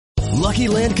Lucky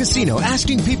Land Casino,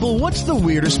 asking people, what's the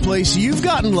weirdest place you've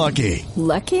gotten lucky?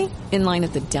 Lucky? In line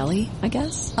at the deli, I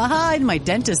guess? Aha, in my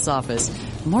dentist's office.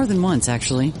 More than once,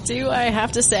 actually. Do I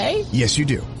have to say? Yes, you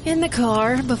do. In the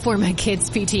car before my kids'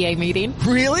 PTA meeting.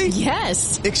 Really?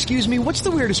 Yes. Excuse me, what's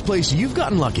the weirdest place you've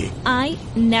gotten lucky? I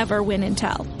never win and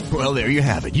tell. Well, there you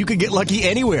have it. You can get lucky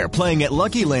anywhere, playing at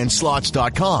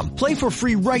LuckyLandSlots.com. Play for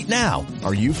free right now.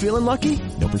 Are you feeling lucky?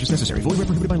 No purchase necessary. Void where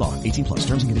prohibited by law. 18 plus.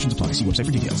 Terms and conditions apply. See website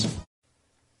for details.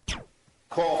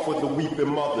 Call for the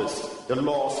weeping mothers, the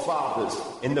lost fathers,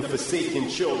 and the forsaken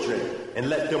children, and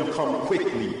let them come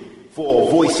quickly. For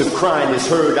a voice of crying is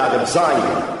heard out of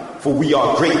Zion, for we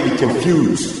are greatly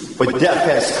confused. For death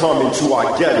has come into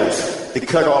our ghettos to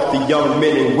cut off the young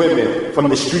men and women from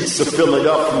the streets of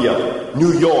Philadelphia,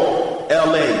 New York,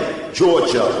 LA,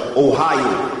 Georgia,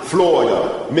 Ohio,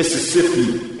 Florida,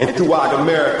 Mississippi, and throughout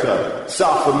America,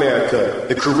 South America,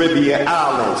 the Caribbean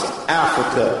islands,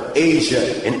 Africa,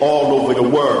 Asia, and all over the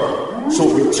world. So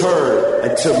return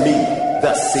unto me,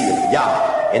 thus saith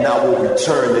Yah, and I will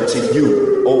return unto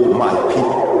you, O my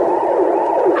people.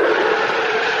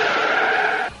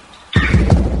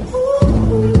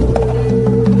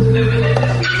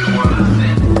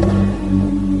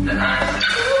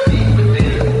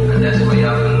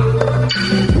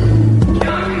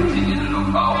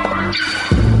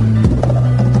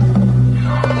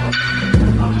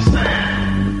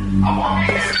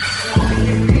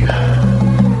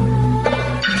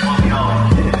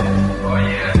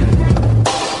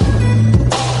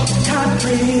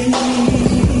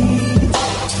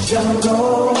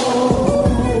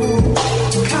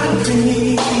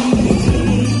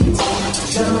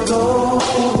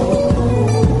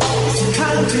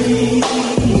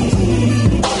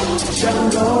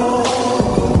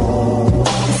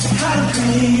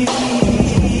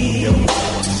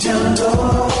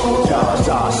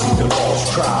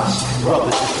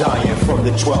 Brothers is dying from the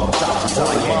 12 tribes of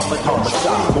Zion.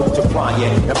 Homicide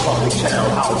multiplying in public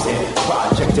townhousing.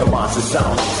 Project of monster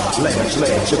sounds. Land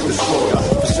took the spoiler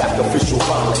for sacrificial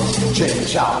violence.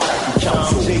 Change out, cracky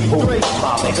council. Holy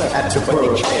Molly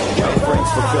activating camp. Friends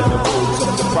fulfill the rules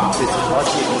of the prophets. Our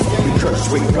cities we curse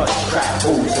with guns, crack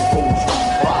holes and holes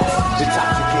with rocks.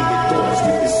 Intoxicated thoughts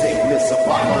with the sickness of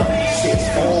fire. Since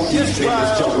all these niggas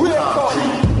jungle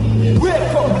concrete.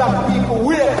 Wake up, black people,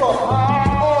 wake up.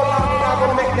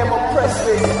 Make them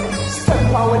oppressive.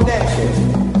 Step our nation.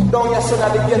 Don't you son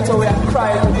of the ghetto we are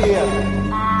crying here.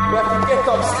 We have to get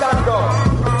up, stand up,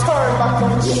 turn back to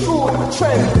the true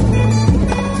trend.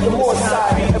 To the more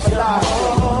side,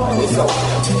 everlasting. This out.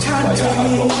 This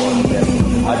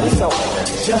out.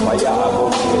 Fire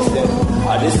above them.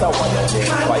 This out.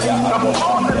 Fire above them.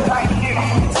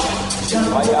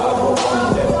 Fire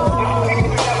above them.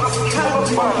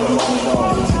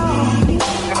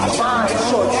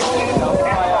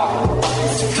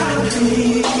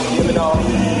 You know,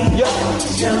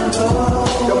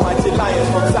 the mighty lions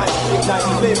from Zion ignite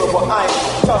flammable iron,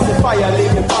 tossing fire,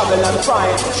 leaving Babylon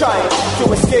trying to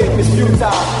escape is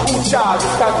futile. Who charge is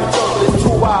time to jungle is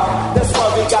too wild. That's why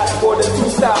we got more than two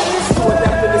styles to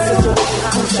adapt to the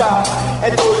situation too sharp.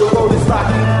 And though the road is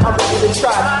rocky, I'm ready to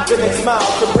try the next mile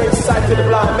to bring sight to the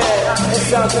blind man and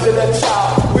sound to the deaf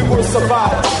child. We will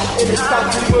survive in this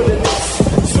country wilderness.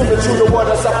 Swimming through the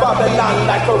waters of Babylon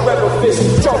like a rebel fish.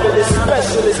 Junglist,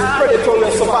 specialist, predator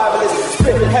and survivalist.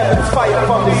 Spitting heaven's fire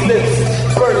from his lips.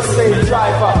 Burning slave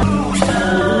driver.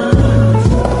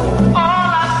 All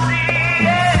I see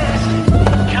is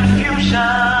confusion.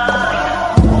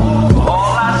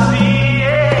 All I see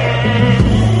is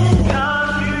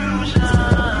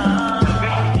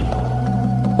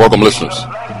confusion. Welcome, listeners,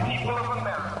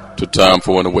 to Time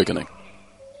for an Awakening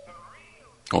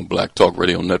on Black Talk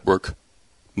Radio Network.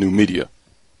 New media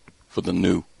for the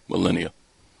new millennia.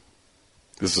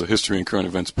 This is a history and current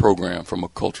events program from a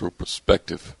cultural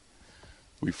perspective.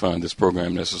 We find this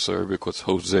program necessary because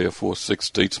Hosea 4:6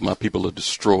 states, "My people are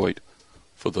destroyed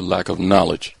for the lack of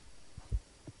knowledge."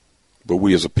 But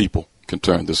we as a people can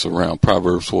turn this around.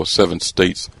 Proverbs 4:7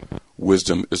 states,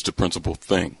 "Wisdom is the principal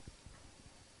thing.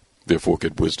 Therefore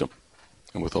get wisdom.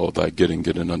 And with all thy getting,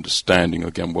 get an understanding."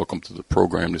 Again, welcome to the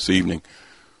program this evening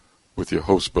with your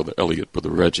hosts, Brother Elliot, Brother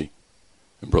Reggie,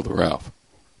 and Brother Ralph.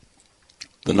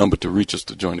 The number to reach us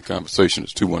to join the conversation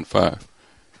is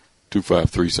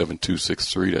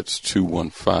 215-253-7263. That's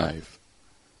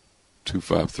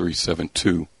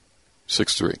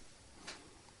 215-253-7263.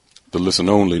 The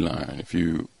listen-only line, if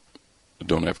you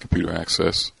don't have computer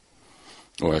access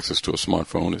or access to a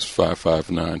smartphone, is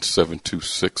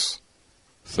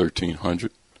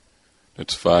 559-726-1300.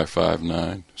 That's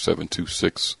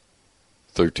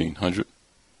 559-726-1300.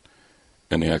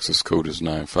 and the access code is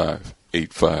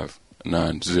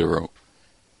 958590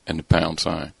 and the pound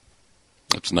sign.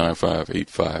 That's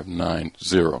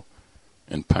 958590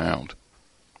 and pound.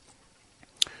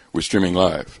 We're streaming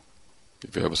live.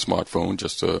 If you have a smartphone,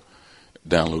 just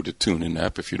download the TuneIn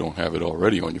app. If you don't have it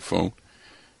already on your phone,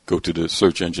 go to the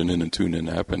search engine in the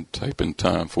TuneIn app and type in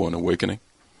Time for an Awakening.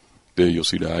 There you'll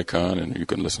see the icon and you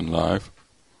can listen live.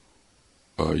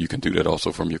 You can do that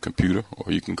also from your computer,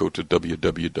 or you can go to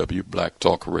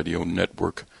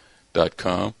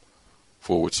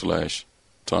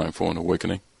www.blacktalkradionetwork.com/Time for an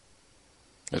Awakening.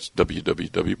 That's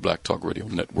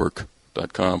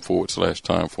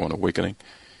www.blacktalkradionetwork.com/Time for an Awakening,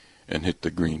 and hit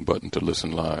the green button to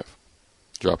listen live.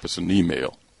 Drop us an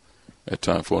email at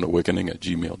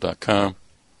timeforanawakening@gmail.com.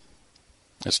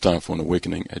 That's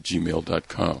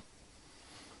timeforanawakening@gmail.com.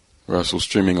 We're also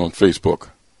streaming on Facebook.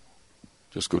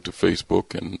 Just go to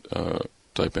Facebook and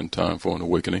type in Time for an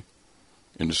Awakening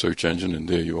in the search engine, and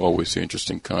there you'll always see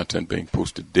interesting content being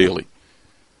posted daily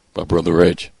by Brother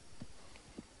Edge.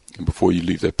 And before you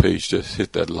leave that page, just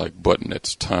hit that like button.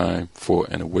 That's Time for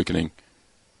an Awakening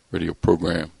radio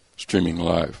program, streaming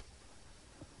live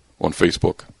on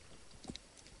Facebook.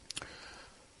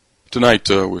 Tonight,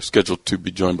 we're scheduled to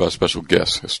be joined by a special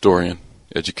guest, historian,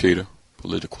 educator,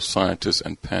 political scientist,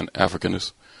 and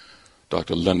Pan-Africanist,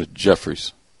 Dr. Leonard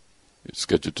Jeffries. Is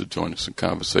scheduled to join us in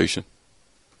conversation.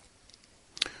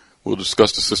 We'll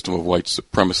discuss the system of white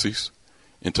supremacies,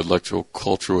 intellectual,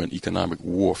 cultural, and economic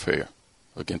warfare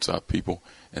against our people,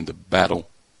 and the battle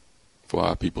for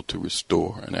our people to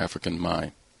restore an African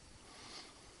mind.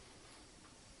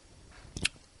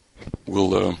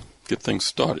 We'll get things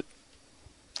started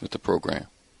with the program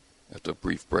after a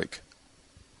brief break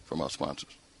from our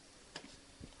sponsors.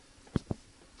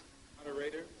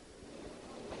 Moderator,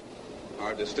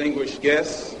 our distinguished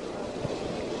guests,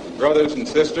 brothers and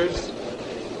sisters,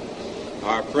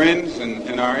 our friends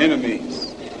and our enemies.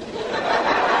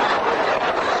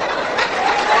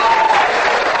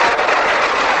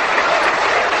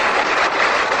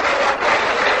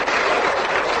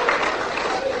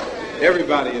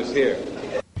 Everybody is here.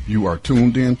 You are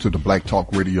tuned in to the Black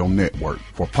Talk Radio Network.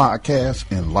 For podcasts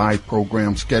and live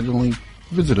program scheduling,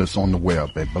 visit us on the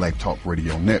web at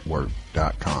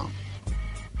blacktalkradionetwork.com.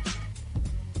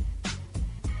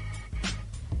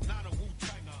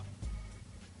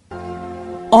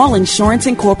 All Insurance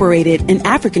Incorporated, an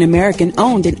African-American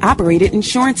owned and operated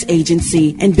insurance agency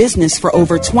in business for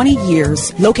over 20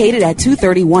 years, located at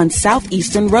 231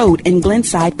 Southeastern Road in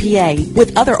Glenside, PA,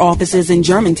 with other offices in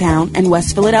Germantown and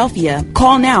West Philadelphia.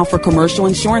 Call now for commercial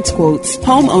insurance quotes,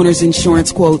 homeowners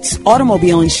insurance quotes,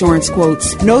 automobile insurance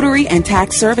quotes, notary and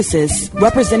tax services,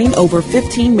 representing over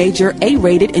 15 major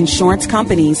A-rated insurance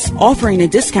companies, offering a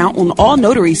discount on all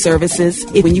notary services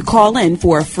when you call in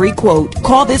for a free quote.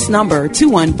 Call this number,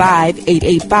 215-885-2444.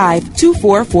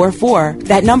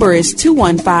 That number is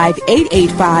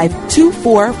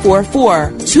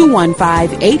 215-885-2444.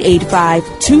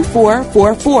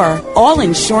 215-885-2444. All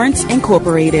Insurance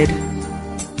Incorporated.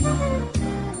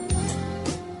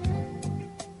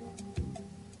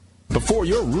 Before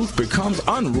your roof becomes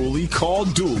unruly, call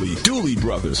Dooley. Dooley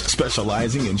Brothers,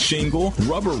 specializing in shingle,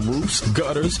 rubber roofs,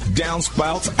 gutters,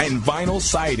 downspouts, and vinyl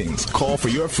sidings. Call for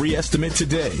your free estimate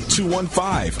today.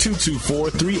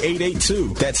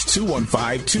 215-224-3882. That's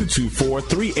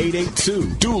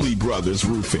 215-224-3882. Dooley Brothers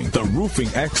Roofing, the roofing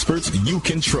experts you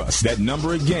can trust. That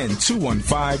number again,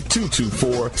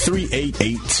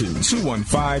 215-224-3882.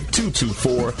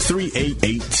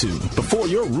 215-224-3882. Before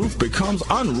your roof becomes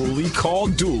unruly, call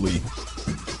Dooley.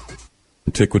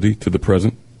 Antiquity to the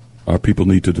present, our people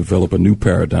need to develop a new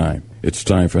paradigm. It's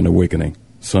time for an awakening.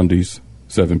 Sundays,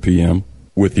 7 p.m.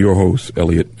 with your hosts,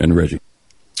 Elliot and Reggie.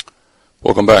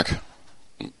 Welcome back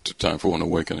to Time for an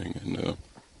Awakening. And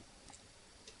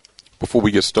before we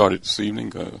get started this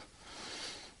evening, I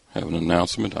have an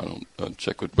announcement. I'll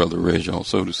check with Brother Reggie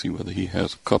also to see whether he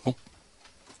has a couple.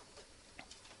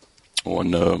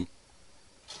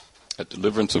 At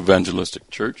Deliverance Evangelistic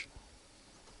Church,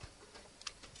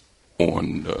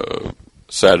 on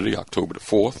Saturday, October the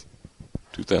 4th,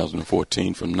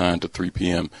 2014, from 9 to 3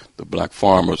 p.m., the Black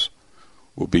Farmers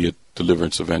will be at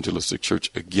Deliverance Evangelistic Church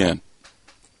again.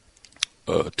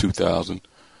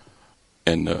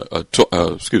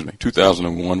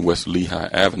 2001 West Lehigh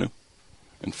Avenue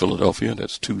in Philadelphia.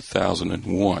 That's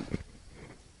 2001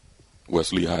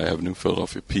 West Lehigh Avenue,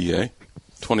 Philadelphia, PA.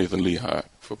 20th and Lehigh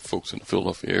for folks in the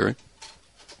Philadelphia area.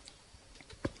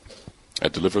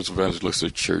 At Deliverance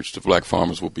Evangelistic Church, the Black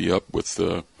Farmers will be up with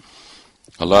a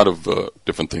lot of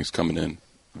different things coming in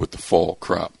with the fall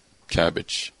crop: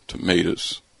 cabbage,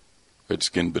 tomatoes,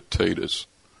 red-skinned potatoes,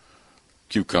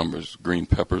 cucumbers, green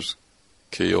peppers,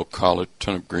 kale, collard,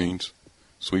 turnip greens,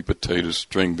 sweet potatoes,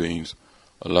 string beans,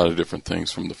 a lot of different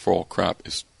things from the fall crop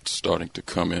is starting to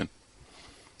come in.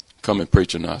 Come and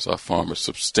patronize our farmers,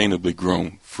 sustainably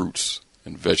grown fruits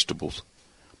and vegetables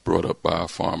brought up by our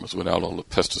farmers without all the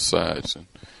pesticides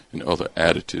and other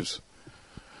additives.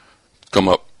 Come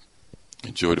up,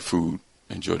 enjoy the food,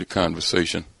 enjoy the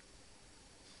conversation,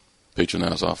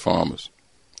 patronize our farmers.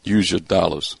 Use your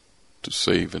dollars to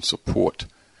save and support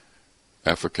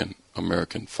African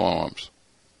American farms.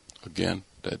 Again,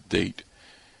 that date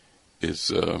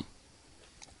is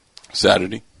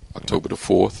Saturday, October the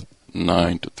 4th,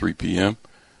 9 to 3 p.m.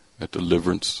 at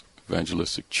Deliverance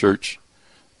Evangelistic Church.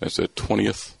 That's at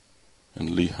 20th and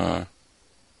Lehigh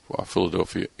for our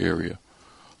Philadelphia area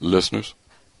listeners.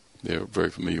 They're very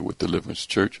familiar with Deliverance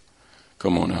Church.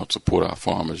 Come on out, support our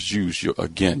farmers. Use your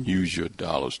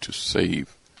dollars to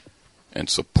save and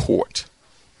support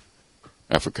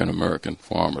African American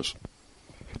farmers.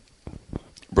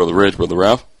 Brother Reg, Brother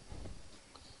Ralph?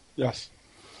 Yes.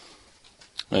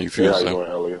 How you feel, How Sam? you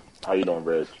doing, Elliot? How you doing,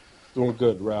 Reg? Doing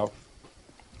good, Ralph.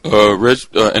 Reg,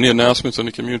 any announcements,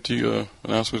 any community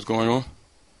announcements going on?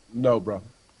 No, brother.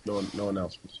 No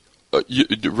announcements.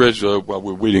 Reg, while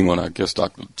we're waiting on our guest,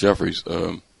 Dr. Jeffries,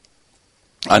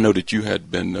 I know that you had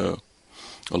been,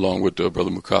 along with Brother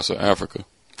Mukasa Africa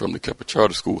from the Keppel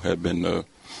Charter School, had been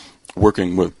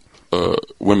working with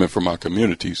women from our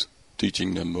communities,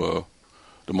 teaching them the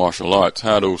martial arts.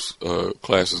 How are those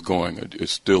classes going?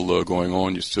 It's still going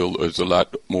on? There's a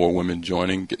lot more women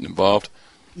joining, getting involved?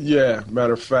 Yeah,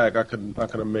 matter of fact, I can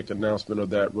make an announcement of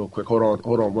that real quick. Hold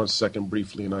on 1 second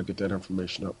briefly, and I'll get that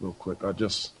information up real quick. I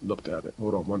just looked at it.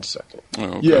 Hold on 1 second. Oh,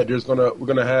 okay. Yeah, we're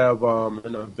gonna have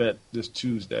an event this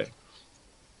Tuesday.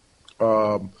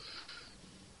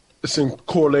 It's in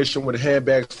correlation with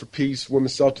Handbags for Peace,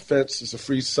 Women's Self-Defense. It's a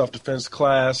free self-defense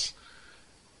class.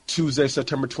 Tuesday,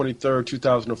 September 23rd,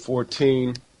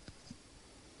 2014,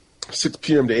 6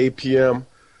 p.m. to 8 p.m.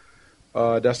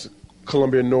 That's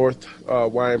Columbia North,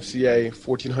 YMCA,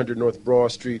 1400 North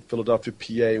Broad Street, Philadelphia,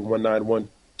 PA,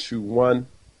 19121.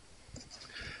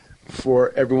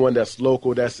 For everyone that's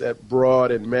local, that's at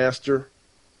Broad and Master.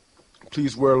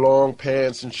 Please wear long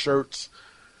pants and shirts,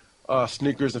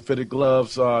 sneakers and fitted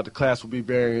gloves. The class will be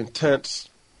very intense.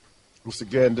 Once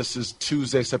again, this is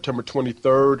Tuesday, September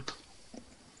 23rd,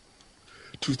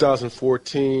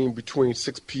 2014, between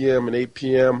 6 p.m. and 8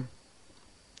 p.m.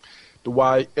 The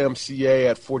YMCA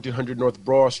at 1400 North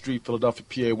Broad Street,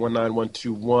 Philadelphia, PA,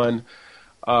 19121.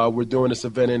 We're doing this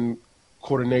event in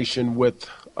coordination with,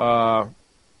 in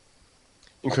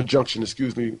conjunction,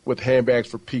 with Handbags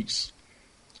for Peace.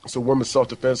 It's a women's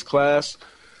self-defense class.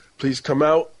 Please come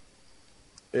out,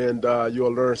 and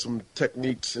you'll learn some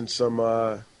techniques and some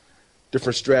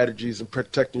different strategies in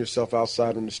protecting yourself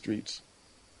outside on the streets.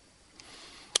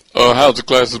 How's the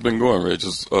classes been going, Reg?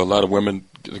 Just a lot of women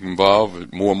getting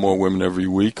involved, more and more women every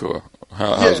week, or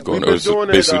how's it going? Or is it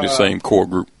basically the same core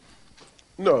group?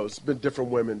 No, it's been different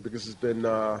women because it's been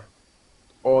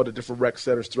all the different rec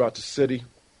centers throughout the city.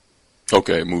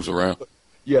 Okay, it moves around.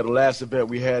 Yeah, the last event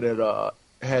we had it at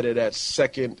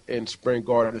 2nd and Spring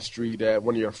Garden Street at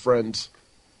one of your friends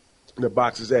in the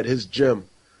boxes at his gym,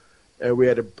 and we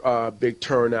had a big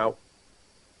turnout.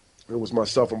 It was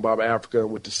myself and Bob Africa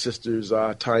with the sisters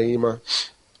Taima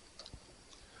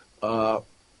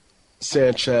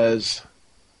Sanchez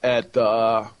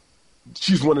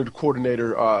she's one of the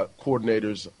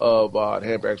coordinators of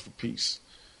Handbags for Peace.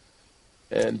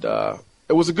 And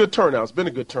it was a good turnout. It's been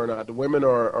a good turnout. The women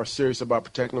are serious about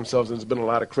protecting themselves, and there's been a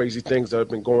lot of crazy things that have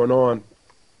been going on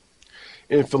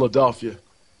in Philadelphia.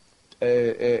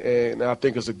 And I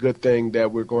think it's a good thing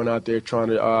that we're going out there trying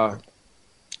to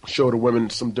show the women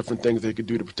some different things they could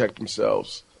do to protect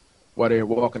themselves while they're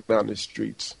walking down the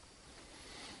streets.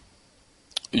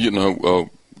 You know,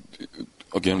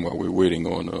 again, while we're waiting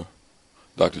on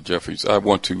Dr. Jeffries, I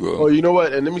want to... oh, you know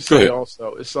what? And let me say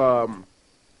also, it's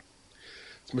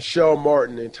Michelle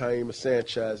Martin and Taima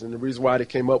Sanchez, and the reason why they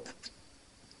came up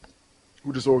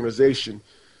with this organization,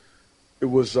 it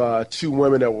was two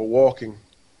women that were walking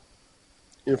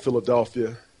in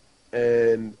Philadelphia,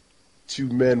 and two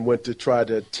men went to try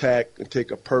to attack and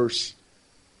take a purse.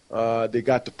 They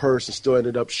got the purse and still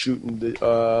ended up shooting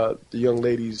the young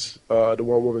lady's, the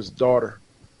one woman's daughter.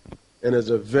 And as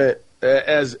an event,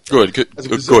 go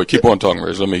ahead, keep on talking,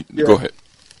 Reg. Go ahead.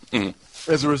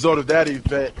 Mm-hmm. As a result of that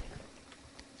event,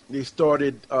 they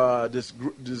started this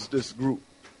group.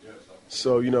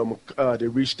 So they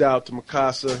reached out to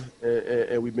Mikasa,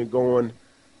 and we've been going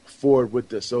forward with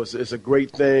this. So it's a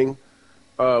great thing.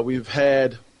 We've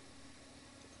had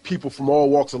people from all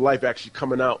walks of life actually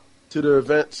coming out to the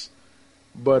events,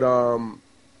 but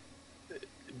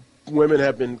women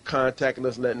have been contacting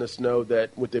us, letting us know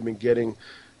that what they've been getting,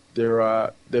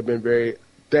 they've been very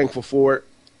thankful for it.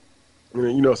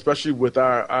 You know, especially with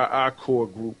our core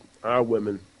group, our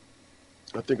women.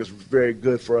 I think it's very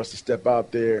good for us to step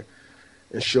out there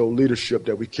and show leadership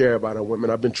that we care about our women.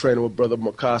 I've been training with Brother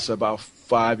Makasa about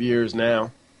 5 years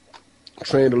now.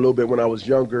 Trained a little bit when I was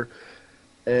younger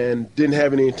and didn't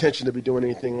have any intention to be doing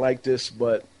anything like this,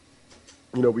 but,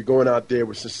 you know, we're going out there,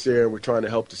 we're sincere, and we're trying to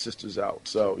help the sisters out.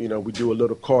 So, you know, we do a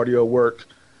little cardio work,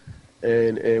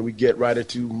 and we get right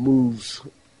into moves,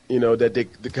 you know, that they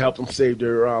can help them save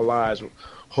their lives.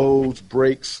 Holds,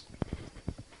 breaks,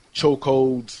 choke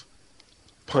holds,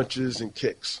 punches, and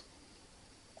kicks.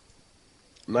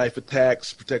 Knife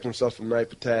attacks, protect themselves from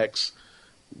knife attacks,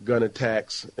 gun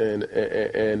attacks,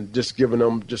 and just giving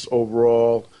them just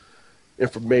overall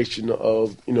information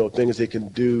of, you know, things they can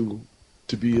do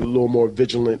to be a little more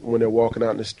vigilant when they're walking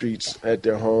out in the streets at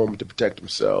their home to protect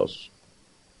themselves.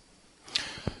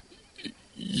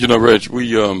 You know, Reg,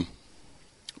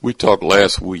 we talked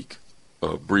last week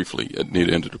briefly near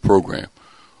the end of the program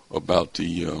about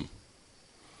the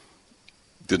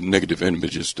negative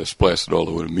images that's plastered all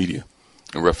over the media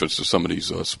in reference to some of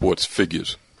these sports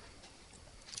figures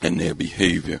and their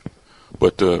behavior.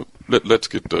 But let's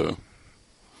get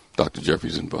Dr.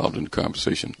 Jeffries involved in the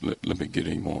conversation. Let me get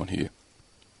him on here.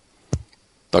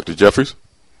 Dr. Jeffries?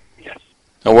 Yes.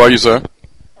 How are you, sir?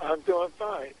 I'm doing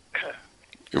fine.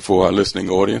 For our listening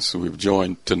audience, we've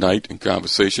joined tonight in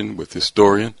conversation with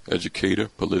historian, educator,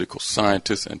 political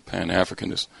scientist, and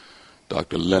Pan-Africanist,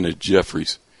 Dr. Leonard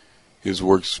Jeffries. His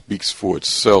work speaks for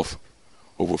itself.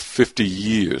 Over 50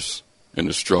 years in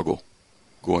the struggle,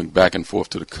 going back and forth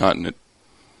to the continent,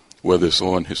 whether it's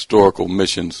on historical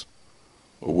missions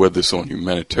or whether it's on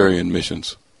humanitarian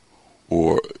missions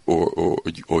or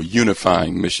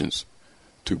unifying missions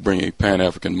to bring a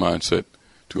Pan-African mindset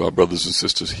to our brothers and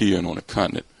sisters here and on the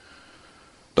continent.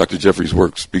 Dr. Jeffries'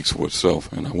 work speaks for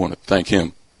itself, and I want to thank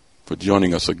him for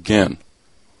joining us again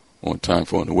on Time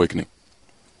for an Awakening.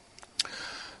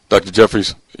 Dr.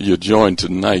 Jeffries, you're joined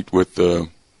tonight with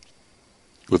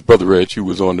Brother Reg, who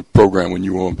was on the program when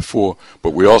you were on before,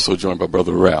 but we're also joined by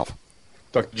Brother Ralph.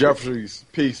 Dr. Jeffries,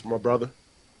 peace, my brother.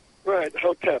 Right,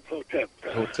 Hotep. Hotep.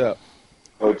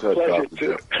 Pleasure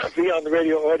to be on the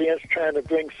radio audience trying to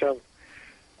bring some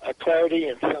clarity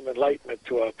and some enlightenment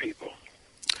to our people.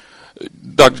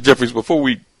 Dr. Jeffries, before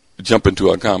we jump into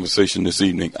our conversation this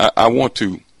evening, I want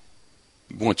you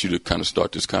to kind of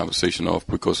start this conversation off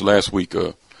because last week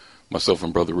myself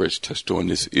and Brother Rich touched on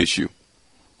this issue.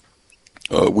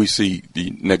 We see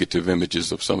the negative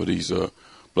images of some of these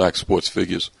black sports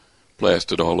figures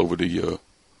plastered all over the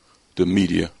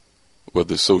media,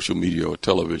 whether it's social media or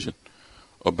television,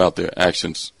 about their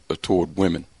actions toward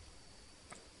women.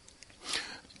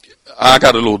 I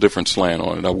got a little different slant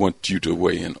on it. I want you to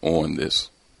weigh in on this.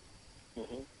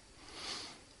 Mm-hmm.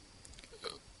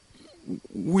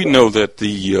 We know that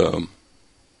the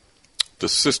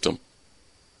system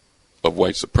of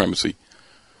white supremacy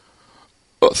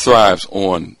thrives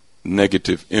on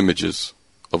negative images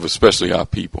of especially our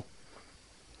people.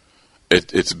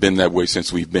 It's been that way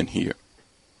since we've been here.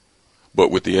 But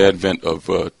with the advent of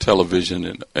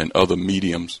television and other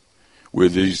mediums where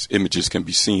these images can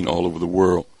be seen all over the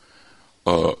world,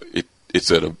 it's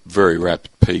at a very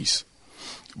rapid pace.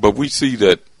 But we see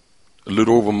that a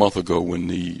little over a month ago when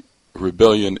the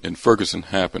rebellion in Ferguson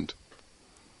happened,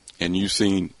 and you've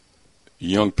seen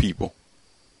young people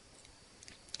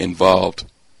involved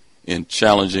in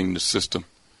challenging the system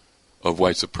of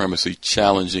white supremacy,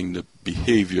 challenging the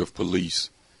behavior of police,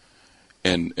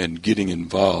 and getting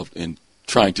involved in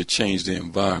trying to change the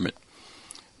environment,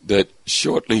 that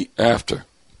shortly after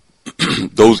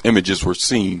those images were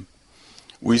seen,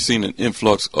 we've seen an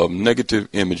influx of negative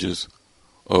images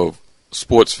of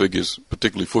sports figures,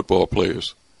 particularly football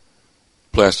players,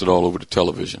 plastered all over the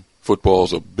television. Football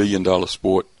is a billion-dollar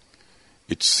sport.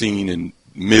 It's seen in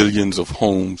millions of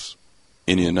homes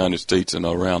in the United States and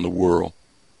around the world.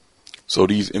 So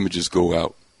these images go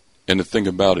out. And the thing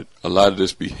about it, a lot of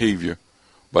this behavior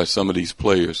by some of these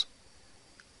players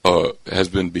has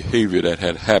been behavior that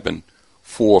had happened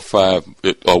 4 or 5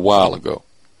 a while ago.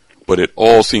 But it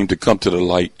all seemed to come to the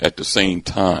light at the same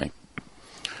time.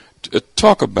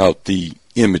 Talk about the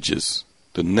images,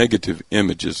 the negative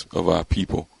images of our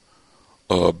people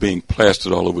being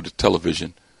plastered all over the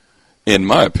television, in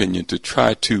my opinion, to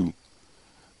try to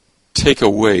take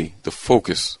away the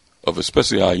focus of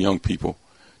especially our young people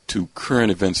to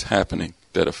current events happening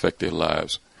that affect their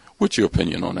lives. What's your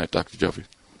opinion on that, Dr. Jeffries?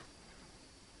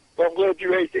 Well, I'm glad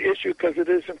you raised the issue because it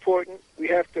is important. We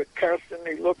have to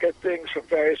constantly look at things from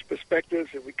various perspectives,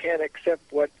 and we can't accept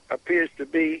what appears to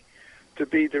be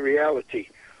the reality.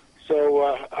 So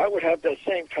I would have that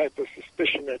same type of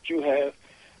suspicion that you have.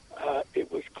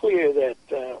 It was clear that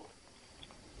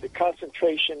the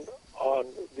concentration on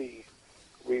the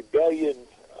rebellion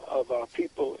of our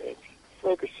people in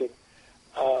Ferguson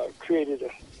created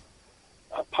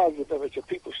a positive image of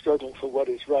people struggling for what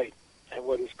is right and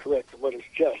what is correct and what is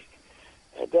just.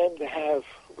 And then to have,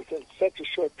 within such a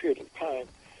short period of time,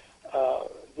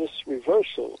 this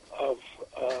reversal of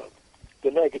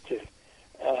the negative,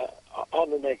 on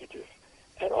the negative.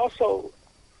 And also,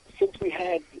 since we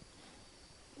had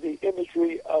the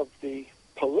imagery of the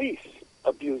police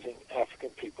abusing African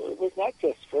people, it was not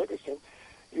just Ferguson.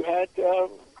 You had,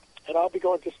 and I'll be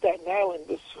going to Staten Island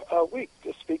this week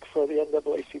to speak for the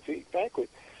NAACP banquet,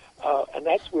 and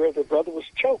that's where the brother was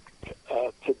choked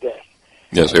to death.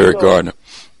 Yes, Eric Gardner.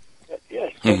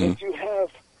 Yes, so that you have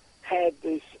had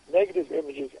these negative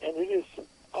images, and it is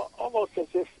almost as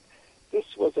if this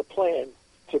was a plan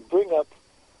to bring up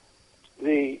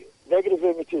the negative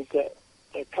images that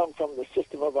come from the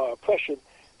system of our oppression,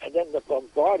 and then to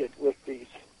bombard it with these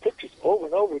pictures over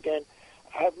and over again.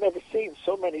 I've never seen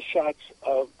so many shots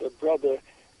of the brother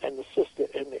and the sister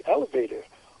in the elevator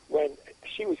when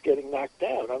she was getting knocked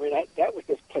down. I mean, that was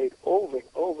just played over and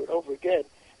over and over again,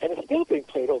 and it's still being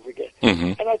played over again.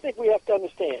 Mm-hmm. And I think we have to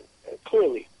understand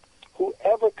clearly,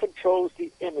 whoever controls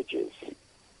the images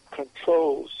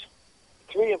controls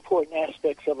three important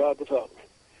aspects of our development.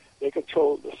 They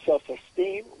control the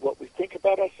self-esteem, what we think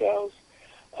about ourselves.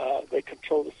 They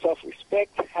control the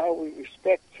self-respect, how we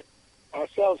respect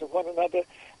ourselves and one another,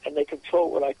 and they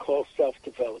control what I call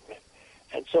self-development.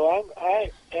 And so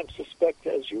I am suspect,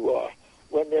 as you are,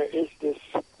 when there is this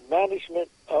management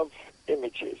of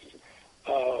images.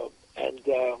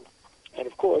 And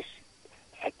of course,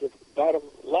 at the bottom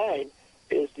line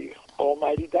is the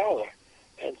almighty dollar.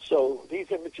 And so these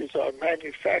images are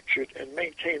manufactured and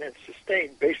maintained and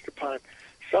sustained based upon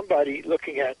somebody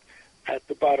looking at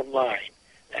the bottom line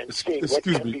and seeing what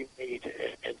can be made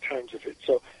in terms of it.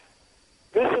 So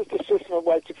this is the system of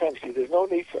white supremacy. There's no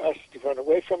need for us to run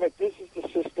away from it. This is the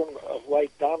system of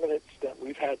white dominance that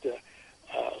we've had to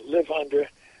live under.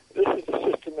 This is the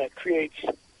system that creates,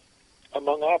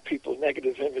 among our people,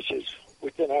 negative images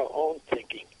within our own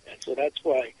thinking. And so that's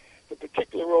why the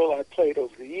particular role I played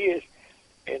over the years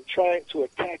in trying to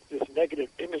attack this negative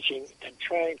imaging and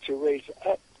trying to raise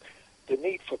up the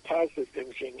need for positive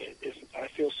imaging is, I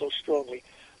feel so strongly.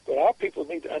 But our people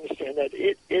need to understand that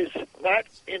it is not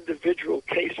individual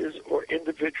cases or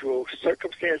individual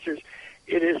circumstances.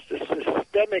 It is the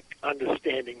systemic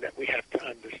understanding that we have to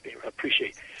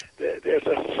appreciate. There's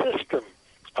a system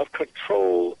of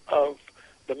control of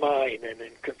the mind, and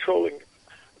in controlling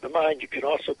the mind, you can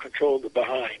also control the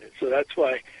behind. And so that's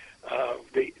why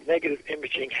the negative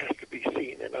imaging has to be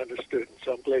seen and understood. And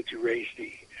so I'm glad you raised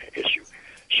the issue.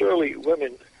 Surely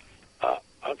women,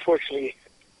 unfortunately,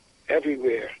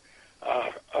 everywhere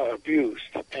are abused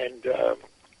and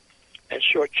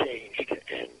shortchanged,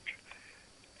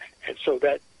 and so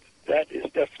that is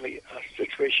definitely a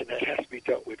situation that has to be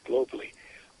dealt with globally.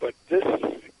 But this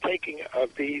taking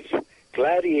of these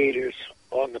gladiators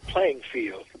on the playing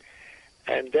field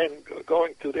and then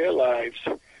going through their lives,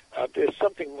 there's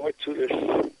something more to this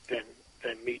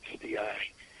than meets the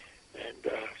eye,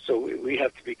 and so we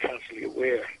have to be constantly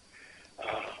aware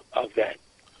of that.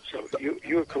 So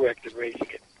you're correct in raising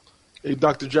it. Hey,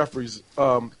 Dr. Jeffries,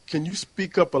 can you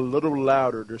speak up a little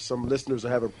louder? There's some listeners that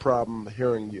have a problem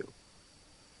hearing you.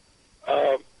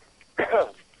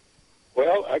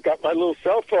 Well, I got my little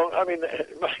cell phone,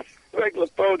 my regular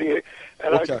phone here,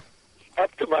 and okay. I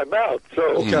up to my mouth. So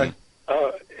okay.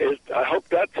 I hope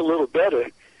that's a little better.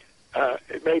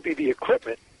 It may be the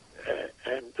equipment,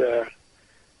 and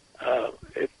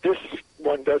if this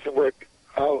one doesn't work,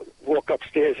 I'll walk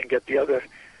upstairs and get the other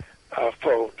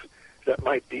phone. That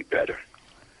might be better.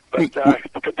 But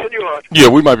continue on. Yeah,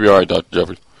 we might be all right, Dr.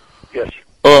 Jeffries. Yes.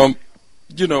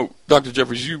 Dr.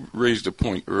 Jeffries, you raised a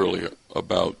point earlier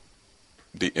about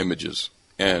the images,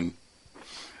 and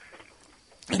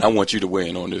I want you to weigh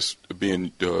in on this,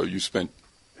 being you spent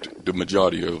the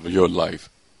majority of your life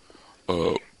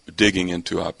digging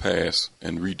into our past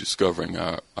and rediscovering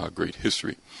our great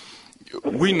history.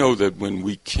 We know that when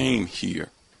we came here,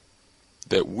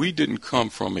 that we didn't come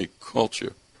from a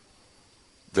culture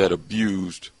that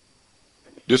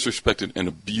disrespected and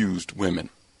abused women.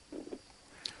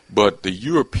 But the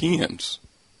Europeans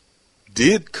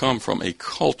did come from a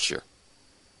culture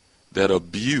that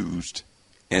abused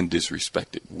and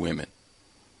disrespected women.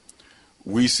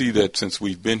 we see that since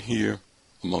we've been here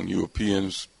among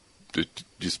Europeans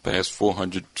this past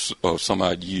 400 or some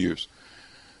odd years,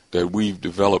 that we've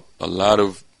developed a lot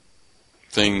of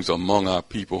things among our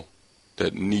people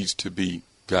that needs to be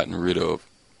gotten rid of.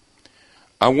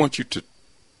 I want you to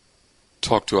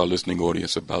talk to our listening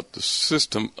audience about the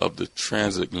system of the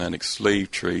transatlantic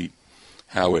slave trade,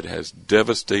 how it has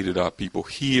devastated our people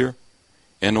here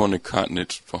and on the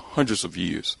continent for hundreds of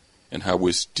years, and how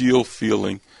we're still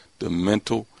feeling the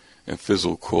mental and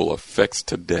physical effects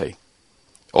today.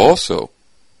 Also,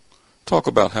 talk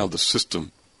about how the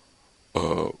system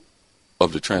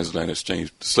of the transatlantic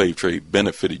slave trade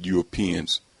benefited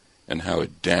Europeans and how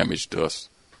it damaged us.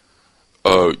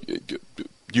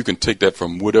 You can take that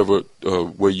from whatever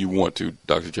way you want to,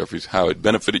 Dr. Jeffries, how it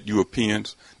benefited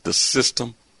Europeans, the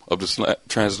system of the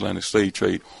transatlantic slave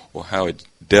trade, or how it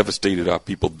devastated our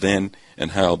people then,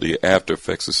 and how the after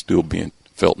effects are still being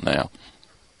felt now.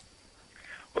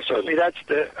 Well, certainly that's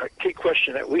the key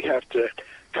question that we have to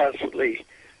constantly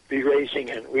be raising,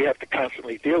 and we have to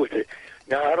constantly deal with it.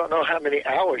 Now, I don't know how many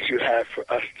hours you have for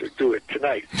us to do it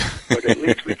tonight, but at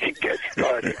least we can get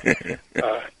started.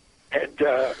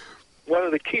 One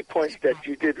of the key points that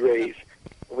you did raise,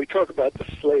 when we talk about the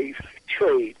slave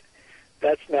trade,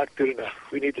 that's not good enough.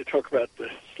 We need to talk about the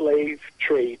slave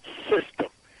trade system.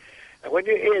 And when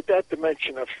you add that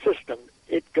dimension of system,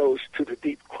 it goes to the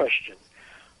deep question.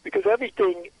 Because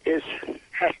everything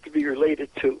has to be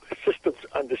related to systems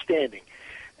understanding.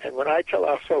 And when I tell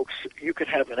our folks, you could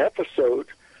have an episode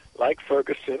like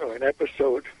Ferguson or an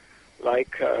episode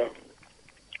like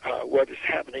what is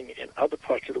happening in other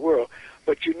parts of the world,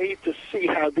 but you need to see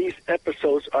how these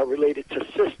episodes are related to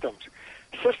systems.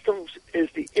 Systems is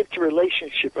the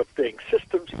interrelationship of things.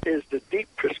 Systems is the deep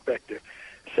perspective.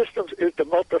 Systems is the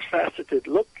multifaceted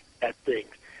look at things.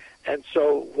 And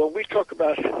so when we talk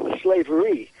about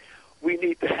slavery, we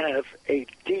need to have a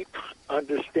deep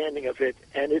understanding of it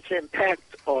and its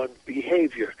impact on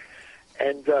behavior.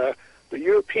 And the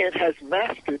European has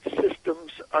mastered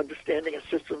systems understanding and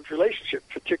systems relationship,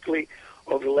 particularly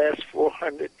over the last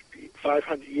 400,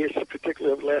 500 years,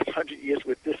 particularly over the last 100 years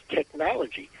with this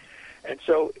technology. And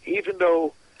so even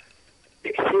though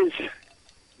his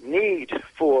need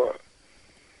for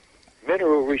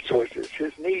mineral resources,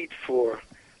 his need for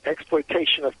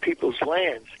exploitation of people's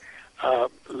lands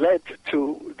led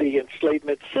to the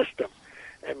enslavement system.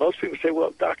 And most people say,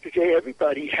 well, Dr. J,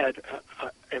 everybody had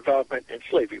involvement in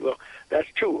slavery. Well, that's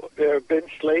true. There have been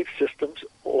slave systems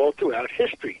all throughout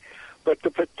history. But the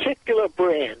particular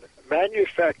brand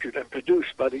manufactured and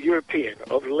produced by the European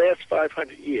over the last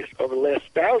 500 years, over the last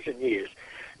 1,000 years,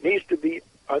 needs to be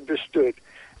understood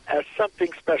as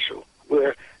something special,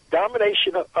 where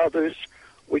domination of others,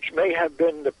 which may have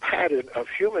been the pattern of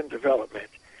human development,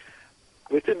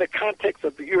 within the context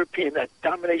of the European, that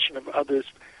domination of others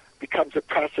becomes a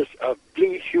process of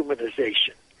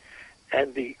dehumanization.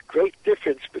 And the great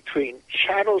difference between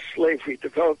chattel slavery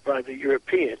developed by the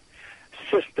European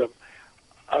system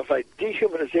of a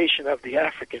dehumanization of the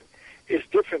African is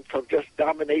different from just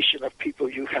domination of people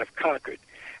you have conquered.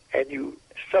 And you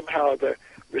somehow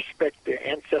respect their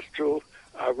ancestral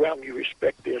realm, you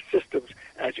respect their systems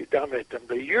as you dominate them.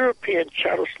 The European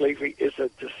chattel slavery is a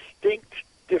distinct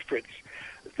difference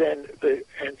than the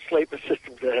enslavement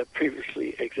systems that have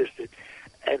previously existed.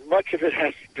 And much of it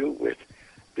has to do with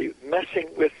the messing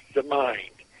with the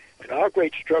mind. And our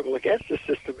great struggle against the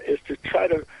system is to try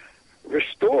to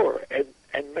restore and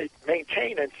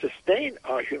maintain and sustain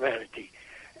our humanity.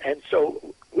 And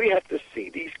so we have to see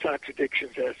these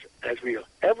contradictions as real.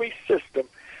 Every system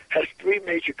has three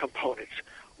major components.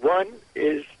 One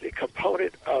is the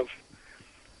component of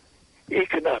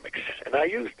economics. And I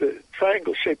use the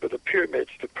triangle shape of the pyramids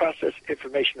to process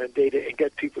information and data and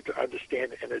get people to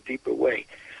understand in a deeper way.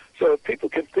 So if people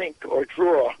can think or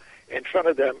draw in front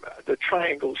of them the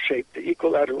triangle shape, the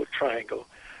equilateral triangle,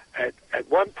 at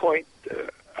one point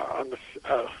on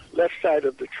the left side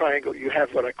of the triangle, you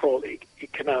have what I call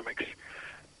economics.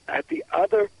 At the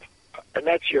other, and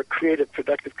that's your creative,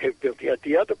 productive capability. At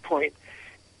the other point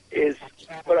is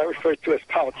what I refer to as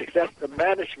politics. That's the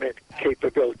management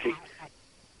capability.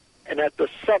 And at the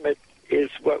summit is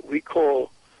what we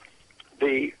call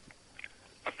the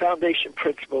foundation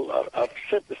principle of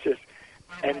synthesis,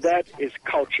 and that is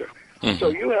culture. Mm-hmm. So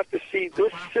you have to see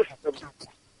this system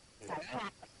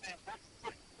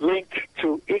linked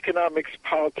to economics,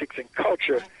 politics, and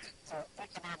culture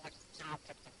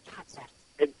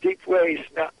in deep ways.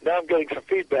 Now I'm getting some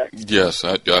feedback. Yes,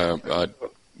 I go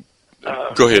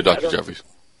ahead, Dr. Jeffries.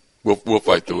 We'll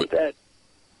fight through it. That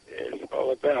is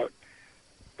all about.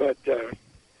 But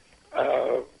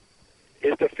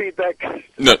Is the feedback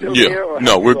No, still yeah, there? Or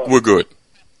no, have we we're good.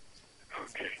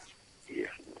 Okay, yeah.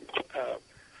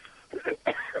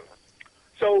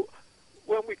 So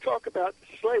when we talk about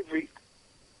slavery,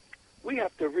 we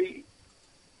have to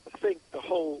rethink the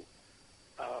whole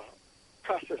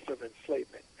process of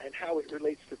enslavement and how it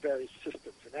relates to various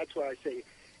systems. And that's why I say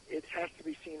it has to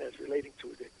be seen as relating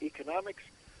to the economics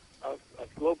of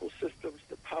global systems,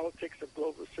 the politics of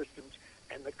global systems,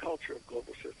 and the culture of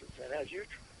global systems. And as you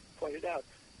pointed out,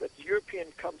 that the European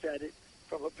comes at it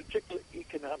from a particular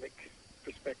economic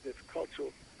perspective,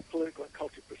 cultural, political, and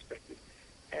cultural perspective.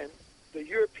 And the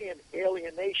European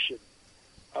alienation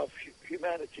of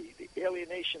humanity, the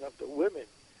alienation of the women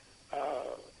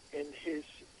in his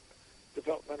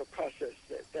developmental process,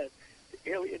 that the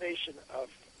alienation of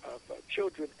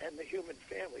children and the human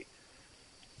family.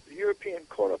 The European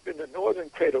caught up in the northern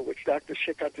cradle, which Dr.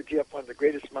 Shekanta Diop, one of the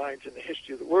greatest minds in the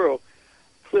history of the world,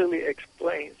 clearly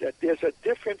explains that there's a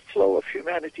different flow of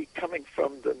humanity coming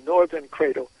from the northern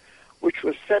cradle, which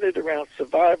was centered around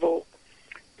survival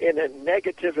in a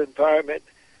negative environment,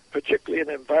 particularly an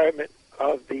environment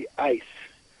of the ice.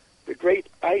 The Great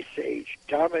Ice Age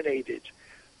dominated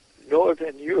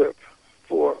northern Europe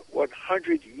for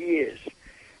 100 years,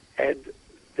 and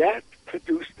that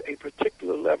produced a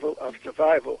particular level of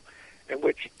survival in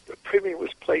which the premium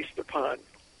was placed upon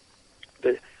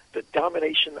the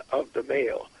domination of the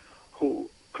male, who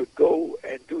could go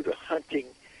and do the hunting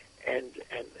and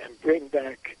bring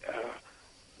back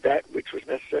that which was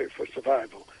necessary for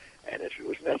survival. And if it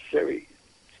was necessary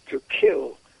to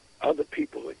kill other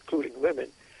people, including women,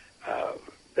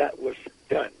 that was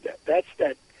done. That's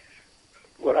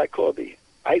what I call the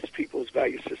ice people's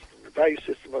value system, the value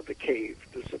system of the cave,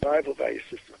 the survival value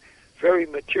system, very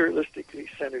materialistically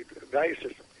centered value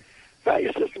system.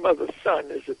 Value system of the sun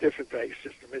is a different value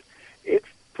system. It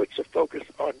puts a focus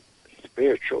on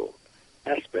spiritual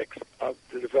aspects of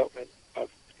the development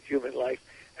of human life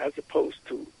as opposed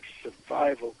to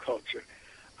survival culture.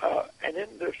 And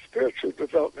in the spiritual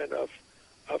development of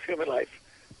human life,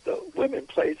 the woman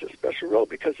plays a special role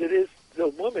because it is the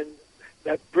woman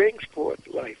that brings forth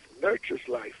life, nurtures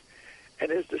life,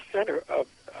 and is the center of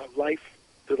life,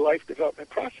 the life development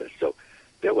process. So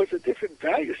there was a different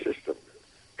value system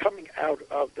coming out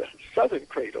of the southern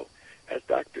cradle, as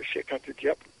Dr. Shekanta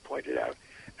Diop pointed out,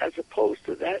 as opposed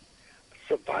to that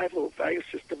survival value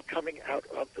system coming out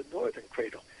of the northern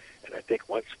cradle. And I think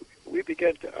once we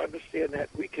begin to understand that,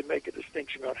 we can make a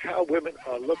distinction on how women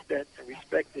are looked at and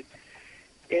respected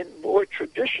in more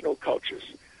traditional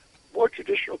cultures. More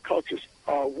traditional cultures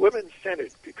are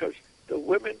women-centered because the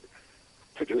women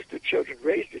produce the children,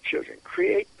 raise the children,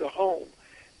 create the home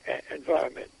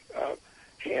environment,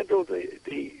 handle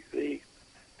the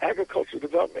agricultural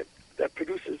development that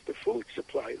produces the food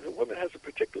supply. The woman has a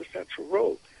particular central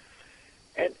role.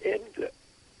 And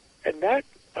that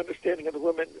understanding of the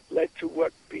woman led to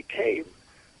what became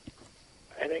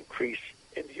an increase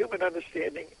in human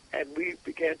understanding, and we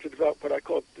began to develop what I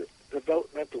call the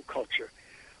developmental culture,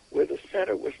 where the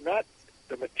center was not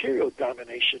the material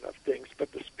domination of things,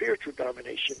 but the spiritual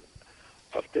domination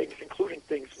of things, including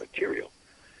things material.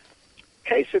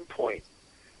 Case in point,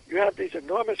 you have these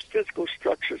enormous physical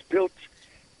structures built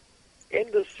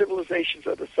in the civilizations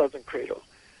of the southern cradle,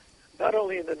 not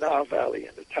only in the Nile Valley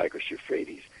and the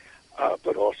Tigris-Euphrates,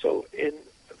 but also in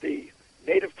the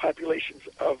native populations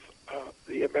of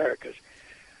the Americas.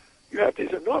 You have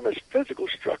these enormous physical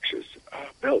structures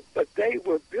built, but they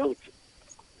were built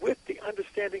with the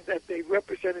understanding that they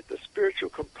represented the spiritual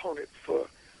component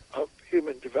of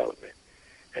human development.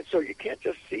 And so you can't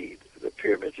just see the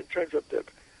pyramids in terms of the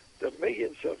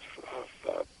millions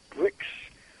of bricks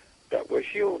that were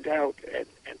hewn out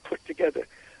and put together,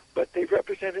 but they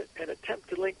represented an attempt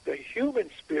to link the human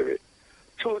spirit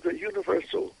to the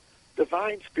universal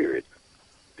divine spirit,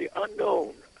 the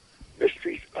unknown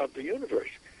mysteries of the universe.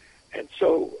 And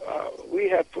so we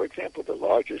have, for example, the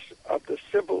largest of the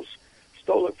symbols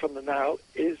stolen from the Nile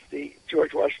is the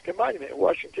George Washington Monument in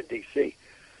Washington, D.C.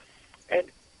 And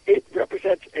it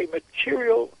represents a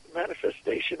material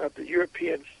manifestation of the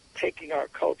Europeans taking our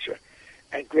culture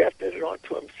and grafting it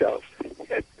onto himself,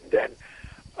 and then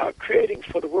creating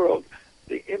for the world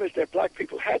the image that black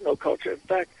people had no culture. In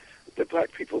fact, that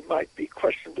black people might be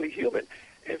questionably human.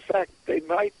 In fact, they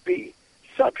might be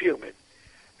subhuman.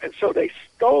 And so they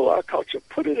stole our culture,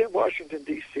 put it in Washington,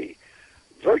 D.C.,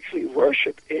 virtually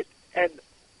worship it, and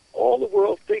all the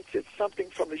world thinks it's something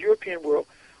from the European world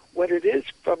when it is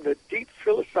from the deep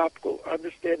philosophical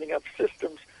understanding of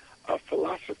systems of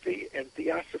philosophy and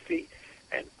theosophy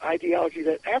and ideology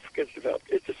that Africans developed.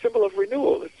 It's a symbol of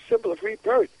renewal. It's a symbol of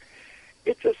rebirth.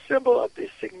 It's a symbol of the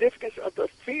significance of the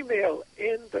female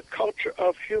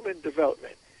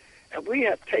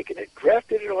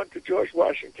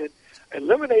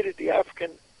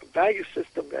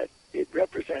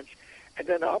And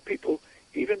then our people,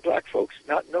 even black folks,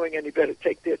 not knowing any better,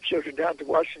 take their children down to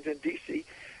Washington, D.C.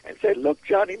 and say, look,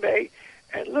 Johnny May,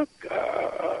 and look,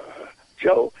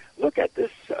 Joe, look at this,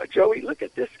 Joey, look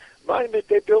at this monument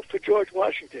they built for George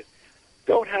Washington.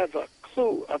 Don't have a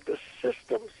clue of the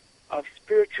systems of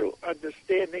spiritual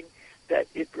understanding that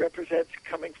it represents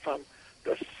coming from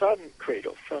the sun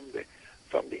cradle, from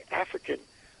the African,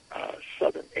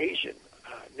 Southern Asian,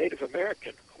 Native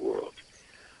American world.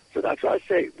 So that's why I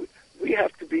say we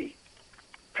have to be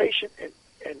patient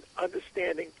and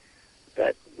understanding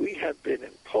that we have been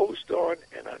imposed on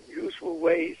in unusual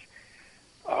ways.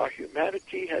 Our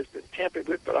humanity has been tampered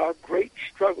with, but our great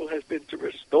struggle has been to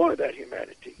restore that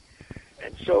humanity.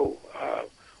 And so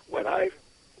when I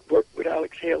worked with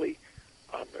Alex Haley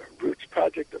on the Roots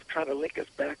project of trying to link us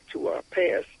back to our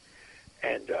past,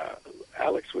 and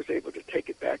Alex was able to take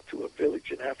it back to a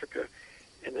village in Africa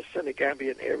in the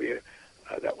Senegambian area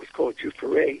that was called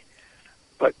Jufere.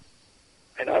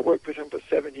 And I worked with him for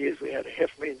 7 years. We had a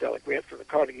 $500,000 grant from the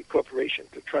Carnegie Corporation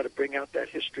to try to bring out that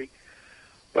history.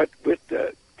 But with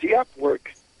the Diop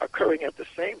work occurring at the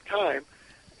same time,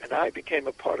 and I became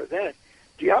a part of that,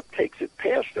 Diop takes it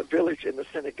past a village in the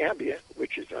Senegambia,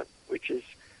 which is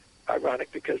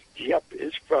ironic because Diop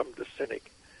is from the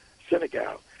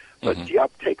Senegal. But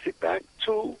Diop takes it back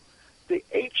to the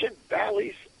ancient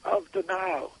valleys of the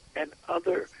Nile and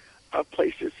other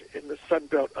places in the Sun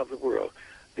Belt of the world.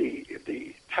 The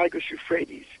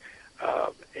Tigris-Euphrates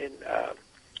in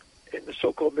the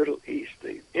so-called Middle East,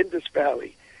 the Indus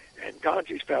Valley and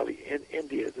Ganges Valley in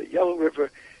India, the Yellow River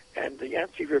and the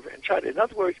Yangtze River in China. In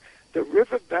other words, the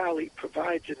river valley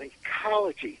provides an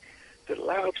ecology that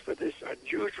allows for this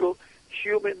unusual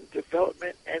human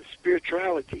development and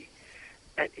spirituality.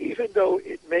 And even though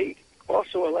it may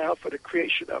also allow for the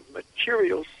creation of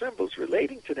material symbols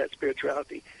relating to that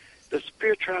spirituality, the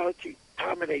spirituality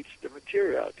dominates the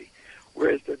materiality,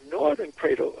 whereas the northern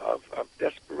cradle of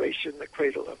desperation, the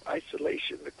cradle of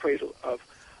isolation, the cradle of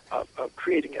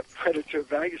creating a predator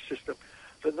value system,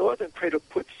 the northern cradle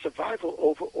puts survival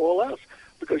over all else,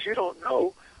 because you don't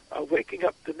know waking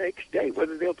up the next day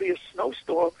whether there'll be a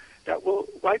snowstorm that will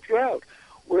wipe you out.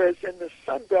 Whereas in the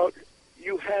Sun Belt,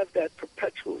 you have that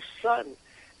perpetual sun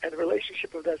and the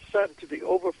relationship of that sun to the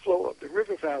overflow of the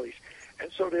river valleys.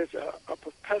 And so there's a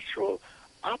perpetual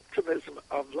optimism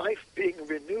of life being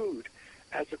renewed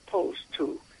as opposed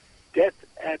to death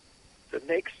at the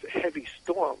next heavy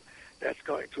storm that's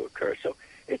going to occur. So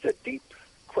it's a deep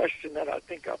question that I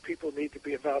think our people need to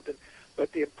be involved in.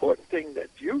 But the important thing that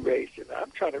you raised and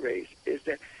I'm trying to raise is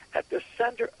that at the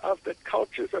center of the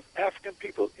cultures of African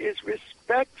people is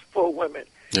respect for women,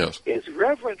 is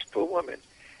reverence for women,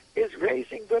 is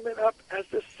raising women up as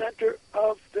the center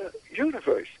of the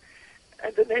universe.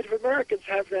 And the Native Americans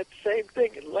have that same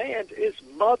thing. Land is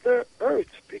Mother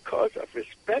Earth because of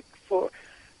respect for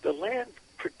the land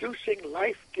producing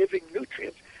life-giving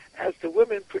nutrients as the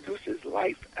woman produces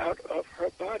life out of her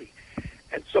body.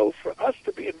 And so for us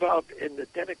to be involved in the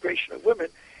denigration of women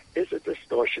is a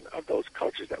distortion of those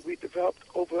cultures that we developed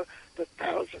over the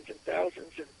thousands and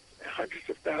thousands and hundreds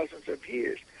of thousands of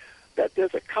years, that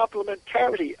there's a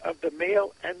complementarity of the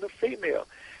male and the female.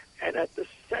 And at the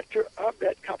center of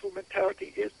that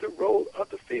complementarity is the role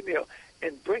of the female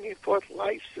in bringing forth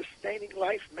life, sustaining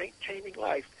life, maintaining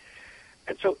life.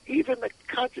 And so even the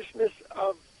consciousness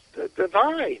of the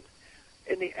divine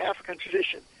in the African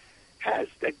tradition has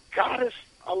the goddess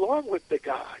along with the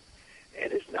god.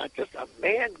 And it's not just a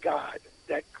man god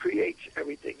that creates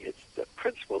everything. It's the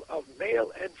principle of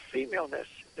male and femaleness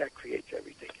that creates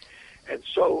everything. And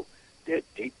so there are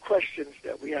deep questions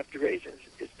that we have to raise, and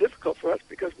it's difficult for us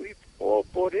because we've all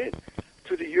bought in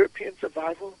to the European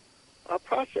survival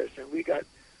process, and we got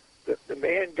the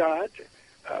man god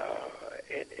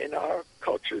in our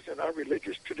cultures and our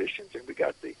religious traditions, and we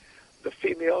got the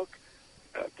female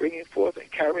bringing forth and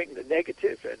carrying the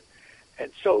negative,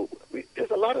 and so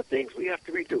there's a lot of things we have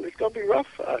to redo. It's going to be rough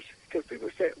for us because people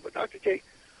say, well, Dr. K,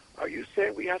 are you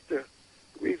saying we have to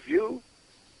review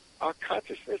our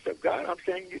consciousness of God? I'm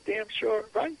saying you're damn sure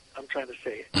right. I'm trying to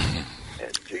say it.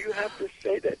 And do you have to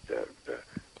say that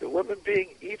the woman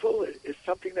being evil is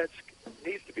something that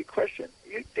needs to be questioned?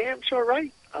 You're damn sure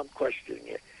right. I'm questioning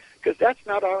it because that's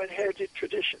not our inherited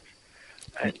traditions.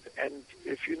 And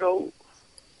if you know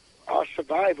our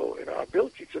survival and our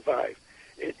ability to survive,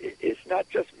 it's not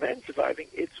just men surviving,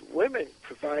 it's women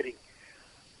providing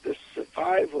the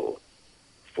survival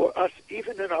for us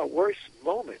even in our worst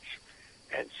moments.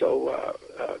 And so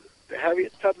the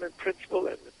Harriet Tubman principle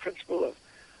and the principle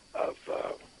of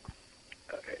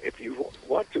if you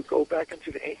want to go back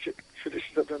into the ancient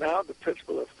traditions of the Nile, the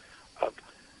principle of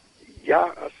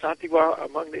Santiwa,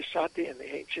 among the Ashanti and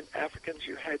the ancient Africans,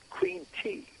 you had Queen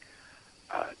T,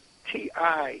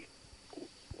 T-I-Y-E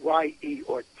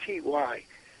or T-Y,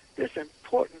 this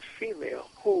important female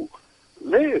who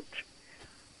lived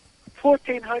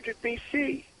 1400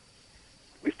 B.C.,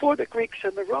 before the Greeks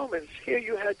and the Romans. Here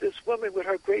you had this woman with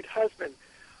her great husband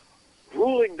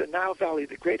ruling the Nile Valley,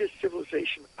 the greatest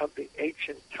civilization of the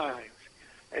ancient times.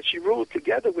 And she ruled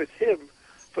together with him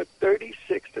for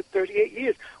 36 to 38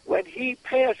 years. When he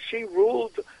passed, she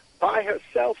ruled by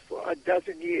herself for a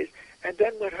dozen years. And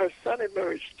then when her son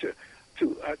emerged to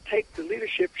take the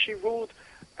leadership, she ruled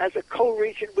as a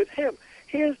co-regent with him.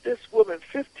 Here's this woman,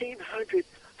 1400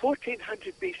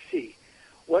 B.C.,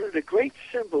 one of the great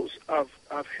symbols of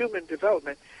human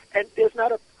development, and there's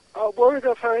not a word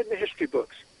of her in the history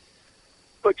books.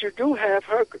 But you do have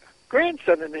her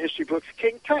grandson in the history books,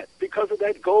 King Tut, because of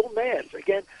that gold mask.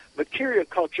 Again, material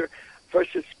culture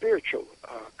versus spiritual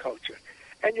culture.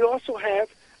 And you also have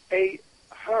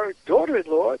her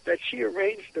daughter-in-law that she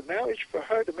arranged the marriage for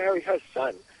her to marry her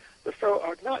son, the Pharaoh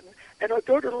Akhenaten, and her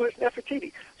daughter-in-law is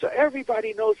Nefertiti. So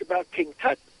everybody knows about King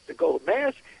Tut, the gold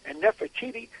mask, and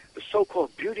Nefertiti, the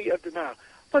so-called beauty of the Nile.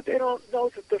 But they don't know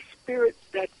that the spirit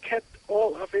that kept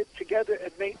all of it together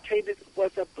and maintained it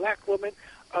was a black woman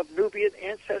of Nubian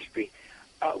ancestry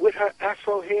with her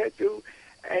afro hairdo,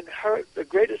 and the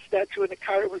greatest statue in the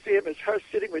Cairo Museum is her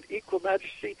sitting with equal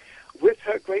majesty with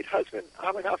her great husband,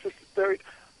 Amenhotep III,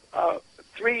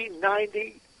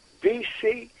 390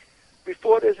 B.C.,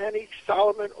 before there's any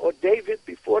Solomon or David,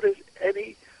 before there's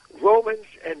any Romans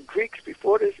and Greeks,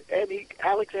 before there's any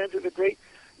Alexander the Great.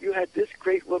 You had this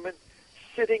great woman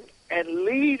sitting and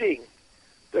leading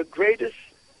the greatest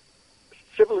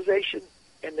civilization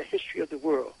in the history of the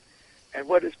world. And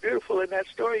what is beautiful in that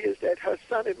story is that her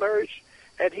son emerged,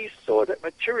 and he saw that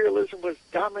materialism was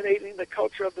dominating the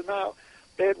culture of the Nile.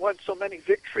 They had won so many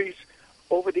victories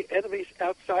over the enemies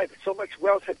outside, so much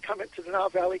wealth had come into the Nile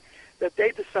Valley, that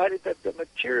they decided that the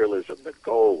materialism, the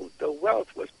gold, the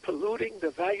wealth was polluting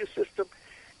the value system.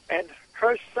 And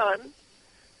her son,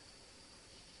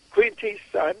 Queen T's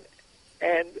son,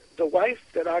 and the wife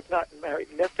that Akhenaten married,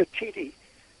 Nefertiti,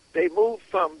 they moved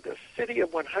from the city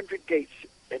of 100 gates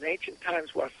in ancient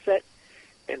times, Waset,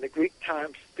 in the Greek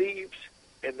times, Thebes,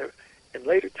 in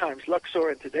later times, Luxor,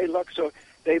 and today Luxor.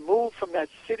 They moved from that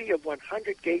city of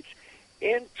 100 gates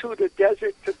into the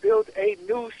desert to build a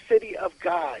new city of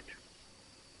God.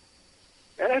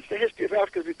 And that's the history of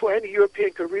Africa. Before any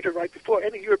European could read or write, before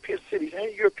any European cities,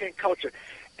 any European culture,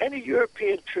 any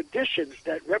European traditions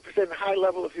that represent a high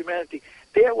level of humanity,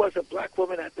 there was a black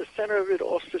woman at the center of it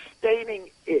all,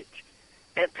 sustaining it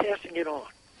and passing it on.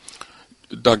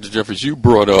 Dr. Jeffries, you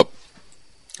brought up,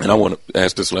 and I want to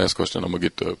ask this last question. I'm going to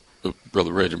get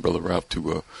Brother Reg and Brother Ralph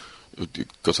to,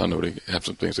 because I know they have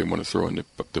some things they want to throw in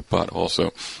the pot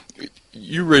also.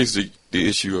 You raised the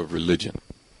issue of religion.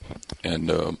 And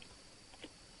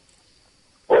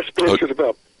or spiritual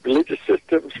development, religious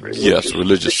systems. Yes,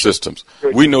 religious systems.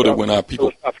 We know that when our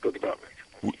people,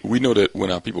 we know that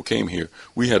when our people came here,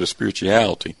 we had a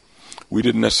spirituality. We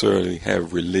didn't necessarily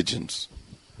have religions.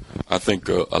 I think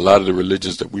a lot of the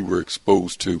religions that we were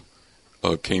exposed to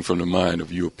came from the mind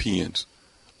of Europeans.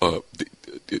 Put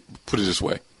it this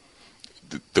way,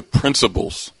 the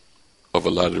principles of a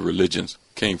lot of the religions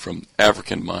came from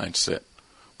African mindset.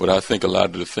 But I think a lot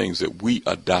of the things that we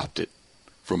adopted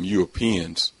from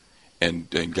Europeans and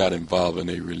got involved in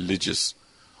a religious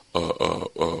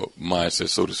mindset,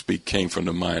 so to speak, came from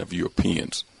the mind of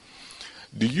Europeans.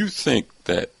 Do you think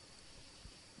that,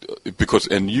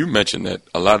 and you mentioned that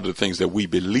a lot of the things that we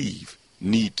believe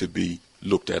need to be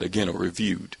looked at again or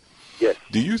reviewed. Yes.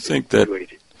 Do you think that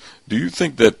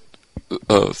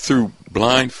through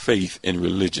blind faith in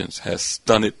religions has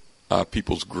stunted our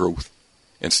people's growth?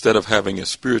 Instead of having a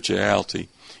spirituality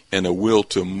and a will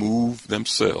to move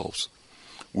themselves,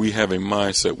 we have a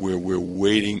mindset where we're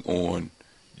waiting on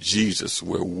Jesus,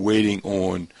 we're waiting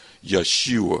on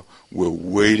Yeshua, we're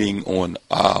waiting on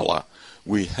Allah.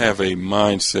 We have a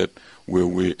mindset where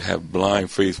we have blind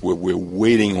faith, where we're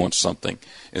waiting on something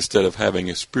instead of having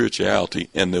a spirituality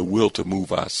and the will to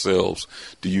move ourselves.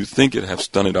 Do you think it has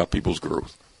stunted our people's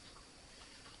growth?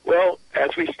 Well,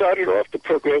 as we started off the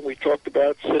program, we talked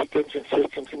about systems and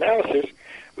systems analysis.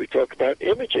 We talked about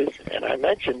images, and I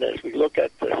mentioned as we look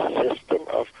at the system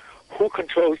of who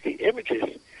controls the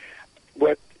images,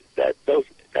 what that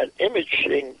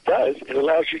imaging does, it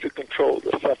allows you to control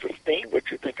the self-esteem, what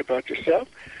you think about yourself,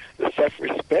 the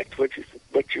self-respect,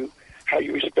 how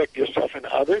you respect yourself and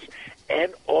others,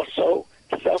 and also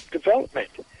self-development.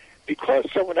 Because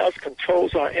someone else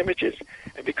controls our images,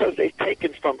 and because they've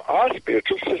taken from our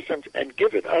spiritual systems and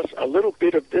given us a little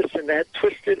this and that,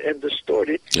 twisted and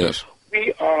distorted. Yes.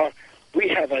 We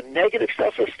have a negative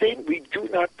self-esteem. We do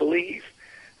not believe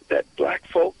that black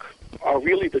folk are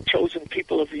really the chosen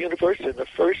people of the universe in the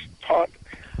first part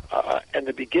and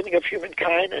the beginning of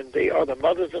humankind, and they are the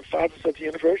mothers and fathers of the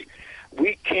universe.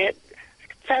 We can't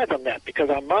fathom that because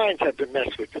our minds have been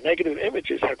messed with. The negative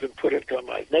images have been put into our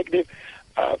minds, negative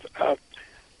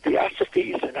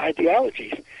theosophies and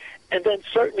ideologies. And then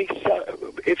certainly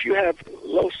if you have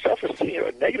low self-esteem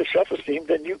or negative self-esteem,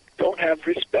 then you don't have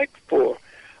respect for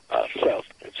self.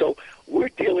 And so we're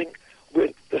dealing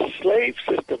with the slave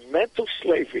system, mental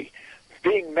slavery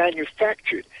being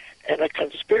manufactured, and a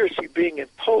conspiracy being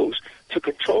imposed to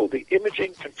control the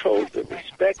imaging, control the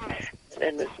respect,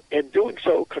 and in doing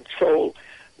so, control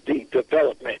the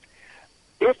development.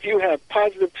 If you have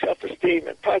positive self-esteem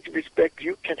and positive respect,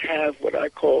 you can have what I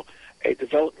call a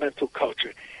developmental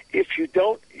culture. If you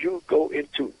don't, you go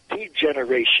into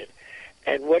degeneration.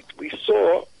 And what we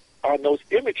saw on those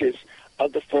images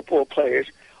of the football players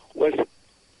was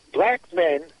black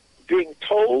men being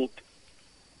told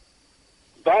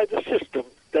by the system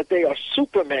that they are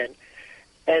supermen,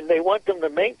 and they want them to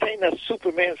maintain that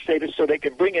superman status so they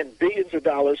can bring in billions of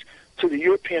dollars to the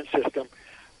European system.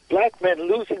 Black men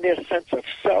losing their sense of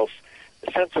self,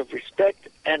 a sense of respect,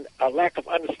 and a lack of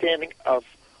understanding of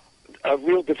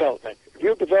real development.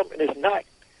 Real development is not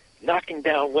knocking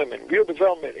down women. Real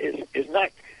development is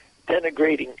not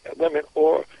denigrating women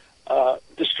or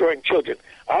destroying children.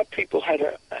 Our people had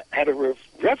a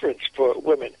reverence for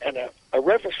women and a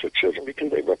reverence for children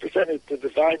because they represented the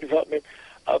divine development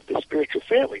of the spiritual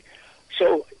family.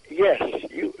 So, yes,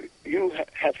 you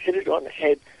have hit it on the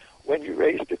head when you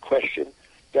raised the question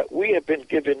that we have been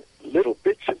given little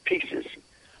bits and pieces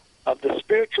of the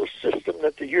spiritual system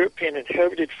that the European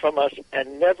inherited from us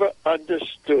and never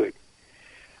understood,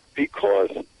 because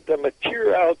the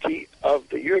materiality of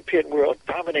the European world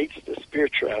dominates the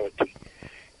spirituality.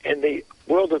 In the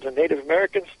world of the Native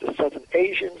Americans, the Southern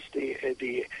Asians,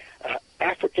 the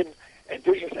African,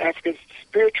 indigenous Africans,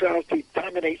 spirituality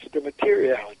dominates the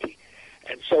materiality.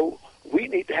 And so we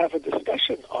need to have a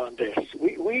discussion on this.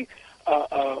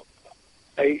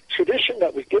 A tradition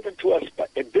that was given to us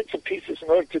in bits and pieces in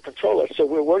order to control us. So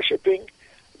we're worshiping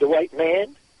the white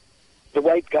man, the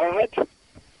white God,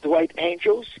 the white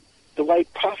angels, the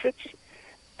white prophets,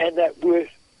 and that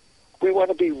we want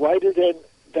to be whiter than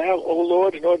thou, O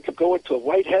Lord, in order to go into a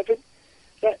white heaven.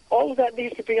 That all of that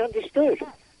needs to be understood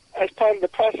as part of the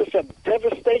process of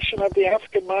devastation of the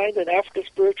African mind and African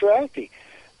spirituality.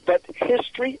 But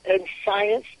history and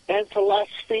science and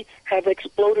philosophy have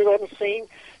exploded on the scene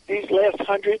these last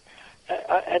 100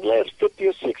 and last 50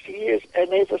 or 60 years,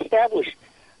 and they've established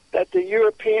that the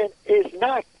European is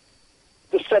not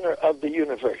the center of the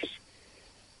universe,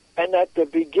 and that the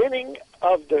beginning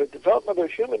of the development of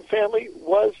the human family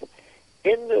was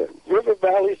in the river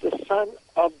valleys, the sun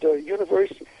of the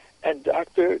universe. And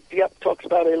Dr. Diop talks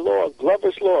about a law,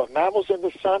 Glover's law. Mammals in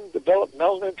the sun develop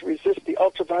melanin to resist the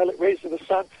ultraviolet rays of the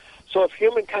sun. So if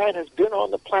humankind has been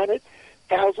on the planet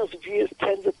thousands of years,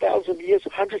 tens of thousands of years,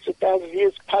 hundreds of thousands of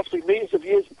years, possibly millions of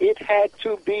years, it had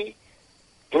to be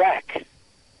black.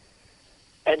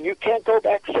 And you can't go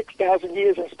back 6,000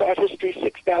 years and start history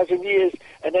 6,000 years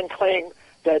and then claim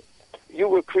that you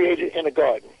were created in a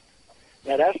garden.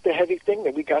 Now, that's the heavy thing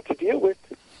that we got to deal with.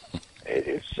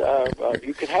 It's,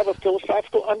 you can have a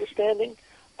philosophical understanding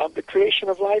of the creation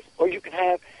of life, or you can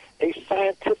have a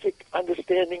scientific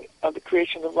understanding of the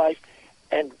creation of life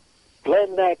and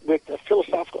blend that with a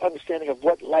philosophical understanding of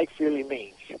what life really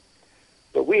means.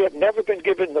 But we have never been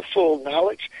given the full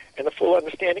knowledge and the full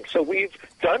understanding, so we've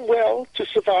done well to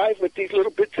survive with these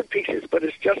little bits and pieces, but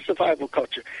it's just survival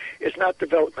culture. It's not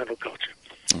developmental culture.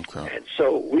 Okay. And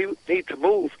so we need to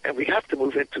move, and we have to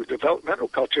move into developmental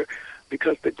culture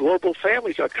because the global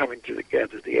families are coming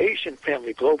together. The Asian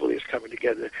family globally is coming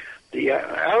together. The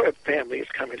Arab family is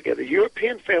coming together. The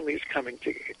European family is coming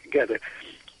together.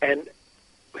 And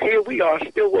here we are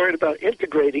still worried about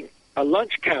integrating a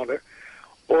lunch counter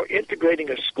or integrating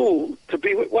a school to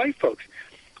be with white folks.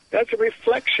 That's a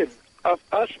reflection of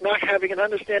us not having an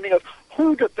understanding of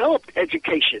who developed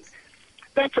education.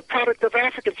 That's a product of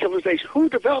African civilization. Who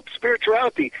developed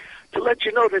spirituality? To let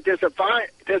you know that there's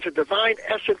a divine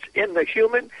essence in the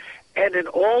human and in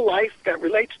all life that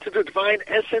relates to the divine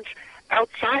essence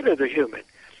outside of the human.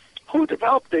 Who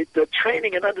developed the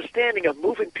training and understanding of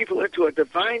moving people into a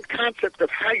divine concept of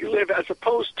how you live as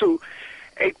opposed to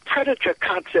a predator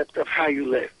concept of how you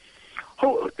live?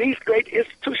 These great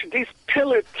institutions, these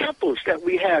pillared temples that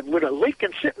we have with a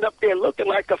Lincoln sitting up there looking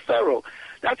like a pharaoh,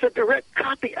 that's a direct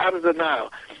copy out of the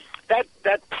Nile.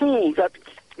 That pool, that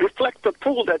reflect the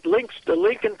pool that links the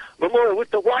Lincoln Memorial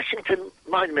with the Washington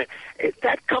Monument.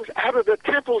 That comes out of the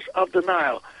temples of the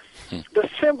Nile. The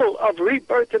symbol of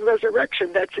rebirth and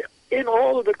resurrection that's in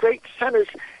all of the great centers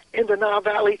in the Nile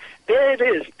Valley, there it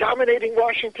is, dominating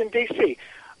Washington, D.C.,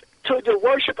 to the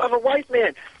worship of a white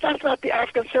man. That's not the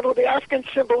African symbol. The African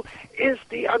symbol is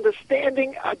the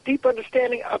understanding, a deep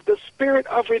understanding of the spirit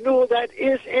of renewal that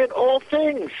is in all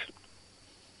things.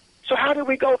 So how do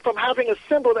we go from having a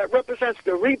symbol that represents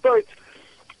the rebirth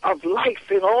of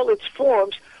life in all its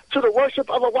forms to the worship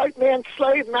of a white man,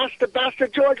 slave master,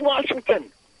 bastard George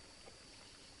Washington?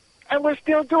 And we're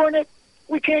still doing it.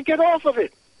 We can't get off of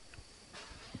it.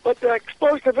 But the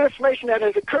explosion of information that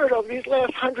has occurred over these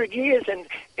last 100 years and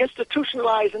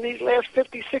institutionalized in these last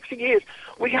 50, 60 years,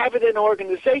 we have it in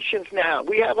organizations now.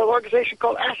 We have an organization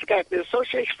called ASCAC, the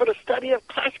Association for the Study of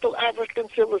Classical African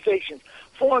Civilizations,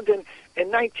 formed in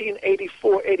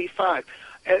 1984-85.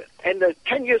 And the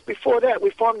 10 years before that,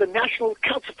 we formed the National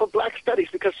Council for Black Studies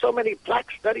because so many black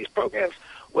studies programs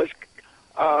was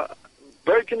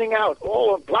burgeoning out,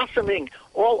 blossoming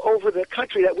all over the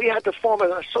country that we had to form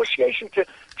an association to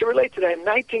relate to that. In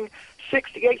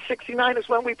 1968-69 is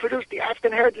when we produced the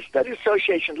African Heritage Studies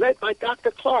Association, led by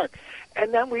Dr. Clark.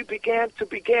 And then we began to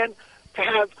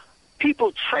have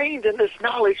people trained in this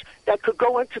knowledge that could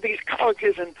go into these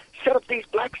colleges and set up these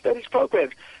black studies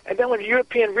programs. And then when the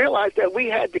European realized that we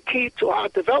had the key to our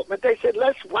development, they said,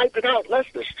 let's wipe it out,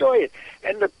 let's destroy it.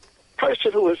 And the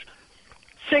person who was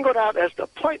singled out as the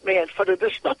point man for the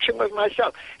destruction was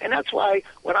myself. And that's why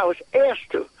when I was asked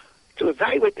to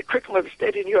evaluate the curriculum of the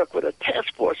state of New York with a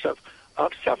task force of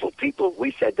several people,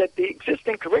 we said that the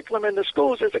existing curriculum in the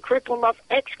schools is a curriculum of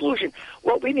exclusion.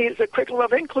 What we need is a curriculum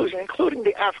of inclusion, including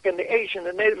the African, the Asian,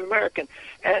 the Native American,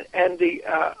 and the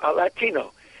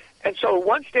Latino. And so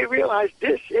once they realized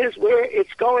this is where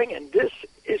it's going and this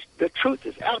is the truth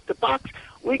is out the box,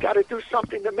 we got to do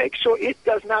something to make sure it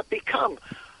does not become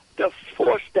the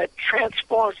force that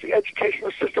transforms the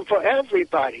educational system for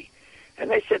everybody. And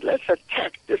they said, let's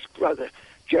attack this brother,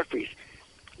 Jeffries.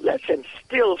 Let's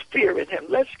instill fear in him.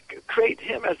 Let's create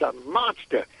him as a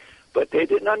monster. But they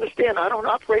didn't understand. I don't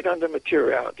operate under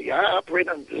materiality. I operate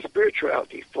under the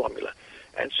spirituality formula.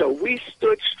 And so we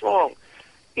stood strong.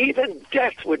 Even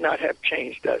death would not have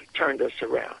changed us, turned us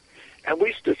around. And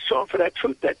we stood strong for that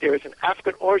truth that there is an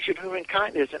African origin of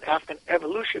humankind, there's an African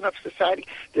evolution of society,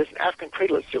 there's an African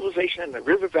cradle of civilization in the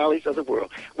river valleys of the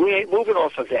world. We ain't moving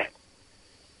off of that.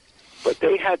 But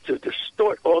they had to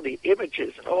distort all the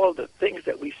images and all the things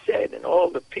that we said and all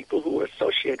the people who were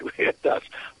associated with us.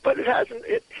 But it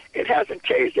hasn't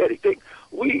changed anything.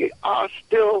 We are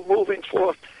still moving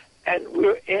forth, and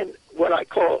we're in what I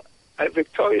call a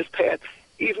victorious path,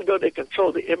 even though they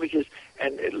control the images,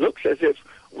 and it looks as if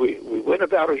we win a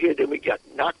battle here, then we got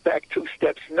knocked back 2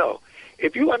 steps. No.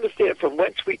 If you understand from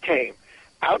whence we came,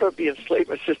 out of the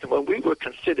enslavement system, when we were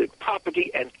considered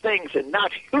property and things and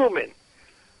not human,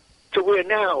 to where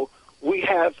now we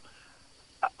have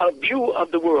a view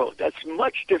of the world that's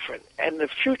much different, and the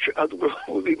future of the world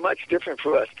will be much different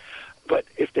for us. But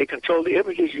if they control the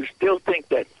images, you still think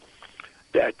that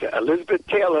Elizabeth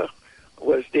Taylor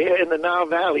was there in the Nile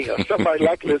Valley, or somebody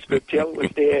like Elizabeth Taylor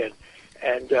was there,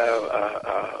 and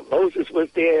Moses was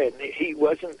there, and he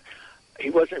wasn't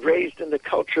raised in the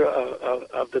culture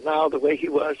of the Nile the way he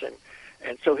was,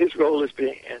 and so his role is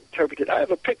being interpreted. I have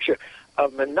a picture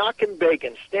of Menachem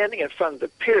Begin standing in front of the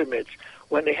pyramids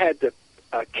when they had the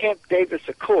Camp Davis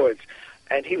Accords,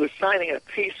 and he was signing a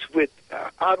peace with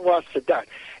Anwar Sadat.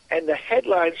 And the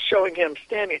headlines showing him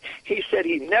standing, he said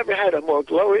he never had a more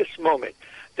glorious moment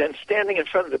than standing in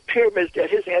front of the pyramids that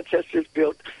his ancestors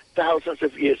built thousands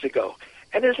of years ago.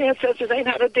 And his ancestors ain't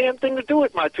had a damn thing to do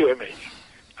with my pyramids.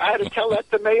 I had to tell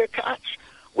that to Mayor Koch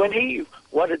when he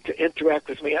wanted to interact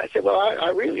with me. I said, well, I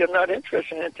really am not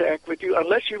interested in interacting with you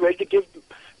unless you're ready to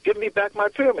give me back my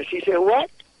pyramids. He said, what?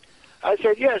 I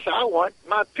said, yes, I want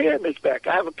my pyramids back.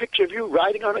 I have a picture of you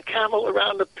riding on a camel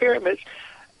around the pyramids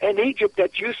in Egypt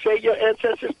that you say your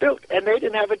ancestors built, and they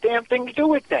didn't have a damn thing to do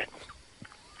with that.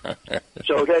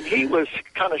 So then he was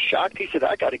kind of shocked. He said,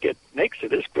 I got to get next to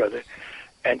this brother.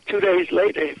 And 2 days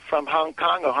later, from Hong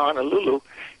Kong or Honolulu,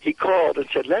 he called and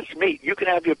said, let's meet. You can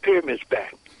have your pyramids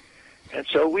back. And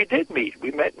so we did meet.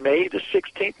 We met May the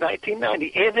 16th, 1990,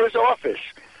 in his office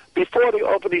before the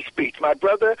opening speech. My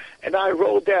brother and I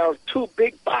rolled down 2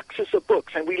 big boxes of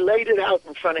books, and we laid it out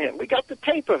in front of him. We got the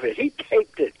tape of it. He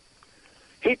taped it.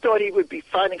 He thought he would be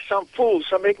finding some fool,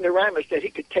 some ignoramus that he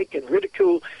could take and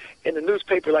ridicule in the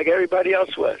newspaper like everybody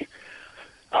else was.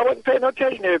 I wasn't paying no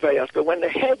attention to everybody else, but when the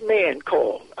head man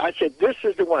called, I said, this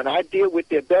is the one. I deal with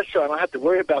their best, so I don't have to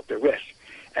worry about the rest.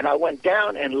 And I went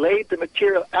down and laid the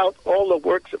material out, all the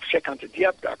works of Sheikh Anta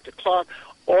Diop, Dr. Clark,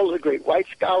 all the great white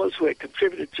scholars who had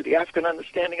contributed to the African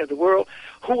understanding of the world,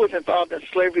 who was involved in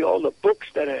slavery, all the books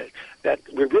that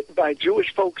were written by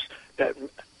Jewish folks that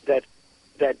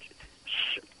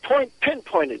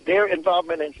pinpointed their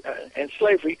involvement in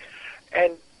slavery.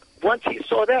 And once he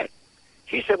saw that,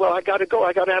 he said, well, I got to go.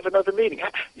 I got to have another meeting.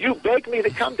 You begged me to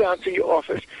come down to your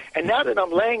office, and now that I'm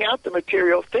laying out the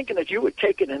material, thinking that you would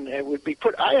take it and it would be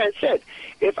put, I had said,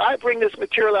 if I bring this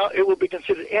material out, it will be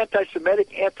considered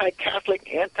anti-Semitic, anti-Catholic,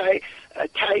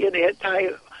 anti-Italian,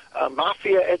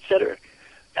 anti-mafia, etc.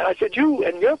 And I said, you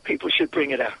and your people should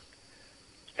bring it out.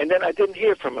 And then I didn't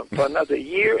hear from him for another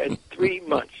year and 3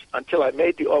 months until I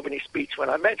made the Albany speech, when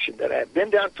I mentioned that I had been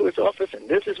down to his office and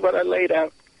this is what I laid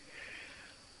out.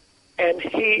 And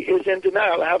he is in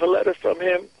denial. I have a letter from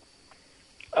him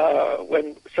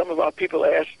when some of our people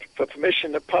asked for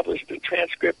permission to publish the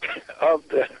transcript of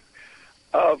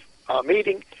our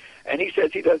meeting, and he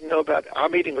says he doesn't know about our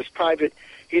meeting was private.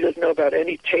 He doesn't know about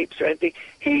any tapes or anything.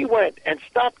 He went and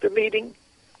stopped the meeting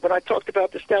when I talked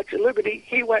about the Statue of Liberty.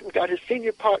 He went and got his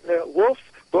senior partner, Wolf,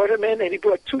 brought him in, and he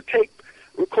brought 2 tape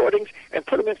recordings and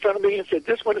put them in front of me and said,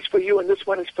 this one is for you and this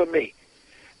one is for me.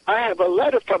 I have a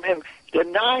letter from him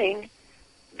denying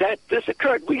that this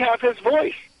occurred. We have his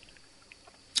voice.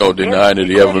 Oh, denying that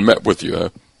he ever met with you, huh?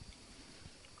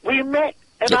 We met,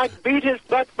 and I beat his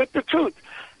butt with the truth,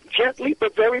 gently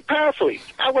but very powerfully.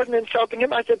 I wasn't insulting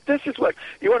him. I said, this is what,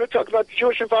 you want to talk about the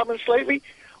Jewish involvement in slavery?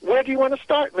 Where do you want to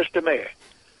start, Mr. Mayor?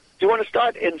 Do you want to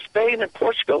start in Spain and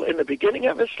Portugal in the beginning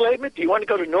of enslavement? Do you want to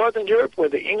go to Northern Europe where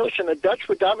the English and the Dutch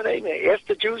were dominating and ask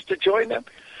the Jews to join them?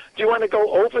 Do you want to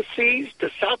go overseas to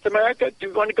South America? Do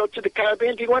you want to go to the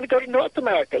Caribbean? Do you want to go to North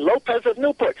America? Lopez of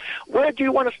Newport. Where do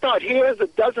you want to start? Here's a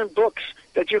dozen books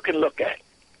that you can look at.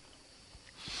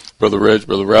 Brother Reg,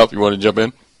 Brother Ralph, you want to jump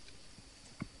in?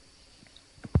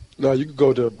 No, you can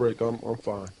go to a break. I'm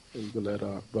fine. You can let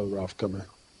Brother Ralph come in.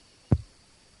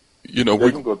 You know,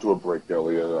 we can go to a break,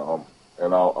 Elliot,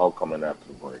 and I'll come in after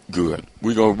the break. Good.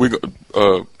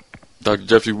 Dr.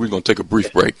 Jeffries, we're going to take a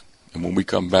brief break, and when we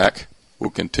come back,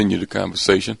 we'll continue the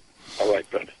conversation. All right,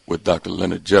 brother. With Dr.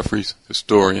 Leonard Jeffries,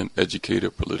 historian,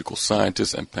 educator, political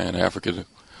scientist, and Pan-African.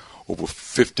 Over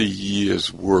 50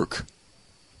 years' work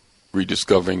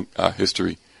rediscovering our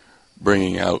history,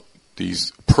 bringing out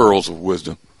these pearls of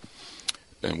wisdom.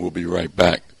 And we'll be right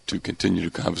back to continue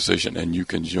the conversation. And you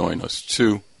can join us,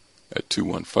 too, at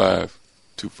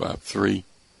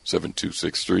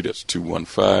 215-253-7263. That's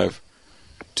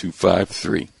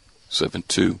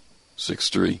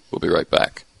 215-253-7263. We'll be right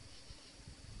back.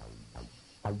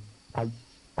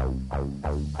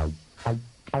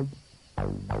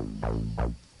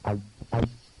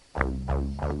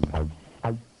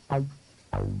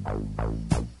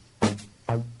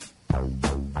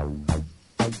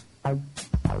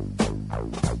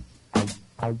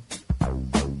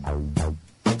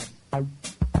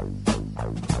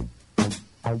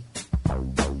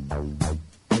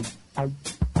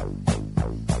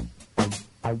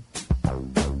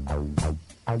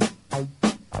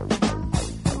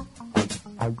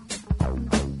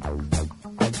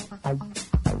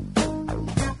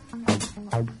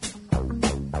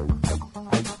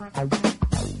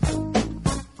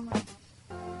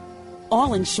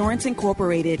 All Insurance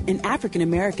Incorporated, an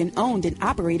African-American owned and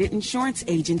operated insurance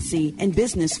agency in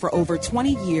business for over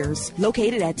 20 years,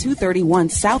 located at 231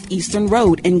 Southeastern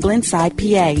Road in Glenside,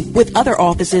 PA, with other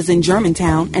offices in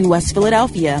Germantown and West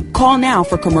Philadelphia. Call now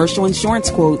for commercial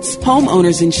insurance quotes,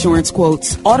 homeowners insurance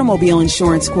quotes, automobile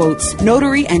insurance quotes,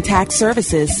 notary and tax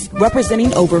services,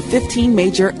 representing over 15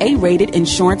 major A-rated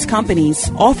insurance companies,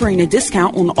 offering a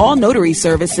discount on all notary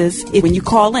services when you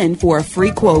call in for a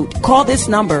free quote. Call this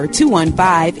number,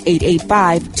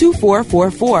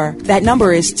 215-885-2444. That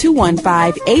number is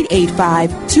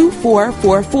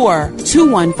 215-885-2444.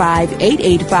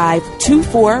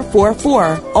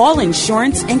 215-885-2444. All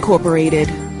Insurance Incorporated.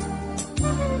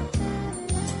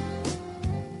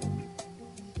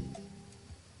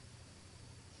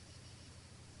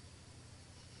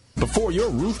 Before your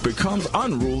roof becomes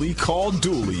unruly, call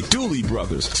Dooley. Dooley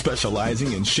Brothers,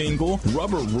 specializing in shingle,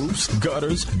 rubber roofs,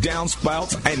 gutters,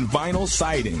 downspouts, and vinyl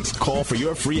sidings. Call for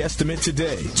your free estimate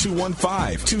today.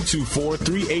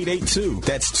 215-224-3882.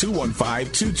 That's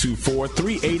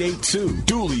 215-224-3882.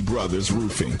 Dooley Brothers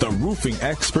Roofing, the roofing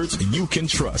experts you can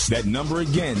trust. That number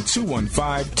again,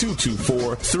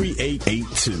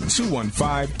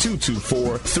 215-224-3882.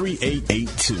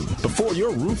 215-224-3882. Before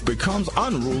your roof becomes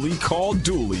unruly, call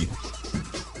Dooley.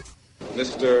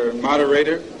 Mr.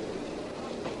 Moderator,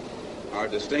 our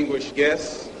distinguished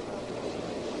guests,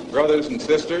 brothers and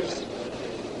sisters,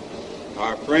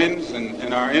 our friends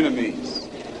and our enemies.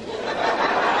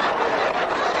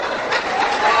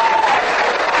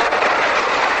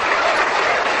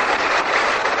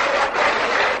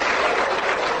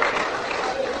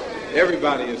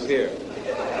 Everybody is here.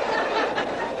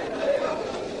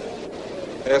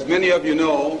 As many of you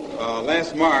know,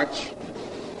 last March,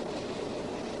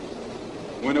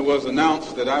 when it was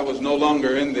announced that I was no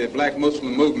longer in the Black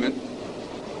Muslim movement,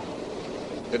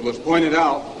 it was pointed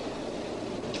out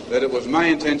that it was my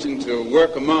intention to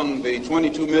work among the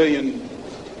 22 million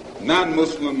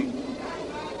non-Muslim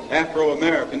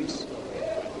Afro-Americans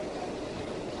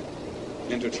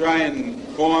and to try and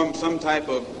form some type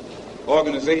of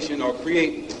organization or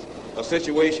create a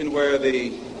situation where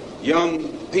the young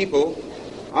people,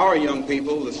 our young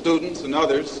people, the students and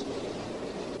others,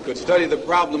 could study the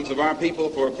problems of our people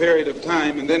for a period of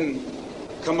time and then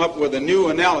come up with a new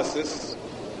analysis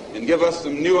and give us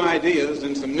some new ideas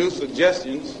and some new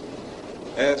suggestions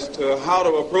as to how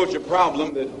to approach a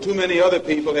problem that too many other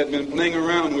people had been playing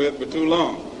around with for too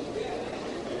long.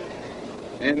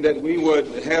 And that we would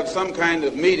have some kind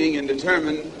of meeting and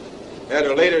determine at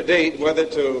a later date whether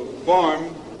to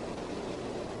form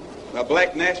a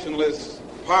black nationalist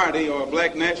party or a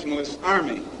black nationalist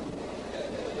army.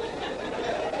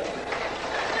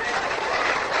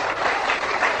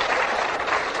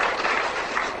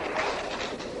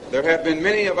 There have been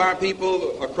many of our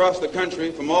people across the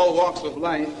country from all walks of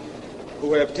life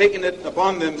who have taken it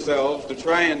upon themselves to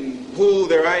try and pool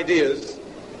their ideas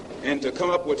and to come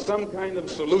up with some kind of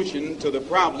solution to the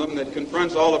problem that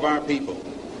confronts all of our people.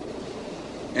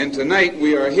 And tonight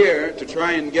we are here to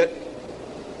try and get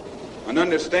an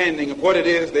understanding of what it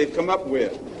is they've come up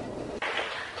with.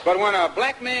 But when a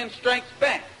black man strikes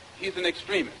back, he's an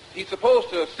extremist. He's supposed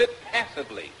to sit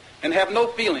passively and have no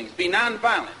feelings, be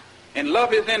nonviolent, and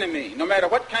love his enemy. No matter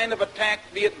what kind of attack,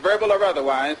 be it verbal or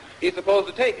otherwise, he's supposed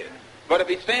to take it. But if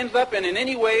he stands up and in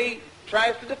any way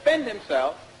tries to defend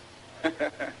himself,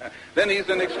 then he's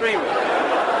an extremist.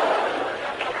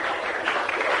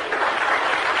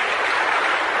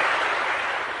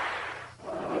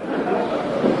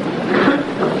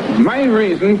 My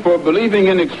reason for believing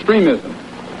in extremism,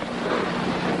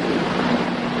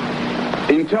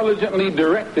 intelligently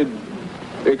directed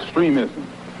extremism,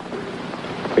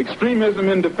 extremism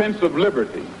in defense of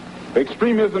liberty,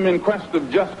 extremism in quest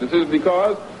of justice, is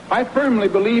because I firmly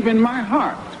believe in my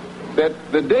heart that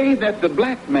the day that the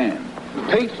black man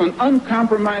takes an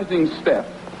uncompromising step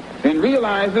and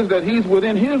realizes that he's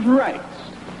within his rights,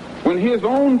 when his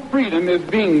own freedom is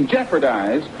being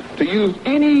jeopardized, to use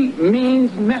any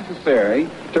means necessary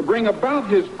to bring about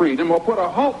his freedom or put a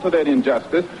halt to that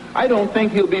injustice, I don't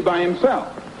think he'll be by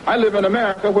himself. I live in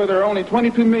America where there are only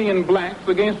 22 million blacks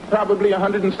against probably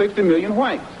 160 million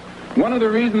whites. One of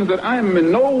the reasons that I'm in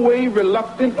no way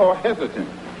reluctant or hesitant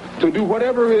to do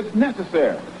whatever is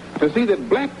necessary to see that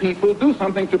black people do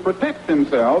something to protect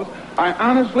themselves, I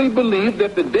honestly believe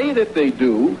that the day that they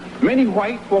do, many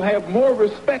whites will have more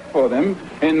respect for them,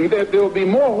 and that there will be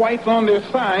more whites on their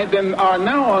side than are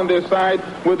now on their side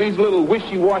with these little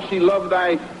wishy-washy love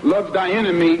thy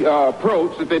enemy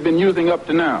approach that they've been using up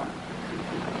to now.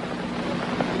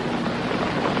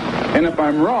 And if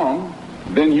I'm wrong,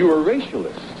 then you're a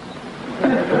racialist.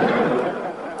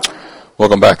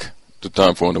 Welcome back to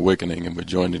Time for an Awakening, and we're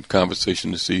joined in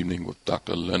conversation this evening with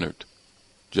Dr. Leonard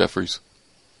Jeffries.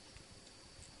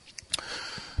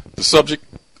 The subject,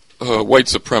 white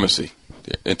supremacy,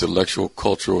 the intellectual,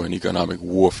 cultural, and economic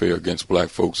warfare against black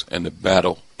folks, and the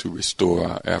battle to restore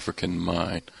our African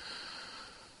mind.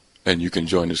 And you can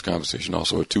join this conversation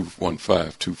also at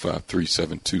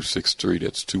 215-253-7263.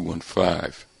 That's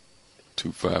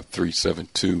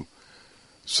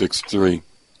 215-253-7263.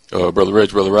 Brother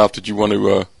Reg, Brother Ralph, did you want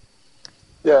to...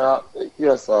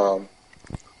 Yes.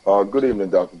 Good evening,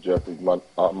 Dr. Jeffries.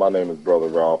 My name is Brother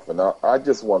Ralph, and I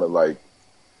just want to,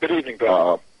 Good evening,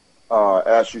 brother.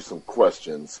 Ask you some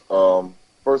questions.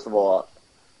 First of all,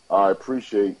 I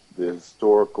appreciate the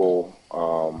historical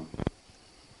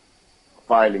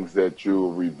findings that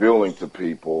you're revealing to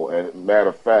people. And matter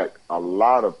of fact, a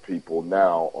lot of people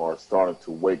now are starting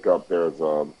to wake up. There's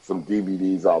some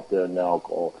DVDs out there now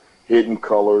called Hidden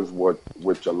Colors,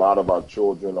 which a lot of our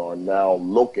children are now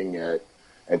looking at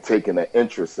and taking an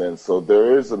interest in. So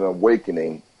there is an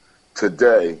awakening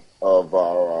today of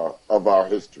our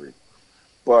history.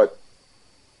 But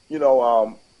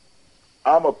I'm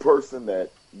a person that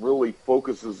really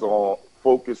focus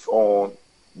on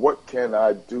what can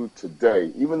I do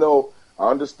today, even though I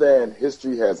understand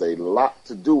history has a lot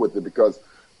to do with it, because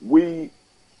we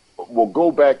will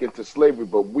go back into slavery,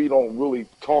 but we don't really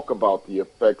talk about the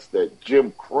effects that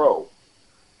Jim Crow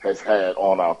has had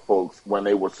on our folks when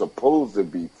they were supposed to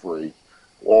be free,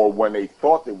 or when they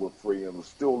thought they were free and were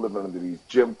still living under these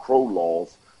Jim Crow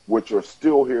laws, which are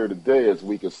still here today, as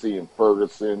we can see in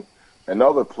Ferguson and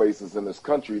other places in this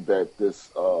country that this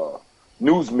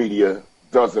news media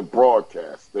doesn't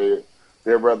broadcast. They'd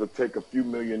rather take a few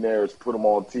millionaires, put them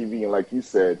on TV, and like you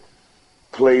said,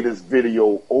 play this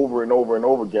video over and over and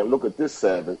over again. Look at this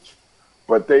savage.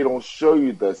 But they don't show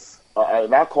you this,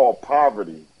 and I call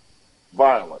poverty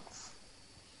violence.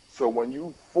 So when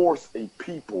you force a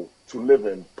people to live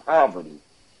in poverty,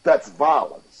 that's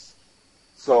violence.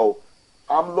 So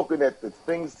I'm looking at the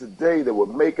things today that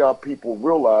would make our people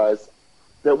realize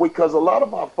that because a lot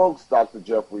of our folks, Dr.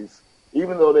 Jeffries,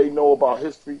 even though they know about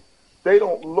history, they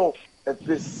don't look at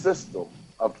this system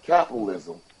of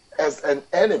capitalism as an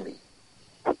enemy.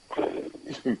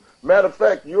 Matter of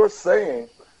fact, you're saying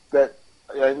that,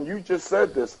 and you just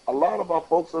said this, a lot of our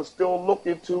folks are still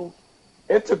looking to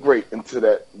integrate into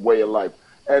that way of life.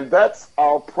 And that's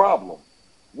our problem.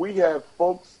 We have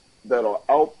folks that are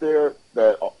out there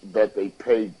that they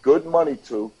pay good money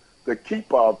to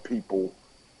keep our people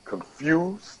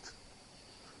confused,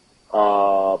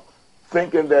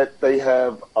 thinking that they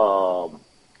have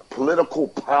political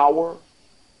power.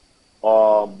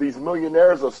 These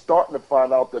millionaires are starting to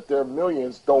find out that their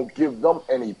millions don't give them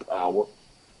any power.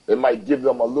 They might give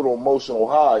them a little emotional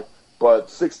high, but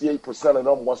 68% of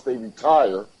them, once they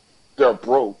retire, they're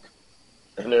broke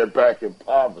and they're back in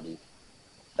poverty.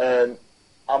 And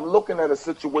I'm looking at a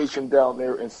situation down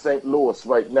there in St. Louis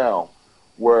right now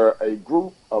where a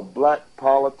group of black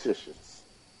politicians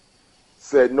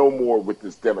said no more with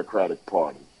this Democratic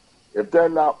Party. If they're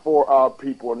not for our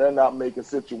people and they're not making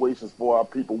situations for our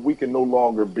people, we can no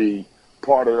longer be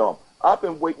part of them. I've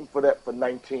been waiting for that for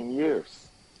 19 years.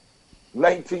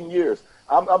 19 years.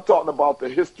 I'm talking about the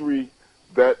history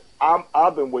that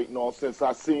I've been waiting on since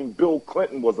I seen Bill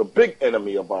Clinton was a big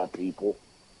enemy of our people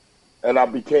and I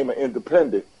became an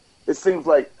independent. It seems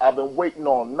like I've been waiting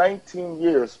on 19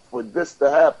 years for this to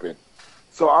happen.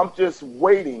 So I'm just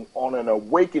waiting on an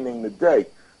awakening today.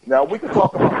 Now, we can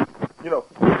talk about, we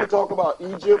can talk about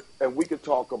Egypt and we can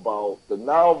talk about the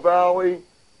Nile Valley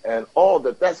and all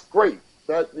that. That's great.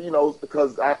 That,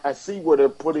 because I see where they're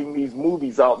putting these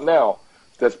movies out now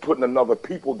that's putting another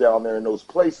people down there in those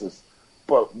places.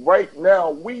 But right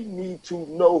now, we need to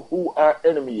know who our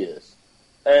enemy is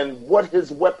and what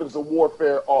his weapons of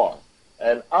warfare are.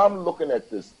 And I'm looking at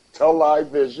this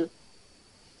television,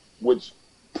 which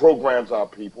programs our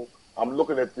people. I'm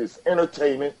looking at this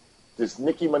entertainment, this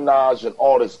Nicki Minaj and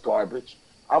all this garbage.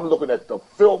 I'm looking at the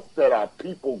filth that our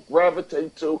people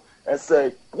gravitate to and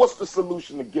say, what's the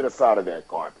solution to get us out of that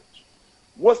garbage?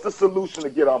 What's the solution to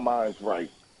get our minds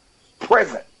right?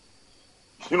 Present.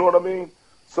 You know what I mean?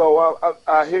 So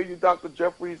I hear you, Dr.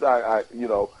 Jeffries.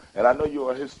 And I know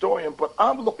you're a historian, but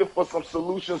I'm looking for some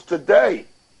solutions today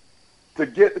to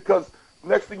get, because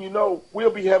next thing you know, we'll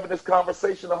be having this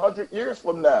conversation 100 years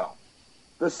from now.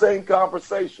 The same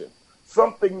conversation.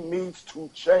 Something needs to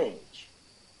change.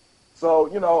 So,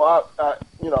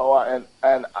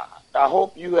 I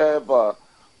hope you have,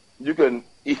 you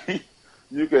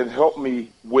can help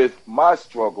me with my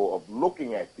struggle of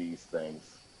looking at these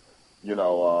things,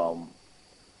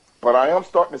 but I am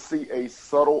starting to see a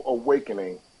subtle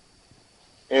awakening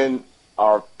in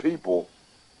our people,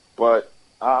 but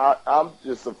I'm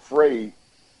just afraid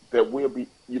that we'll be,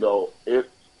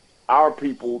 our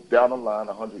people down the line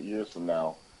 100 years from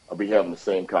now will be having the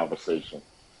same conversation.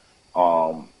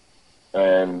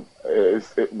 And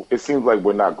it seems like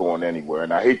we're not going anywhere.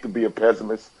 And I hate to be a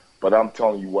pessimist, but I'm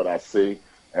telling you what I see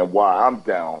and why I'm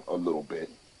down a little bit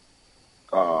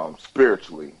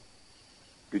spiritually,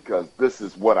 because this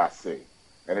is what I see.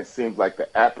 And it seems like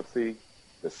the apathy,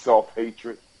 the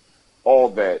self-hatred, all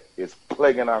that is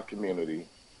plaguing our community,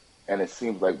 and it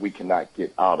seems like we cannot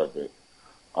get out of it.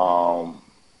 I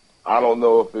don't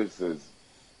know if it's as,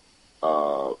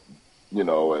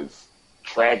 as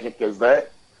tragic as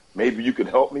that. Maybe you could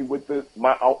help me with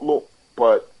my outlook,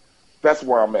 but that's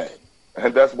where I'm at.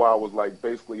 And that's why I was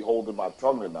basically holding my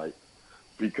tongue tonight,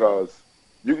 because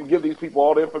you can give these people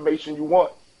all the information you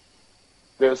want.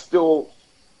 There's still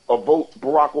a vote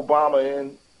Barack Obama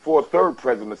in for a third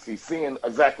presidency, seeing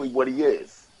exactly what he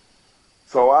is.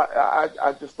 So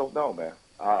I just don't know, man.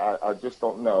 I just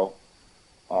don't know.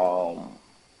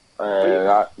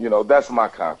 And that's my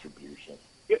contribution.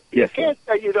 You can't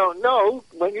say you don't know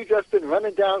when you've just been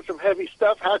running down some heavy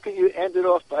stuff. How can you end it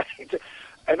off by...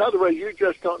 In other words, you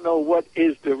just don't know what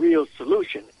is the real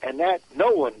solution, and that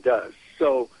no one does.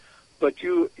 So, but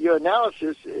your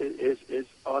analysis is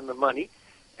on the money,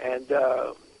 and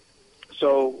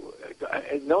So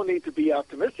no need to be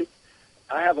optimistic.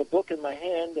 I have a book in my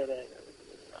hand that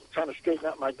I'm trying to straighten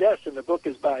out my desk, and the book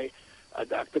is by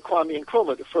Dr. Kwame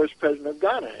Nkrumah, the first president of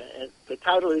Ghana. And the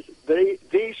title is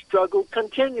The Struggle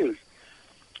Continues.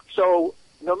 So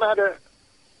no matter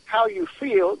how you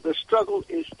feel, the struggle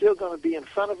is still going to be in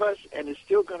front of us, and it's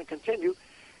still going to continue.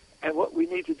 And what we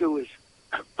need to do is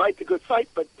fight the good fight,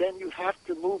 but then you have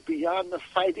to move beyond the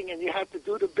fighting, and you have to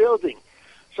do the building.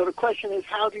 So the question is,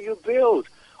 how do you build?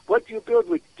 What do you build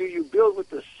with? Do you build with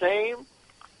the same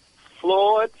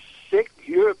flawed, sick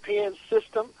European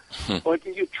system, or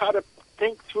do you try to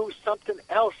think through something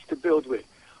else to build with?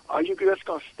 Are you just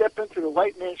going to step into the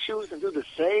white man's shoes and do the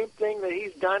same thing that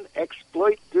he's done,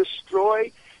 exploit,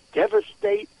 destroy,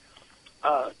 devastate,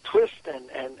 twist,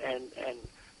 and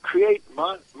create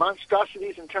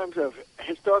monstrosities in terms of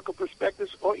historical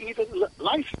perspectives or even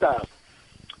lifestyle?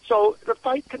 So the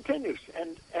fight continues,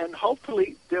 and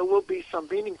hopefully there will be some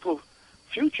meaningful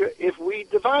future if we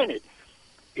divine it.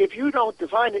 If you don't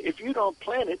divine it, if you don't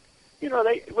plan it,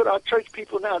 with our church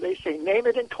people now, they say name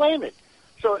it and claim it.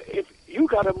 So if you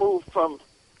got to move from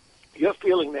you're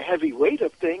feeling the heavy weight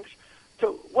of things to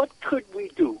what could we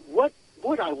do? What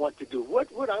would I want to do?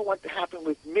 What would I want to happen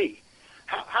with me?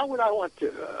 How would I want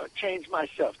to change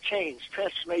myself? Change,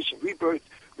 transformation, rebirth,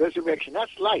 resurrection.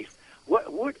 That's life.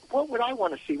 What would I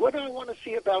want to see? What do I want to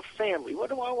see about family? What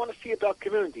do I want to see about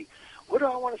community? What do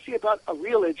I want to see about a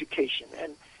real education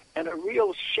and a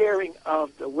real sharing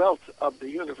of the wealth of the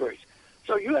universe?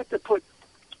 So you have to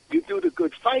you do the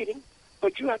good fighting,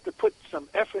 but you have to put some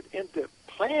effort into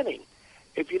planning.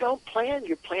 If you don't plan,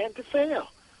 you plan to fail.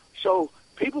 So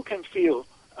people can feel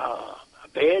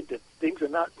bad that things are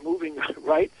not moving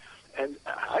right, and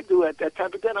I do at that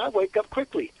time, but then I wake up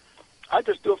quickly. I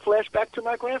just do a flashback to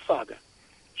my grandfather,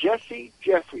 Jesse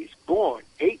Jeffries, born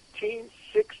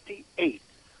 1868,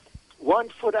 1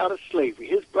 foot out of slavery.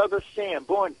 His brother Sam,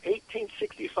 born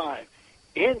 1865,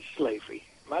 in slavery.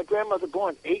 My grandmother,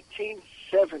 born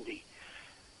 1870.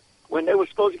 When they were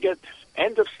supposed to get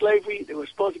end of slavery, they were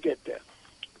supposed to get the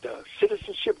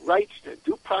citizenship rights, the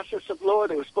due process of law,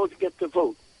 they were supposed to get the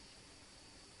vote.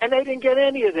 And they didn't get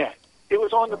any of that. It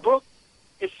was on the book.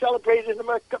 It's celebrated in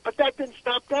America, but that didn't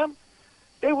stop them.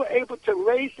 They were able to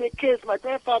raise their kids. My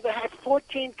grandfather had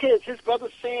 14 kids. His brother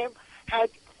Sam had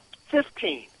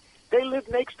 15. They lived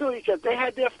next to each other. They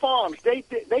had their farms. They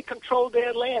controlled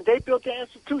their land. They built their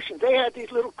institutions. They had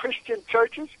these little Christian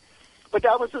churches, but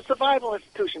that was a survival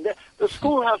institution. The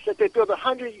schoolhouse that they built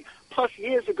 100-plus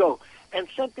years ago and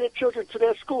sent their children to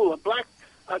their school, a black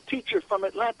teacher from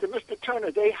Atlanta, Mr.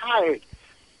 Turner, they hired.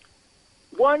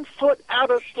 1 foot out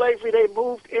of slavery, they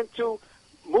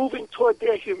moving toward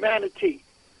their humanity.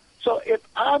 So if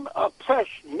I'm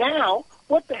oppressed now,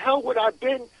 what the hell would I have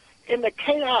been in the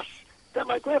chaos that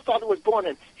my grandfather was born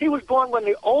in? He was born when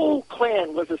the old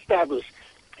Klan was established.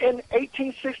 In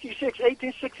 1866,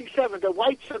 1867, the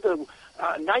whites of the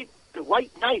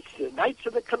White Knights, the Knights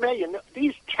of the Camellia,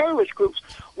 these terrorist groups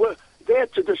were there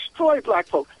to destroy black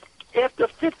folk. After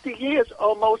 50 years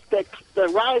almost, the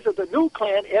rise of the new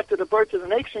Klan, after the Birth of the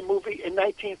Nation movie in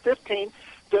 1915,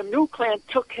 the new Klan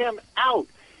took him out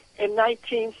in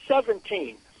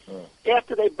 1917,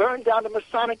 after they burned down the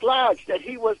Masonic Lodge that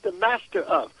he was the master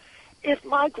of. If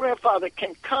my grandfather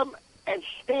can come and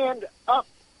stand up,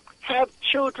 have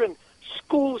children,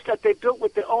 schools that they built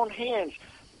with their own hands,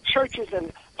 churches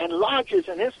and lodges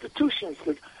and institutions,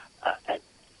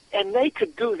 and they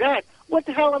could do that, what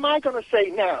the hell am I going to say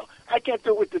now? I can't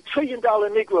do it with the $1 trillion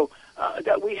Negro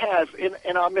that we have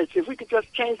in our midst. If we could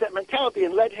just change that mentality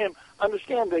and let him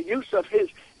understand the use of his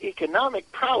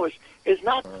economic prowess is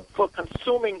not for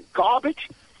consuming garbage.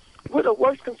 We're the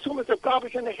worst consumers of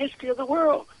garbage in the history of the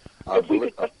world. If we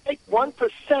could just take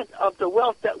 1% of the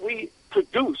wealth that we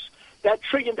produce, that $1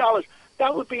 trillion,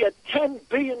 that would be a $10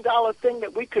 billion thing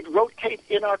that we could rotate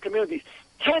in our communities.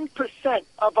 10%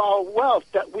 of our wealth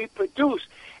that we produce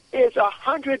is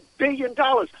 $100 billion.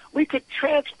 We could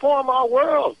transform our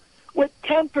world with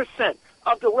 10%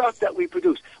 of the wealth that we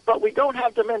produce. But we don't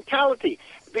have the mentality,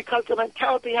 because the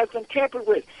mentality has been tampered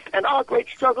with. And our great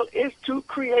struggle is to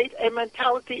create a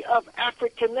mentality of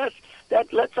Africanness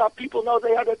that lets our people know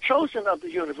they are the chosen of the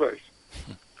universe.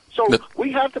 So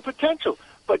we have the potential,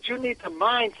 but you need the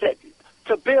mindset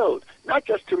to build, not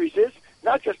just to resist,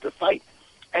 not just to fight,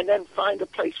 and then find a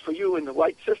place for you in the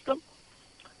white system.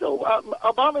 So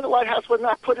Obama in the White House was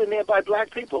not put in there by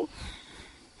black people.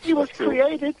 He was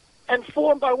created and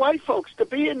formed by white folks to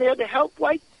be in there to help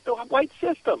the white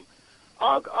system.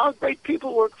 Our great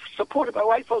people were supported by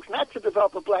white folks not to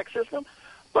develop a black system,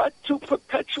 but to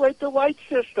perpetuate the white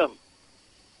system.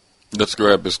 Let's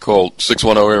grab this call.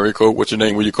 610 area code. What's your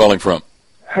name? Where you calling from?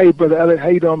 Hey, Brother Elliot. How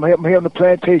you doing? I'm here on the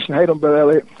plantation. How you doing, Brother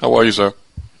Elliot? How are you, sir?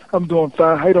 I'm doing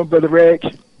fine. How you doing, Brother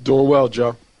Reg? Doing well,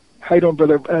 Joe. How you doing,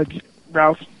 Brother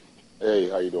Ralph? Hey,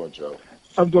 how you doing, Joe?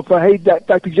 I'm doing fine. Hey,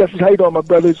 Dr. Jeffries. How you doing, my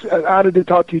brother? It's an honor to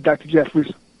talk to you, Dr.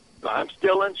 Jeffries. I'm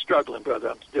still struggling, brother.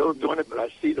 I'm still doing it, but I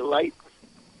see the light.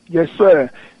 Yes, sir.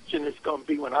 And it's going to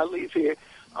be when I leave here,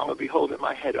 I'm going to be holding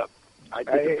my head up. I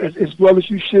did As well as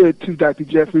you should, too, Dr.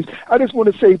 Jeffries. I just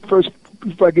want to say first,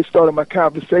 before I get started my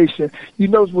conversation, you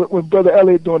know when Brother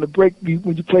Elliot during the break,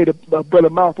 when you played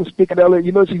Brother Mouth was speaking, Elliot,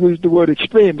 you notice he used the word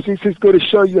extremist. It's just going to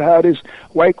show you how this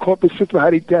white corporate system, how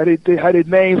they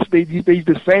names, they use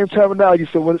the same terminology.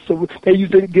 So they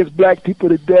use it against black people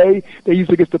today. They use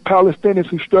it against the Palestinians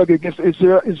who struggle against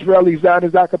Israeli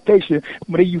Zionist occupation.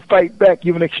 When you fight back,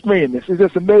 you're an extremist. It's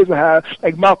just amazing how,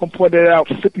 like Malcolm pointed out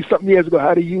 50-something years ago,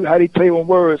 how they play on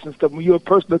words and stuff. When you're a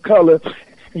person of color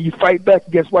and you fight back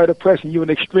against white oppression, you're an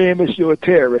extremist, you're a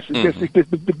terrorist.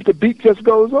 The beat just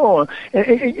goes on.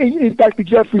 And Dr.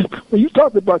 Jeffries, when you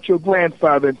talked about your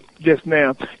grandfather just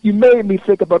now, you made me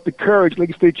think about the courage, like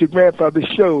you said, your grandfather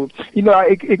showed. You know,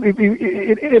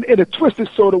 in a twisted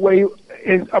sort of way,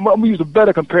 and I'm going to use a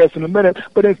better comparison in a minute,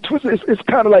 but in twisted, it's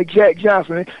kind of like Jack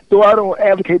Johnson, though I don't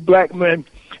advocate black men,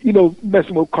 you know,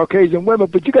 messing with Caucasian women,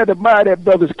 but you got to admire that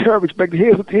brother's courage. Back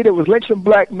here was lynching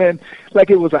black men like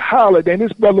it was a holiday, and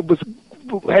this brother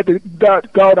had to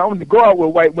go out with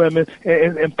white women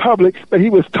in public, but he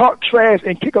was talk trash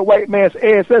and kick a white man's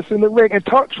ass in the ring and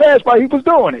talk trash while he was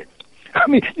doing it. I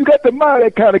mean, you got to admire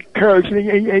that kind of courage.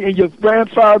 And your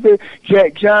grandfather,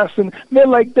 Jack Johnson,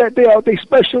 men like that, they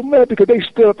special men because they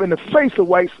stood up in the face of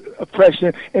white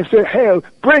oppression and said, hell,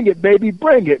 bring it, baby,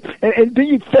 bring it. And then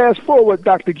you fast forward,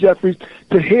 Dr. Jeffries,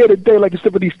 to here today, like you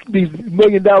said, with these $1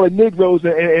 million Negroes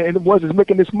and the ones that's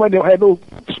making this money don't have the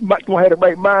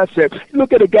right mindset. You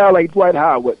look at a guy like Dwight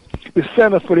Howard, the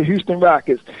center for the Houston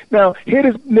Rockets. Now, here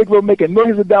this Negro making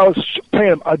millions of dollars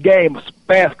playing a game of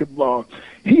basketball.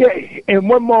 In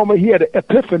one moment, he had an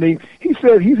epiphany. He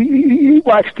said he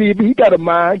watched TV. He got a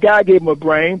mind. God gave him a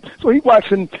brain. So he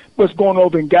watching what's going on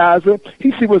over in Gaza.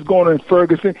 He see what's going on in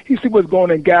Ferguson. He see what's going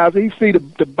on in Gaza. He see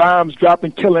the bombs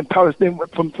dropping, killing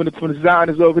Palestinians from the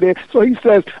Zionists over there. So he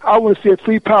says, I want to see a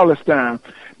free Palestine.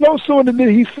 No sooner did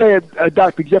he said,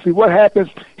 Dr. Jeffrey, what happens?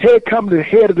 Here comes the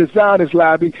head of the Zionist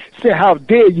lobby, say, how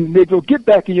dare you, Negro, get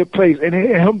back in your place. And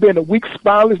him being a weak,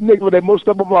 spineless Negro, that most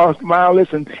of them are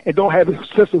spineless and don't have a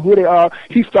sense of who they are,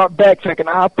 he start backtracking.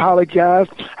 I apologize.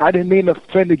 I didn't mean to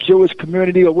offend the Jewish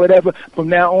community or whatever. From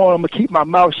now on, I'm going to keep my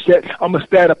mouth shut. I'm going to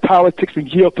stay out of politics and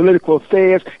geopolitical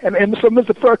affairs. And so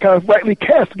Mr. Furcon rightly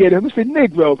castigated him. He said,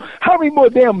 Negro, how many more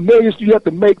damn millions do you have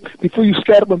to make before you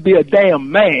stand up and be a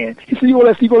damn man? He said, you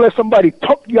going to let somebody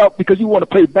talk you out because you want to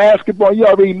play basketball? You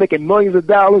already making millions of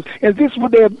dollars. And this is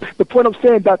what the point I'm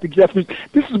saying, Dr. Jeffries,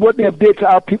 this is what they have did to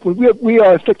our people. We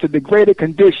are in such a degraded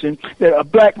condition that a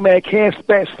black man can't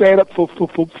stand up for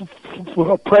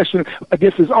oppression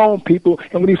against his own people.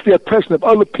 And when he sees oppression of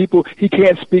other people, he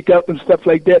can't speak up and stuff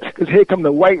like that. Because here come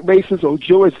the white racists or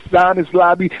Jewish Zionist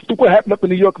lobby. Look what happened up in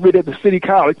New York at the City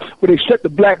College, where they shut the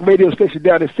black radio station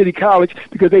down at City College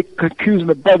because they accusing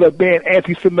the brother of being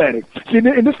anti-Semitic. See,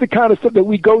 and this is the kind of stuff that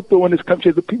we go through in this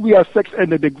country. We are such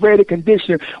in a degraded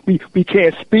condition. We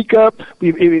can't speak up.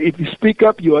 If you speak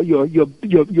up, you're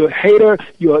a hater.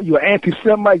 You're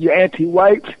anti-Semite. You're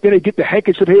anti-white. Then they get the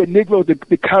handkerchief head Negroes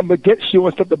to come against you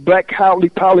and stuff. The black cowardly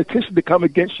politicians to come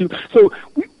against you. So,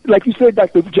 like you said,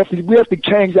 Dr. Jeffries, we have to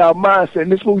change our mindset,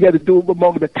 and this is what we got to do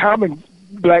among the common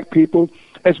black people,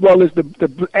 as well as the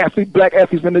black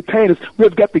athletes and entertainers.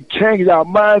 We've got to change our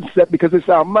mindset because it's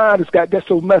our mind that's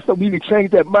so messed up. We need to change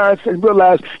that mindset and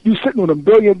realize you sitting on $1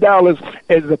 billion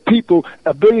as a people,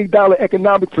 $1 billion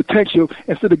economic potential,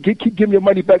 instead of keep giving your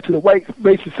money back to the white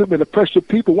racist system and oppress your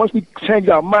people. Once we change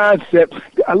our mindset,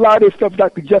 a lot of this stuff,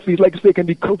 Dr. Jeffries, like you say, can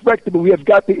be corrected, but we have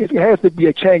got to, it has to be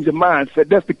a change of mindset.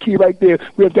 That's the key right there.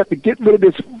 We have got to get rid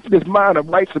of this mind of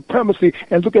white supremacy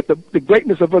and look at the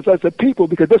greatness of us as a people,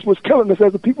 because that's what's killing us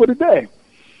as a people today.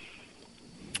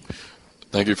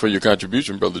 Thank you for your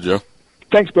contribution, Brother Joe.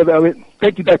 Thanks, Brother Elliot.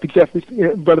 Thank you, Dr. Jeffries,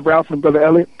 Brother Ralph, and Brother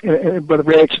Elliot, and Brother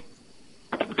Reg.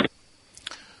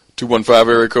 215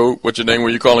 area code. What's your name? Where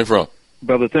you calling from?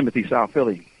 Brother Timothy, South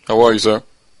Philly. How are you, sir?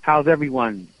 How's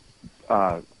everyone,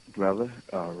 Brother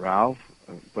Ralph,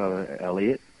 Brother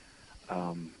Elliot,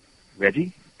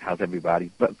 Reggie? How's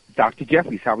everybody? But Dr.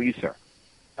 Jeffries, how are you, sir?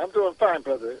 I'm doing fine,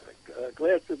 brother.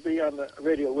 Glad to be on the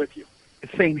radio with you.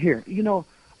 Same here. You know,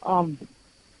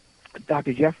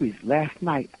 Dr. Jeffries, last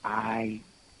night I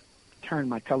turned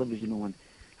my television on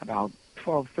about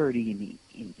 12:30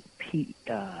 in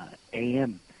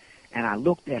a.m., and I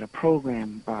looked at a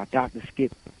program by Dr.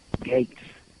 Skip Gates,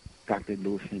 Dr.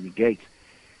 Lewis Henry Gates.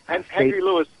 And Henry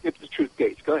Lewis, Skip the Truth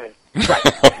Gates. Go ahead.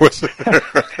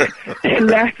 It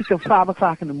lasted till 5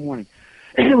 o'clock in the morning.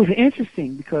 And it was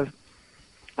interesting because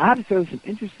I observed some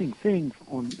interesting things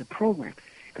on the program,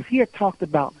 because he had talked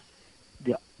about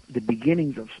the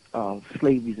beginnings of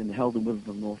slavery in the Held and Wilderness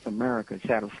of North America,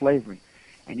 chattel slavery.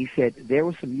 And he said there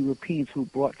were some Europeans who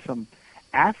brought some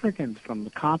Africans from the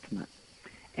continent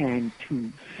and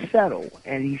to settle.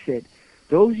 And he said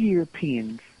those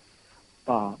Europeans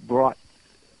brought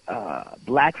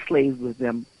black slaves with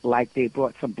them like they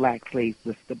brought some black slaves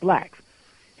with the blacks.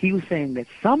 He was saying that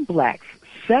some blacks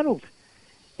settled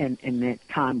in that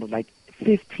time of like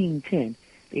 1510.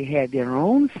 They had their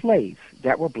own slaves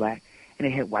that were black, and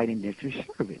they had white indentured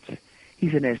servants. He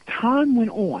said as time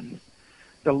went on,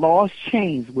 the laws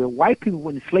changed where white people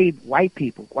would enslave white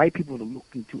people. White people were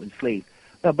looking to enslave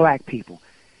the black people.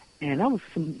 And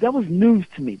that was news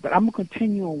to me. But I'm gonna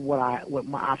continue on what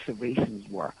my observations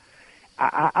were.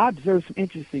 I observed some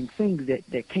interesting things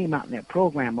that came out in that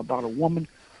program about a woman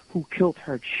who killed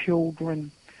her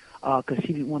children because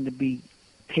she didn't want to be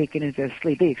taken as a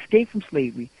slave. They escaped from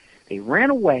slavery. They ran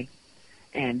away,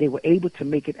 and they were able to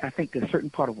make it, I think, a certain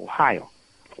part of Ohio.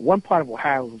 One part of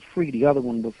Ohio was free. The other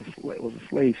one was a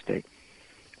slave state.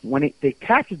 When they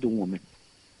captured the woman,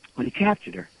 when they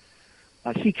captured her,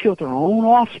 she killed her own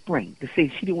offspring to say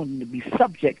she didn't want them to be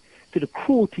subject to the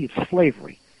cruelty of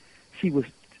slavery. She was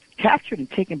captured and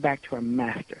taken back to her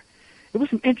master. There were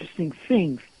some interesting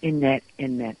things in that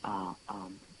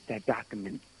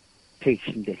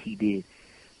documentation that he did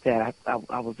that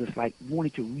I was just like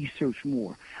wanting to research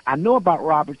more. I know about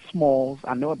Robert Smalls.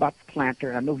 I know about the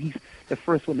planter. I know he's the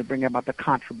first one to bring about the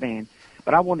contraband.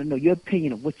 But I want to know your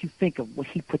opinion of what you think of what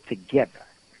he put together.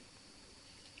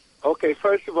 Okay,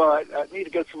 first of all, I need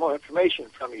to get some more information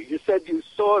from you. You said you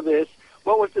saw this.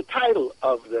 What was the title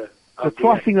of the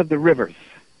Crossing of the Rivers.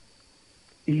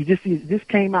 This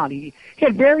came out. He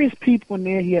had various people in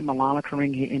there. He had Milana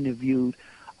Karing. He interviewed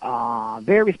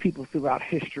various people throughout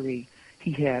history.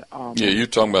 He had you're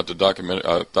talking about the documentary.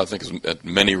 I think it's at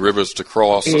Many Rivers to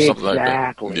Cross or something like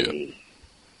that. Exactly. Yeah.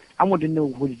 I wanted to know,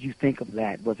 what did you think of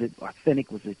that? Was it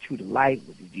authentic? Was it true to life?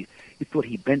 You thought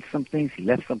he bent some things? He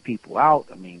left some people out?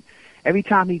 I mean, every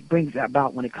time he brings that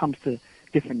about when it comes to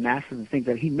different masters and things,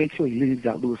 that he makes sure he leaves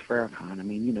out Louis Farrakhan. I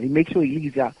mean, he makes sure he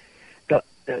leaves out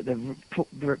the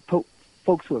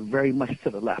folks who are very much to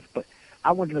the left. But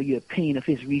I want to know your opinion of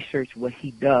his research, what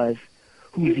he does,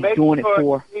 who's he doing it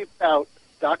for. He leaves out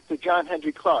Dr. John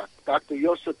Henry Clark, Dr.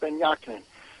 Yosef Ben Yakin,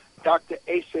 Dr.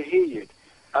 Asa Hilliard,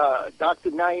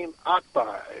 Dr. Naeem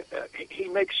Akbar. He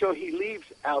makes sure he leaves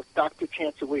out Dr.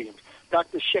 Chancellor Williams,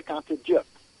 Dr. Sheikh Anta Diop.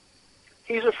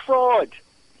 He's a fraud.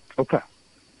 Okay.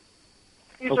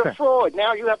 He's a fraud.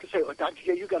 Now you have to say, well, Dr.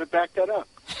 J, you got to back that up.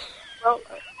 Well,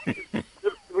 the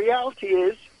reality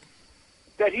is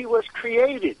that he was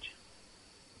created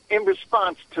in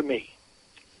response to me.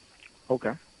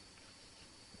 Okay.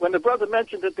 When the brother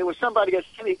mentioned that there was somebody at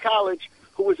City College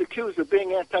who was accused of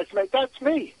being anti-Semitic, that's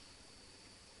me.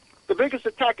 The biggest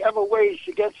attack ever waged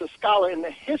against a scholar in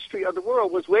the history of the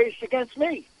world was waged against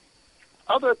me.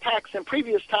 Other attacks in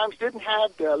previous times didn't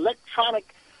have the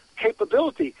electronic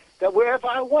capability that wherever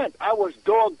I went, I was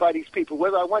dogged by these people.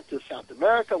 Whether I went to South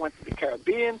America, went to the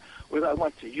Caribbean, whether I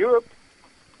went to Europe,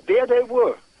 there they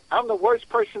were. I'm the worst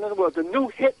person in the world, the new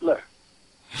Hitler.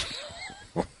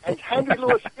 And Henry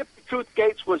Louis Skip the Truth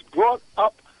Gates was brought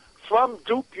up from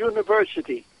Duke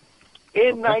University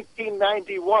in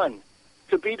 1991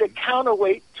 to be the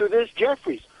counterweight to this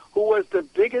Jeffries, who was the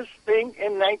biggest thing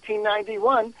in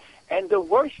 1991 and the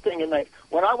worst thing in that.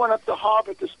 When I went up to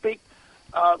Harvard to speak,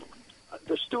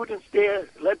 the students there,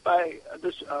 led by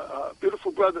this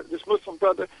beautiful brother, this Muslim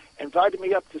brother, invited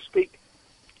me up to speak.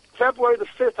 February the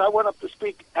 5th, I went up to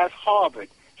speak at Harvard.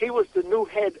 He was the new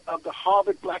head of the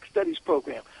Harvard Black Studies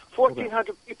program.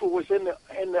 1,400 people was in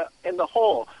the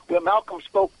hall where Malcolm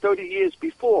spoke 30 years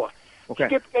before. Okay.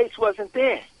 Skip Gates wasn't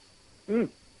there.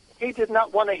 He did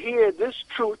not want to hear this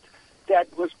truth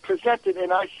that was presented,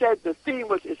 and I said the theme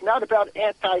was, it's not about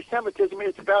anti-Semitism,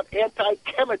 it's about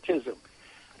anti-Kemitism,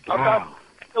 about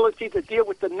the ability to deal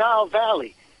with the Nile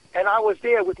Valley. And I was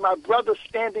there with my brother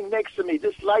standing next to me,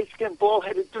 this light-skinned,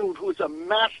 bald-headed dude who's a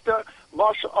master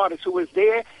martial artist who was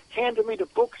there, handed me the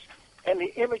books and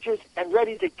the images and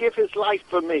ready to give his life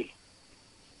for me.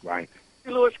 Right.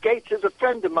 Louis Gates is a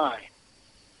friend of mine.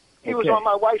 He was on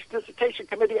my wife's dissertation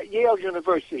committee at Yale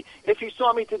University. If he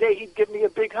saw me today, he'd give me a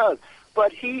big hug.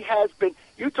 But he has been,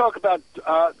 You talk about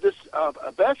this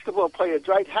basketball player,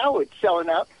 Dwight Howard, selling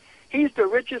out. He's the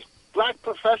richest black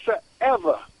professor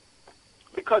ever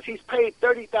because he's paid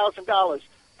 $30,000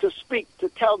 to speak, to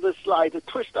tell this lie, to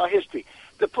twist our history,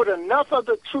 to put enough of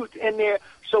the truth in there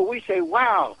so we say,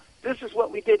 wow, this is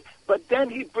what we did. But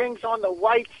then he brings on the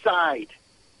white side.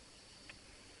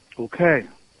 Okay.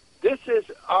 This is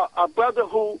a brother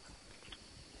who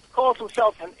calls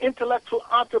himself an intellectual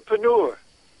entrepreneur.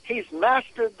 He's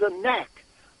mastered the knack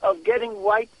of getting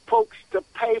white folks to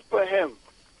pay for him.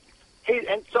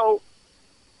 And so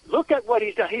look at what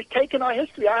he's done. He's taken our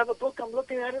history. I have a book. I'm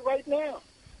looking at it right now.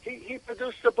 He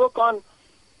produced a book on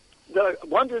the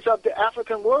wonders of the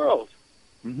African world.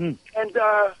 Mm-hmm.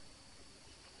 And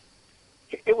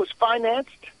it was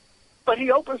financed, but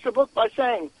he opens the book by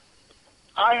saying,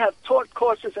 I have taught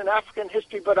courses in African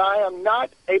history, but I am not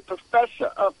a professor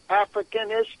of African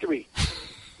history.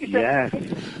 Yes.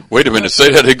 Wait a minute.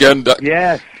 Say that again.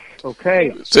 Yes.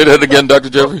 Okay. Say that again,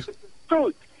 Dr. Jeffries.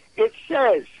 Truth. It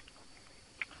says,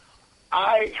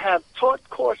 I have taught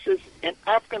courses in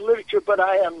African literature, but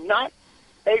I am not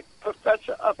a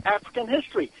professor of African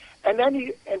history. And then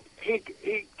he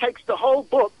takes the whole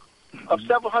book of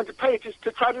several hundred pages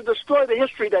to try to destroy the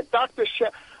history that Dr.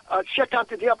 Shekinah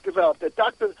Diop developed, that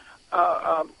Dr.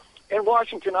 In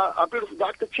Washington, our beautiful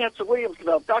Dr. Chancellor Williams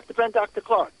developed, Dr. Ben, Dr.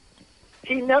 Clark.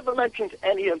 He never mentions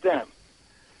any of them.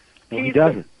 No, he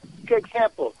doesn't. He's an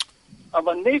example of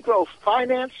a Negro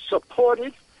financed,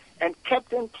 supported, and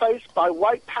kept in place by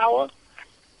white power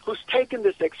who's taken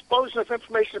this explosion of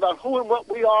information about who and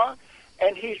what we are,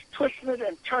 and he's twisting it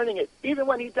and turning it. Even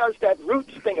when he does that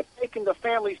roots thing of taking the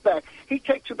families back, he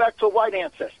takes you back to a white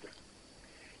ancestor.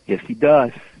 Yes, he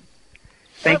does.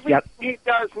 Everything he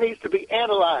does needs to be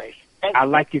analyzed. And I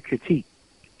like your critique.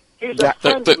 He's a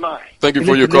friend of mine. Thank you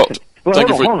for your call. Well,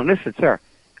 hold on. Listen, sir.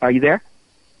 Are you there?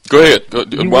 Go ahead.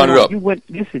 Wind it up.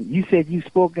 Listen, you said you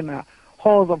spoke in the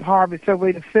halls of Harvard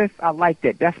February the 5th. I like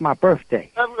that. That's my birthday.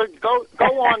 Go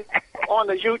on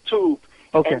the YouTube.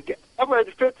 Okay. And February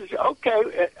the 5th is,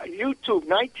 YouTube,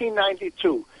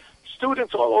 1992.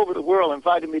 Students all over the world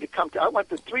invited me to come to. I went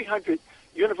to 300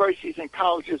 universities and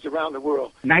colleges around the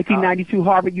world. 1992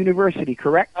 Harvard University,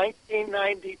 correct?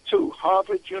 1992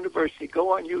 Harvard University.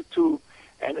 Go on YouTube,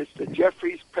 and it's the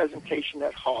Jeffries presentation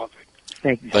at Harvard.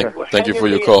 Thank you, sir. Thank you for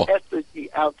your call.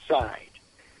 Outside.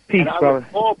 Peace, and I brother. was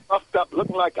all buffed up,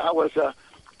 looking like I was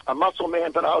a muscle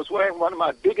man, but I was wearing one of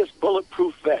my biggest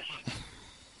bulletproof vests.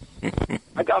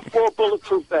 I got 4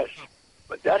 bulletproof vests,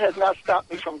 but that has not stopped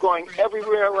me from going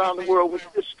everywhere around the world with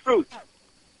this truth.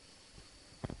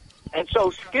 And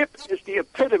so Skip is the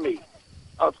epitome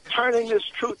of turning this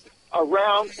truth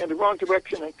around in the wrong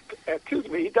direction and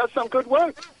accusing me. He does some good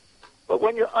work. But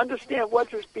when you understand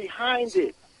what is behind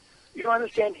it, you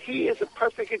understand he is a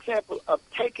perfect example of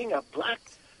taking a black,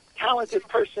 talented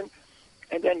person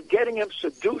and then getting him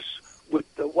seduced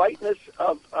with the whiteness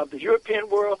of the European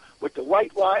world, with the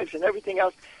white wives and everything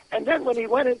else. And then when he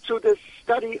went into this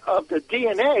study of the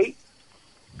DNA,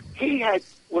 he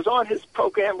was on his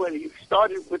program when he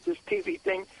started with this TV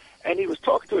thing, and he was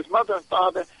talking to his mother and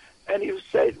father, and he was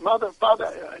saying, Mother and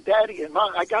Father, Daddy and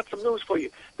Mom, I got some news for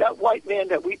you. That white man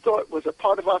that we thought was a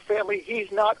part of our family,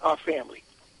 he's not our family.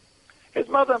 His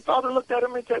mother and father looked at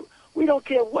him and said, we don't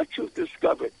care what you've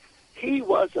discovered. He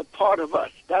was a part of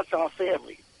us. That's our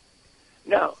family.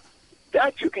 Now,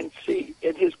 that you can see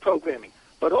in his programming.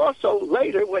 But also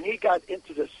later when he got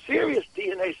into the serious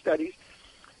DNA studies,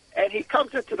 and he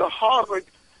comes into the Harvard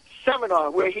seminar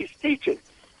where he's teaching,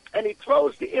 and he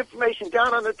throws the information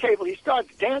down on the table. He starts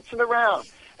dancing around,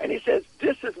 and he says,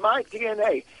 this is my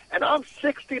DNA, and I'm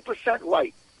 60%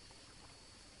 white.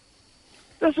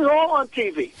 This is all on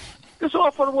TV. This is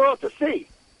all for the world to see.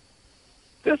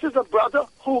 This is a brother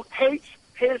who hates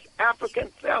his African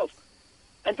self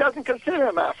and doesn't consider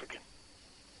him African.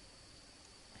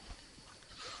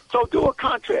 So do a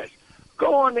contrast.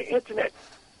 Go on the internet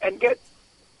and get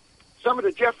some of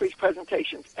the Jeffries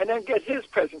presentations and then get his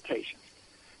presentations.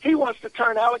 He wants to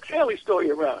turn Alex Haley's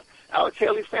story around. Alex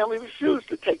Haley's family refused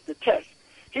to take the test.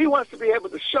 He wants to be able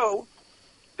to show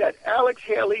that Alex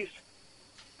Haley's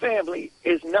family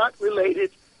is not related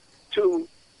to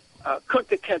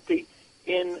Kunta Kinte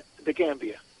in the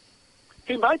Gambia.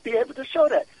 He might be able to show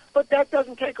that, but that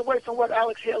doesn't take away from what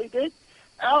Alex Haley did.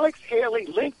 Alex Haley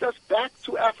linked us back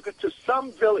to Africa, to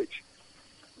some village.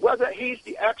 Whether he's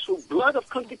the actual blood of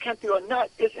Kunta Kinte or not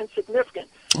is insignificant.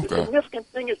 Okay. The significant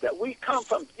thing is that we come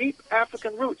from deep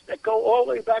African roots that go all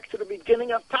the way back to the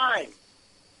beginning of time.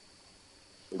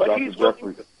 But Dr. he's willing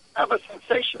Jeffries. to have a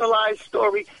sensationalized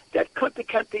story that Kunta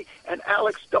Kinte and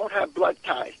Alex don't have blood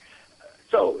ties.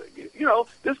 So, you know,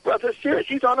 this brother's serious.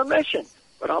 He's on a mission,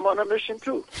 but I'm on a mission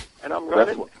too, and I'm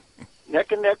running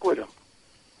neck and neck with him.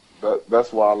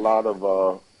 That's why a lot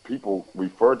of people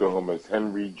refer to him as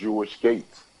Henry Jewish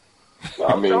Gates.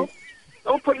 Well, I mean,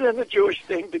 don't put it in the Jewish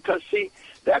thing, because, see,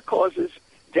 that causes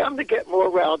them to get more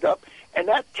riled up, and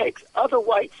that takes other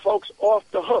white folks off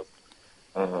the hook.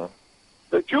 Uh-huh.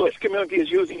 The Jewish community is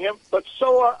using him, but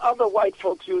so are other white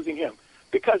folks using him,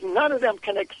 because none of them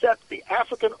can accept the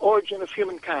African origin of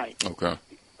humankind. Okay.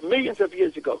 Millions of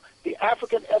years ago, the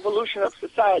African evolution of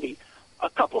society a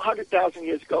couple 100,000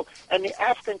 years ago, and the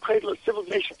African cradle of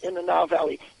civilization in the Nile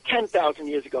Valley 10,000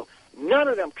 years ago. None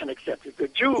of them can accept it. The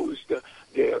Jews, the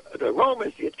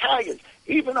Romans, the Italians,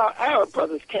 even our Arab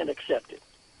brothers can't accept it.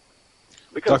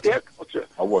 Because their culture...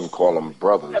 I wouldn't call them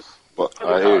brothers, but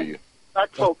I hear you.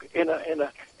 Black folk in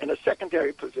a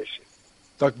secondary position.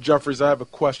 Dr. Jeffries, I have a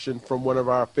question from one of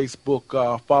our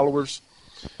Facebook followers.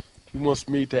 He wants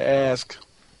me to ask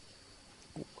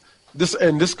this,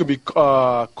 and this could be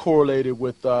correlated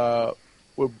with our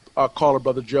caller,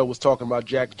 Brother Joe, was talking about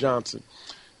Jack Johnson.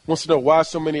 He wants to know why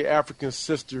so many African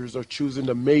sisters are choosing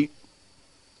to mate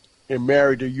and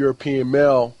marry the European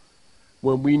male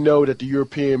when we know that the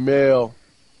European male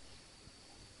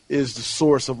is the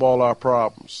source of all our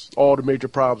problems, all the major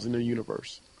problems in the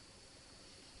universe.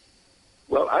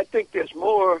 Well, I think there's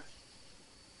more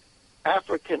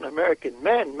African-American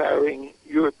men marrying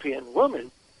European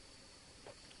women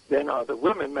than are the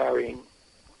women marrying,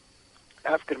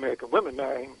 African-American women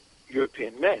marrying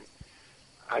European men.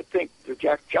 I think the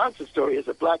Jack Johnson story is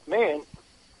a black man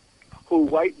who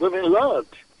white women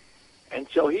loved. And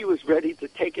so he was ready to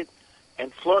take it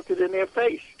and flaunt it in their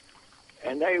face.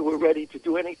 And they were ready to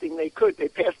do anything they could. They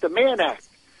passed the Mann Act,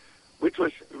 which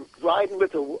was riding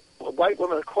with a white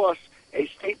woman across a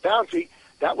state boundary.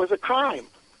 That was a crime.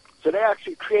 So they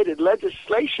actually created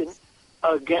legislation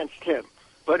against him.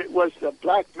 But it was a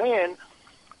black man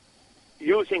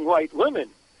using white women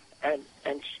and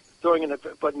throwing in a...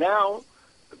 But now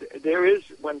there is,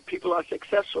 when people are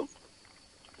successful,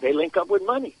 they link up with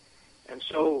money. And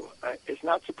so it's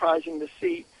not surprising to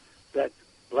see that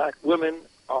black women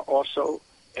are also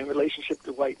in relationship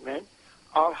to white men.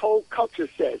 Our whole culture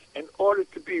says, in order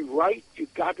to be right,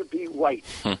 you've got to be white.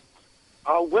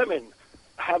 Our women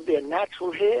have their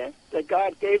natural hair that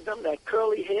God gave them, that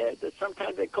curly hair that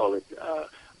sometimes they call it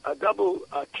a double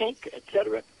kink,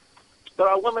 etc. But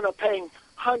our women are paying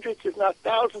hundreds, if not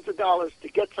thousands of dollars to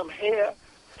get some hair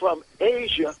from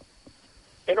Asia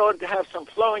in order to have some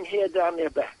flowing hair down their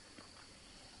back.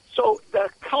 So the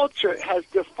culture has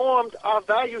deformed our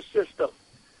value system.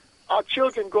 Our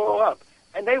children grow up,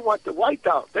 and they want the white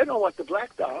doll. They don't want the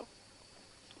black doll.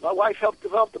 My wife helped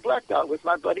develop the black doll with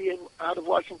my buddy out of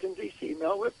Washington, D.C.,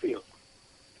 Mel Whitfield.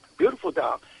 Beautiful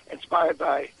doll, inspired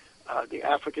by the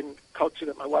African culture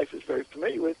that my wife is very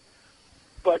familiar with.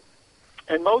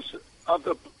 And most of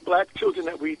the black children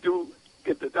that we do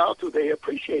get the doll to, they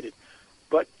appreciate it.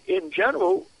 But in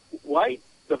general,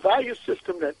 the value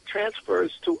system that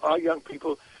transfers to our young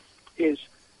people is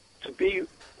to be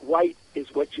white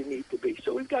is what you need to be.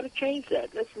 So we've got to change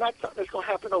that. That's not something that's going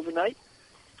to happen overnight.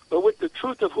 But with the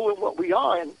truth of who and what we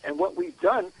are and what we've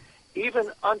done, even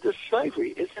under slavery,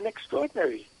 is an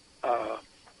extraordinary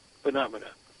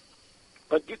phenomenon.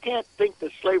 But you can't think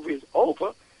that slavery is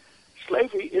over.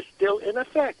 Slavery is still in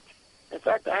effect. In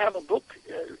fact, I have a book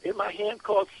in my hand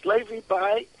called Slavery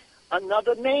by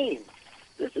Another Name.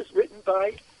 This is written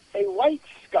by a white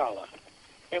scholar,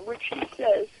 in which he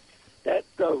says that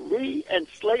the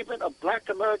re-enslavement of black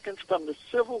Americans from the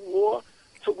Civil War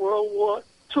to World War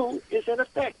II is in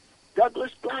effect.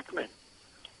 Douglas Blackman.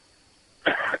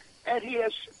 And he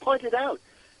has pointed out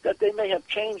that they may have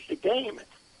changed the game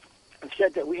and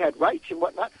said that we had rights and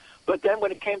whatnot, but then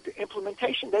when it came to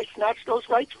implementation, they snatched those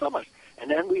rights from us. And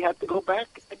then we had to go back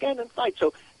again and fight.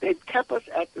 So they've kept us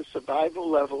at the survival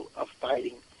level of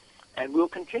fighting. And we'll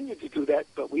continue to do that,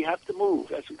 but we have to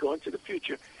move as we go into the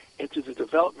future into the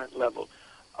development level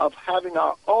of having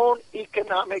our own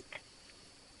economic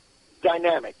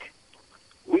dynamic.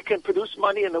 We can produce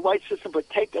money in the white system, but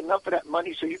take enough of that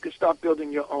money so you can start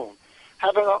building your own.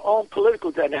 Having our own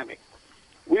political dynamic.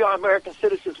 We are American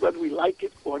citizens whether we like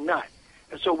it or not.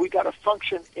 And so we got to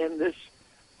function in this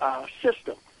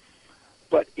system.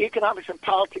 But economics and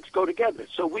politics go together.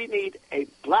 So we need a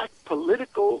black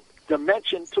political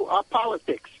dimension to our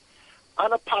politics,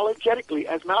 unapologetically,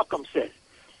 as Malcolm said.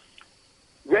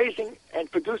 Raising and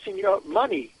producing your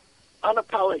money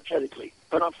unapologetically.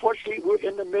 But unfortunately, we're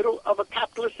in the middle of a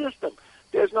capitalist system.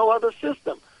 There's no other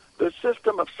system. The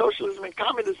system of socialism and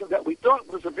communism that we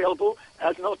thought was available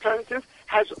as an alternative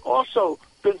has also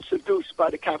been seduced by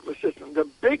the capitalist system. The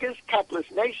biggest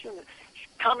capitalist nation,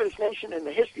 communist nation in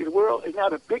the history of the world is now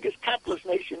the biggest capitalist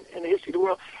nation in the history of the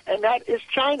world, and that is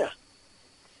China.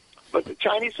 But the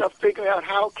Chinese are figuring out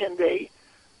how can they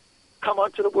come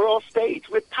onto the world stage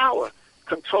with power,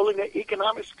 controlling their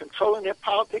economics, controlling their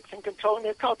politics, and controlling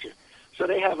their culture. So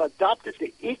they have adopted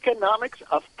the economics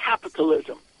of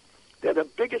capitalism. They're the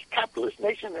biggest capitalist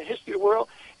nation in the history of the world.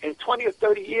 In 20 or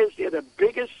 30 years, they're the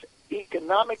biggest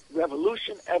economic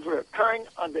revolution ever occurring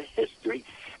under history.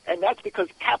 And that's because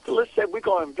capitalists said, we're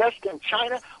going to invest in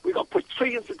China. We're going to put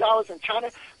trillions of dollars in China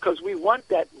because we want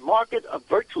that market of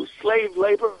virtual slave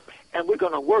labor, and we're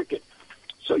going to work it.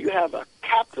 So you have a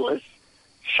capitalist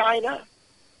China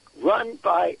run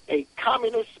by a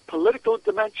communist political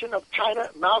dimension of China,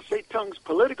 Mao Zedong's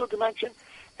political dimension,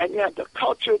 and you have the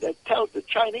culture that tells the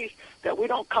Chinese that we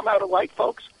don't come out of white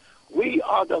folks. We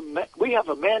have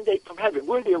a mandate from heaven.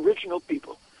 We're the original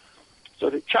people. So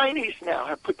the Chinese now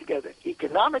have put together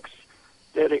economics.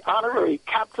 They're the honorary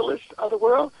capitalists of the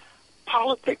world.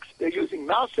 Politics, they're using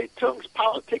Mao Zedong's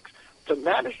politics to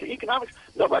manage the economics.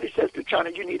 Nobody says to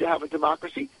China, you need to have a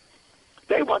democracy.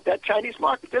 They want that Chinese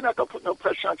market. They're not going to put no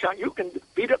pressure on China. You can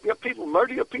beat up your people,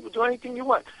 murder your people, do anything you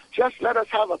want. Just let us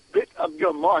have a bit of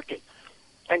your market.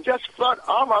 And just flood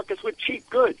our markets with cheap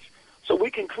goods so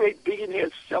we can create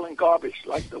billionaires selling garbage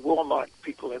like the Walmart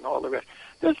people and all the rest.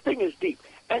 This thing is deep.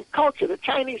 And culture, the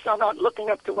Chinese are not looking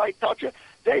up to white culture.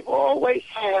 They've always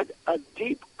had a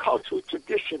deep cultural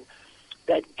tradition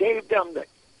that gave them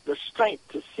the strength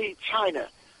to see China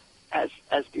as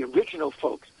the original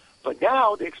folks. But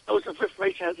now the explosion of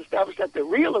information has established that the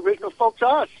real original folks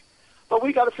are us. But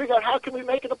we got to figure out how can we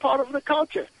make it a part of the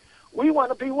culture. We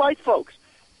want to be white folks,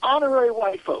 honorary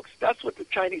white folks. That's what the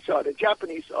Chinese are, the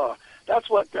Japanese are. That's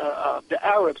what the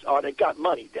Arabs are that got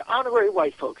money. The honorary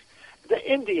white folks,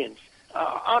 the Indians,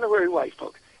 honorary white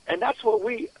folks. And that's what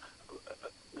we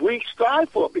strive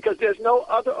for because there's no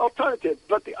other alternative.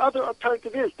 But the other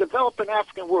alternative is develop an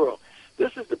African world.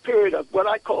 This is the period of what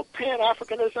I call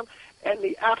Pan-Africanism and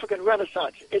the African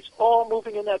Renaissance. It's all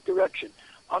moving in that direction.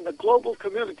 On the global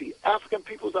community, African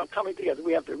peoples are coming together.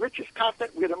 We have the richest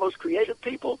continent. We're the most creative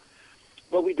people,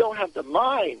 but we don't have the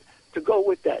mind to go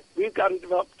with that. We've got to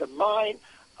develop the mind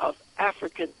of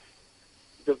African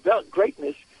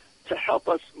greatness to help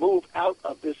us move out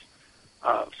of this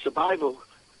survival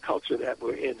culture that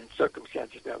we're in and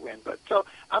circumstances that we're in. But so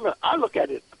I look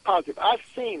at it positive. I've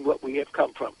seen what we have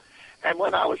come from. And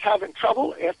when I was having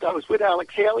trouble after I was with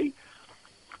Alex Haley,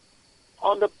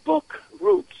 on the book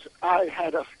Roots, I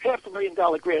had a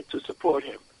 $500,000 grant to support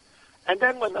him. And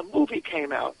then when the movie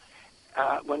came out,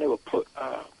 when they were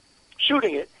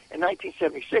shooting it in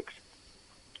 1976,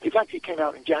 eventually came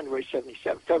out in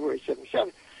February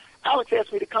 77, Alex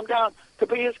asked me to come down to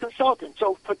be his consultant.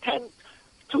 So for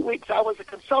 2 weeks, I was a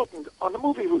consultant on the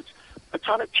movie Roots,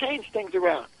 trying to change things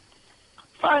around.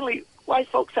 Finally, white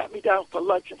folks sat me down for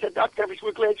lunch and said, Dr. Jeffries,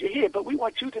 we're glad you're here, but we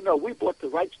want you to know we bought the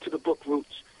rights to the book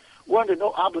Roots. We're under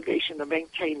no obligation to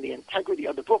maintain the integrity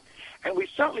of the book, and we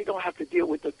certainly don't have to deal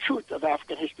with the truth of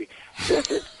African history. This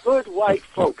is good white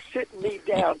folks sitting me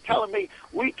down, telling me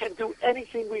we can do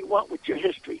anything we want with your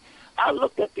history. I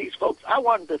looked at these folks. I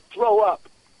wanted to throw up.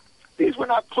 These were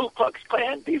not Ku Klux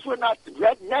Klan. These were not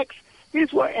rednecks.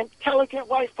 These were intelligent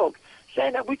white folks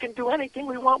saying that we can do anything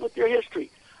we want with your history.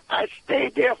 I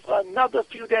stayed there for another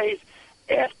few days.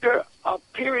 After a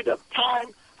period of time,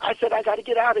 I said, I got to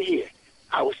get out of here.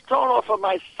 I was thrown off of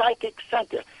my psychic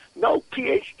center. No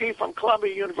PhD from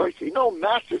Columbia University, no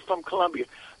master's from Columbia,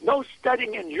 no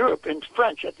studying in Europe in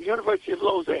French at the University of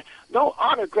Lausanne, no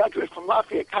honor graduate from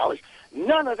Lafayette College.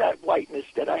 None of that whiteness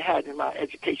that I had in my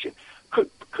education could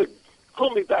pull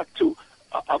me back to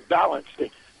a balanced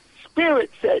thing.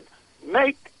 Spirit said,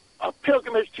 make a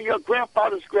pilgrimage to your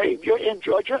grandfather's grave. You're in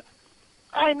Georgia.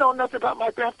 I know nothing about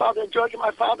my grandfather in Georgia,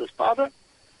 my father's father.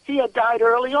 He had died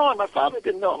early on. My father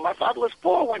didn't know him. My father was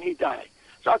 4 when he died.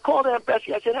 So I called Aunt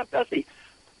Bessie. I said, Aunt Bessie,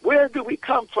 where do we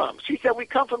come from? She said, we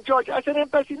come from Georgia. I said,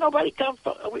 Aunt Bessie, nobody comes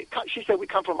from... She said, we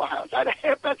come from Ohio. I said,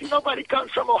 Aunt Bessie, nobody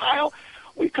comes from Ohio.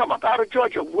 We come up out of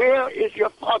Georgia. Where is your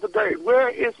father buried? Where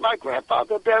is my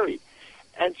grandfather buried?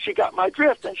 And she got my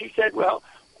drift, and she said, well,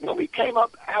 when we came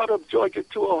up out of Georgia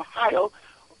to Ohio,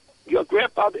 your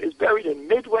grandfather is buried in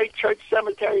Midway Church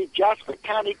Cemetery, Jasper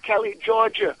County, Kelly,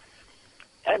 Georgia.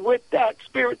 And with that,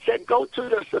 Spirit said, go to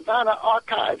the Savannah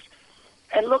archives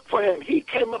and look for him. He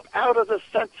came up out of the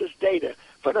census data.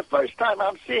 For the first time,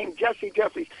 I'm seeing Jesse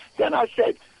Jeffries. Then I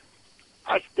said,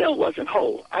 I still wasn't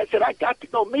whole. I said, I got to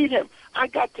go meet him. I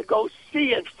got to go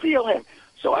see and feel him.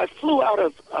 So I flew out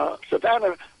of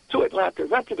Savannah to Atlanta,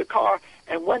 rented a car,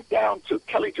 and went down to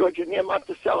Kelly, Georgia, near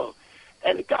Monticello.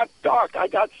 And it got dark. I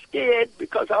got scared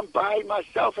because I'm by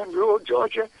myself in rural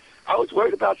Georgia. I was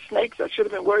worried about snakes. I should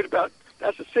have been worried about,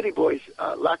 that's a city boy's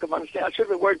lack of understanding. I should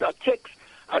have been worried about ticks.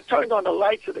 I turned on the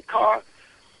lights of the car.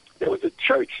 There was a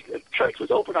church. The church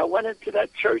was open. I went into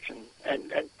that church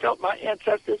and felt my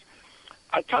ancestors.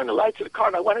 I turned the lights of the car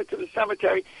and I went into the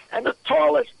cemetery. And the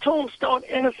tallest tombstone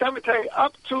in the cemetery,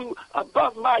 up to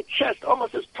above my chest,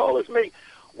 almost as tall as me,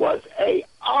 was a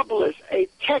obelisk, a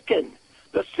tekken,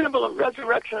 the symbol of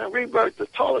resurrection and rebirth. The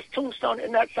tallest tombstone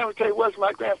in that cemetery was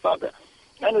my grandfather.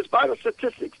 And his vital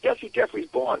statistics, Jesse Jeffries,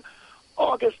 born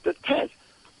August the 10th,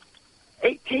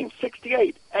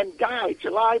 1868, and died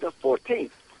July the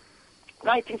 14th,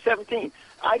 1917.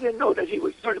 I didn't know that he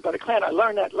was started by the Klan. I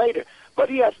learned that later. But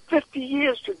he had 50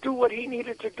 years to do what he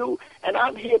needed to do, and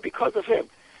I'm here because of him.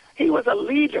 He was a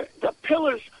leader. The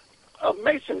pillars of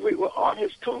masonry were on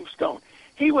his tombstone.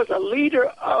 He was a leader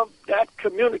of that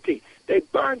community. They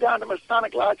burned down the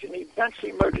Masonic Lodge and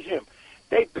eventually murdered him.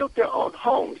 They built their own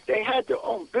homes. They had their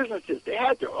own businesses. They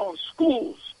had their own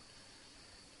schools.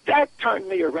 That turned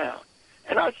me around.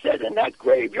 And I said in that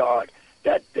graveyard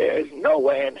that there is no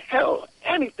way in hell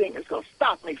anything is going to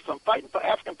stop me from fighting for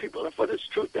African people and for this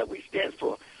truth that we stand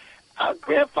for. Our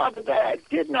grandfather that I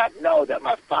did not know, that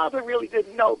my father really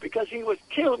didn't know because he was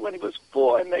killed when he was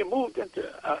 4 and they moved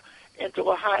into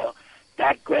Ohio.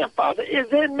 That grandfather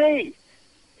is in me.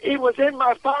 He was in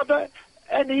my father,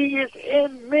 and he is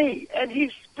in me, and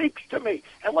he speaks to me.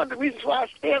 And one of the reasons why I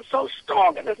stand so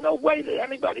strong, and there's no way that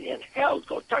anybody in hell is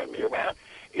going to turn me around,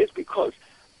 is because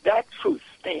that truth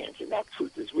stands, and that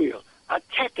truth is real. A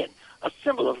tekken, a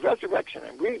symbol of resurrection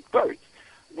and rebirth,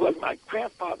 was my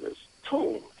grandfather's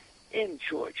tomb in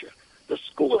Georgia. The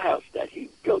schoolhouse that he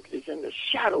built is in the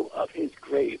shadow of his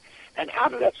grave. And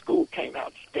out of that school came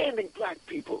outstanding black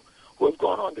people who have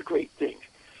gone on to great things,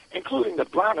 including the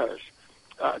Bronners,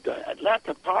 the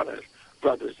Atlanta Bronners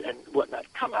brothers and whatnot,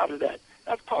 come out of that.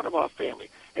 That's part of our family.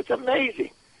 It's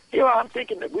amazing. Here I'm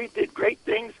thinking that we did great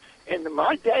things in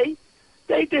my day.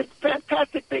 They did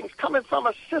fantastic things coming from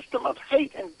a system of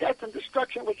hate and death and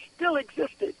destruction which still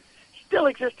exists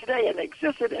today, and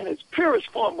existed in its purest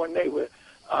form when they were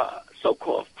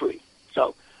so-called free.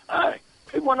 So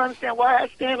people want to understand why I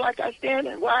stand like I stand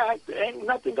and why ain't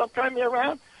nothing going to turn me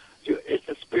around. It's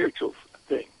a spiritual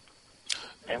thing.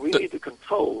 And we need to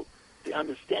control the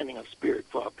understanding of spirit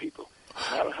for our people.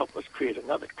 And that'll help us create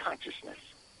another consciousness.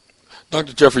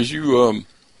 Dr. Jeffries, you,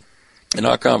 in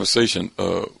our conversation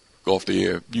off the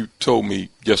air, you told me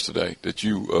yesterday that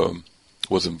you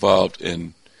was involved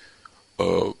in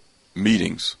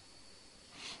meetings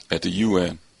at the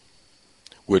UN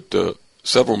with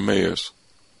several mayors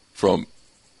from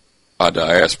our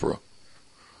diaspora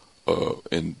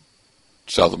in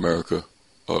South America,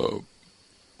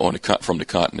 from the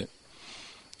continent,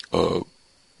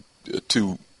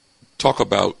 to talk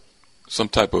about some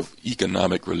type of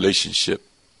economic relationship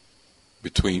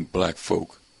between black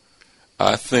folk.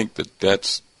 I think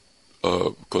that's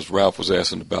because Ralph was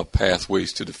asking about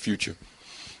pathways to the future.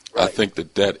 Right. I think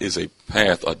that is a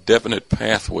definite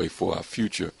pathway for our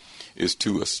future, is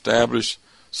to establish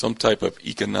some type of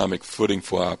economic footing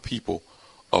for our people,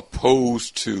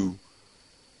 opposed to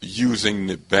using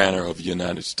the banner of the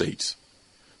United States.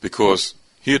 Because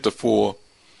heretofore,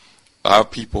 our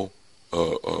people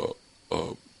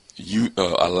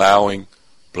allowing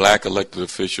black elected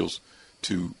officials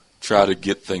to try to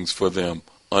get things for them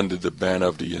under the banner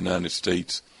of the United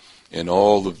States, and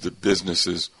all of the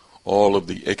businesses, all of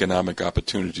the economic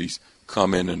opportunities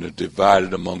come in and are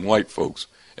divided among white folks,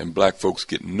 and black folks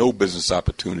get no business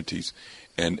opportunities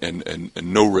and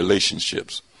no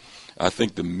relationships. I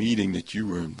think the meeting that you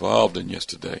were involved in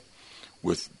yesterday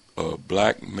with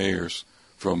black mayors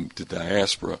from the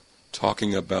diaspora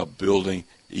talking about building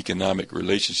economic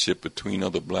relationship between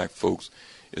other black folks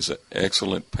is an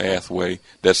excellent pathway.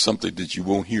 That's something that you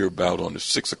won't hear about on the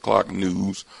 6 o'clock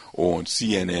news or on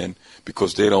CNN,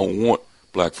 because they don't want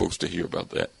black folks to hear about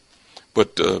that.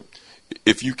 But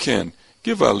if you can,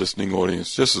 give our listening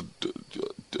audience just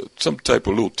some type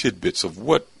of little tidbits of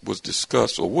what was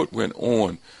discussed or what went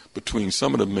on between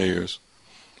some of the mayors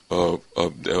of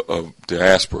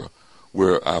diaspora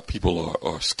where our people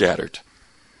are scattered.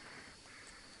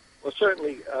 Well,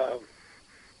 certainly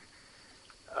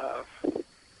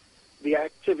the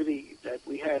activity that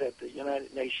we had at the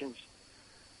United Nations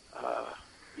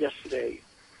yesterday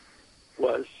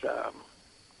was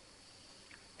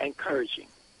encouraging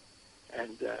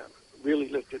and really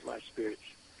lifted my spirits.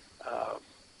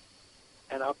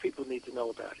 And our people need to know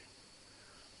about it.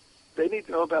 They need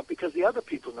to know about it because the other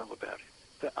people know about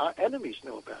it. our enemies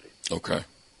know about it. Okay.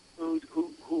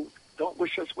 Who don't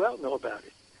wish us well know about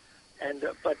it. And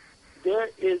but there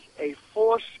is a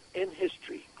force in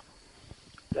history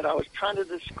that I was trying to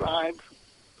describe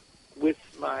with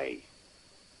my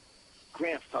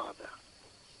grandfather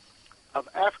of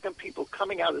African people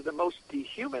coming out of the most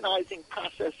dehumanizing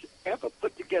process ever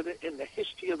put together in the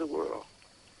history of the world.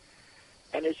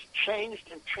 And it's changed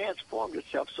and transformed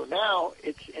itself. So now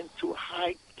it's into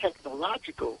high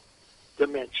technological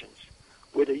dimensions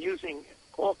where they're using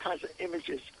all kinds of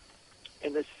images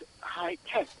in this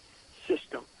high-tech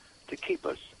system to keep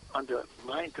us under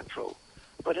mind control.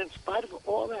 But in spite of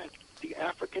all that, the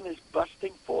African is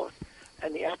busting forth,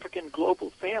 and the African global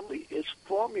family is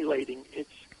formulating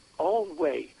its own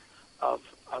way of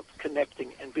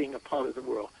connecting and being a part of the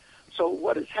world. So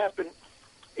what has happened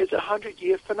is a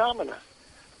 100-year phenomenon.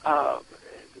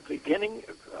 Beginning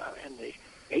in the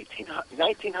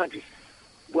 1900s,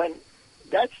 when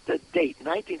that's the date,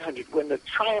 1900, when the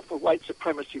triumph of white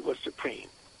supremacy was supreme.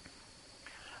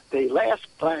 The last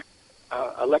black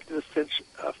elected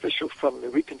official from the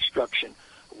Reconstruction,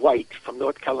 white from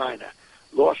North Carolina,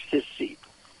 lost his seat.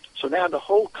 So now the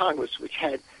whole Congress, which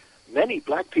had many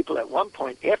black people at one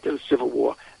point after the Civil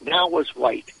War, now was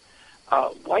white.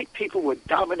 White people were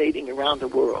dominating around the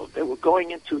world. They were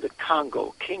going into the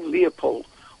Congo. King Leopold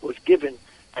was given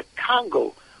at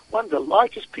Congo, one of the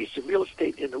largest pieces of real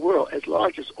estate in the world, as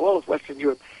large as all of Western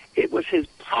Europe. It was his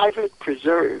private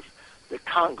preserve, the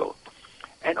Congo.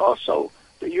 And also,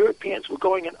 the Europeans were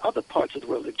going in other parts of the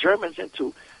world, the Germans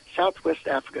into Southwest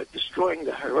Africa, destroying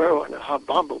the Herero and the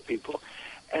Habambo people.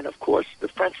 And, of course, the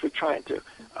French were trying to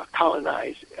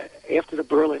colonize. After the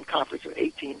Berlin Conference of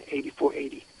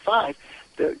 1884-85,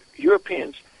 the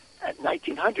Europeans at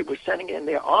 1900 were sending in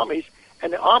their armies,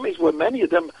 and the armies were, many of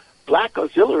them, black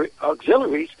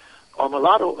auxiliaries or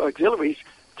mulatto auxiliaries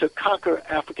to conquer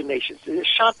African nations. The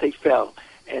Ashanti fell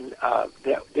in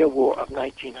their war of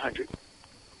 1900.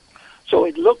 So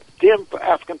it looked dim for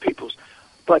African peoples.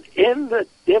 But in the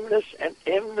dimness and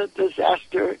in the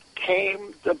disaster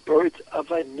came the birth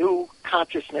of a new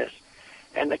consciousness.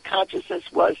 And the consciousness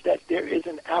was that there is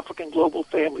an African global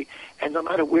family. And no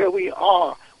matter where we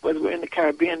are, whether we're in the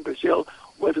Caribbean, Brazil,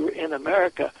 whether we're in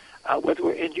America, whether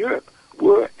we're in Europe,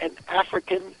 we're an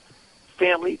African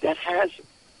family that has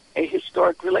a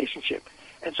historic relationship.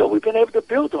 And so we've been able to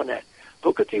build on that.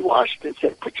 Booker T. Washington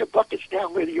said, put your buckets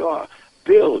down where you are.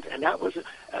 Build. And that was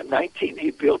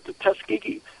he built the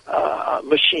Tuskegee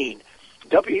machine.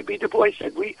 W.E.B. Du Bois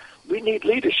said, we need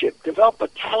leadership. Develop a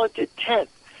talented tent.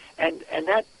 And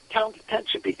that talented tent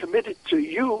should be committed to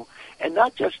you and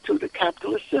not just to the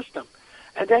capitalist system.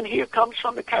 And then here comes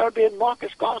from the Caribbean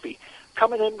Marcus Garvey,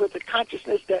 coming in with the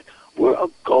consciousness that we're a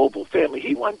global family.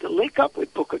 He wanted to link up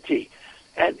with Booker T.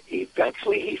 And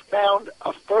eventually he found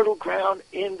a fertile ground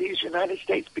in these United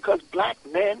States because black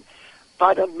men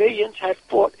by the millions had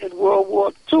fought in World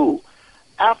War II.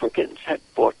 Africans had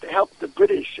fought to help the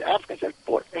British. Africans had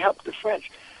fought to help the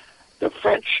French. The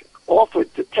French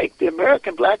offered to take the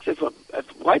American blacks if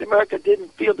white America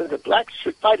didn't feel that the blacks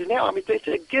should fight in their army. They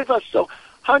said, give us. So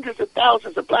hundreds of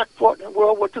thousands of black fought in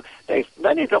World War II.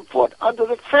 Many of them fought under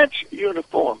the French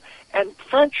uniform and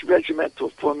French regimental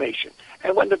formation.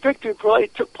 And when the Victory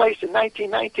Parade took place in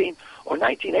 1919 or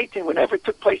 1918, whenever it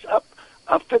took place up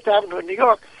Fifth Avenue in New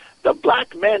York, the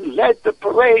black men led the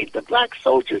parade. The black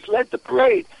soldiers led the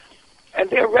parade. And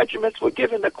their regiments were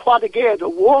given the Croix de Guerre, the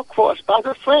War Cross, by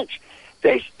the French.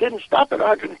 They didn't stop at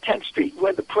 110th Street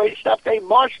where the parade stopped. They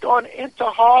marched on into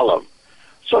Harlem.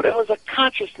 So there was a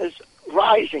consciousness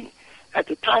rising. At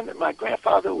the time that my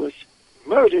grandfather was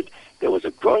murdered, there was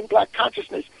a growing black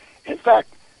consciousness. In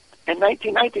fact, in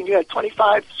 1919, you had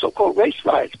 25 so-called race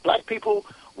riots. Black people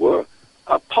were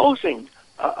opposing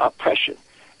oppression.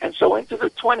 And so into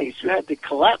the 20s, you had the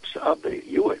collapse of the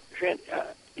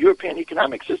European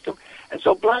economic system. And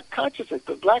so black consciousness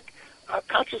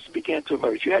began to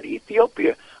emerge. You had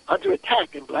Ethiopia under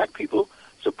attack, and black people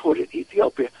supported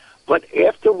Ethiopia. But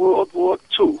after World War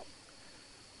II,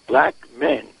 black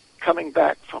men coming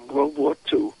back from World War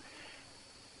II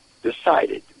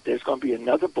decided there's going to be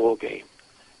another ball game.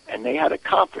 And they had a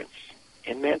conference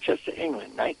in Manchester,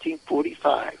 England,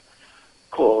 1945,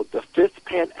 called the Fifth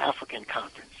Pan-African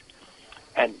Conference.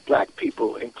 And black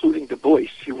people, including Du Bois,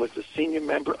 who was the senior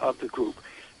member of the group,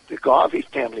 the Garvey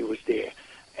family was there,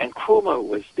 and Nkrumah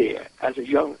was there as a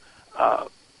young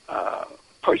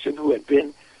person who had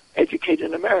been educated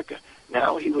in America.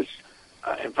 Now he was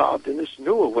involved in this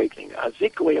new awakening.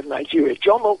 Azikiwe of Nigeria,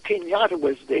 Jomo Kenyatta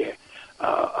was there.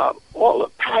 All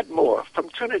of Padmore from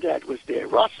Trinidad was there.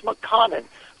 Ross McConnell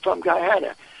from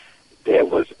Guyana. There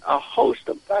was a host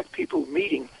of black people people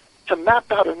meeting to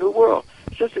map out a new world.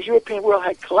 Since the European world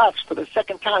had collapsed for the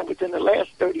second time within the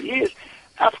last 30 years,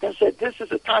 Africans said, this is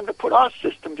the time to put our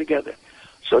system together.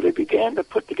 So they began to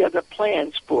put together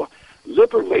plans for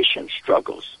liberation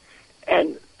struggles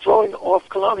and throwing off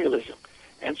colonialism.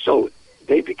 And so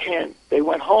they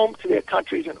went home to their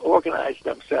countries and organized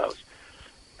themselves.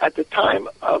 At the time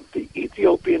of the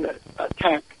Ethiopian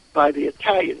attack by the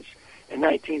Italians in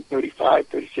 1935,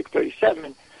 36,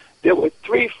 37, there were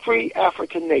 3 free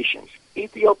African nations: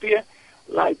 Ethiopia,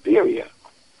 Liberia,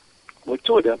 were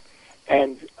 2 of them,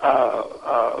 and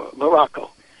Morocco.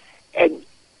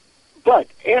 But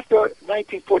after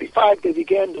 1945, they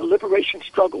began the liberation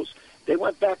struggles. They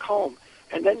went back home.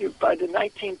 And then by the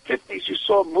 1950s, you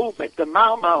saw a movement, the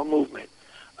Mau Mau movement.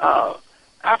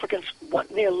 Africans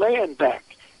want their land back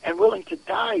and willing to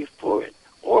die for it,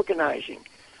 organizing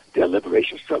their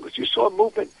liberation struggles. You saw a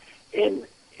movement in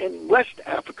West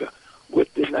Africa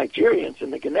with the Nigerians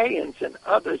and the Ghanaians and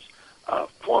others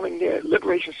forming their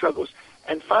liberation struggles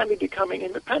and finally becoming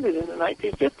independent in the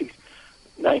 1950s.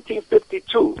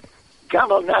 1952,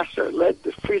 Gamal Nasser led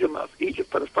the freedom of Egypt.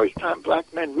 For the first time,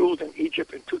 black men ruled in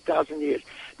Egypt in 2,000 years.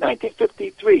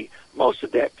 1953,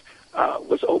 Mossadegh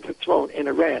was overthrown in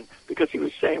Iran because he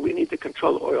was saying we need to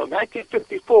control oil.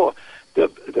 1954, the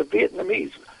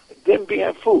Vietnamese, Dien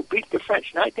Bien Phu, beat the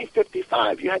French.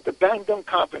 1955, you had the Bandung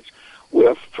Conference,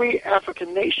 where free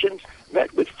African nations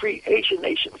met with free Asian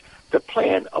nations to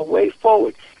plan a way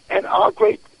forward. And our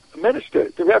great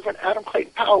minister, the Reverend Adam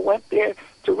Clayton Powell, went there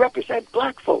to represent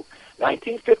black folk.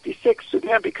 1956,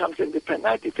 Sudan becomes independent.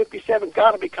 1957,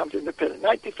 Ghana becomes independent.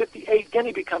 1958,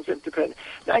 Guinea becomes independent.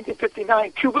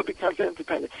 1959, Cuba becomes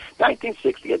independent.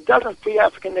 1960, a dozen free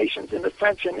African nations in the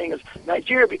French and English.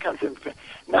 Nigeria becomes independent.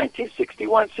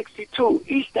 1961-62,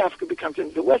 East Africa becomes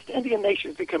independent. The West Indian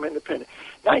nations become independent.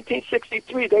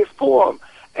 1963, they form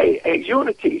a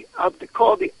unity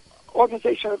called the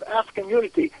Organization of African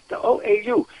Unity, the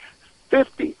OAU.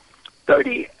 30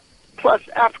 plus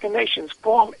African nations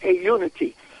form a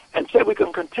unity and say we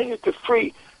can continue to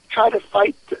try to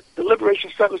fight the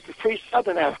liberation struggles to free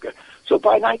Southern Africa. So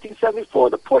by 1974,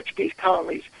 the Portuguese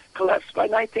colonies collapsed. By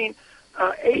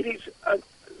 1980s,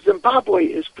 Zimbabwe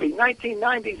is free.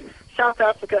 1990s, South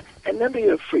Africa and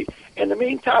Namibia are free. In the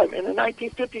meantime, in the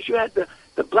 1950s, you had the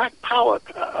Black Power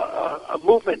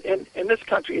movement in this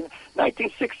country. In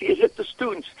 1960, it hit the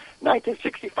students.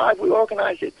 1965, we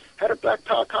organized it, had a Black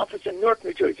Power conference in Newark,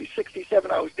 New Jersey. 67,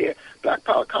 I was there. Black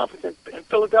Power conference in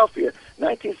Philadelphia,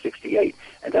 1968.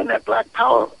 And then that Black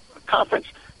Power conference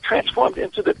transformed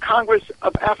into the Congress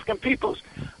of African Peoples.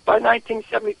 By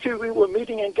 1972, we were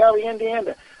meeting in Gary,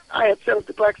 Indiana. I had set up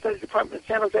the Black Studies Department in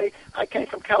San Jose. I came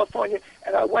from California,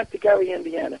 and I went to Gary,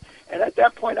 Indiana. And at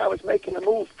that point, I was making a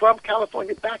move from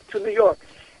California back to New York,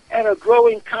 and a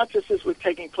growing consciousness was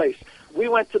taking place. We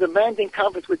went to the Manding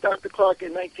Conference with Dr. Clark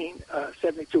in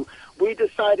 1972. We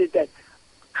decided that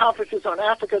conferences on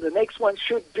Africa, the next one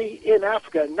should be in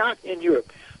Africa, not in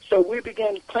Europe. So we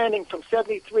began planning from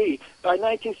 73. By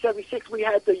 1976, we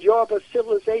had the Yoruba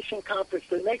Civilization Conference.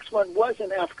 The next one was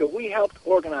in Africa. We helped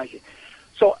organize it.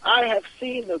 So I have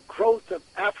seen the growth of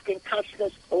African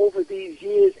consciousness over these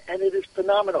years, and it is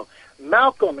phenomenal.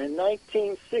 Malcolm in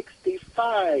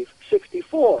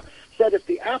 1965-64 said if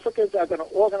the Africans are going to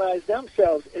organize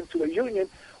themselves into a union,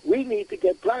 we need to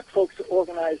get black folks to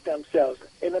organize themselves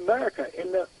in America,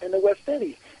 in the West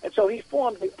Indies. And so he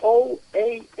formed the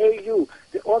OAAU,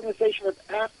 the Organization of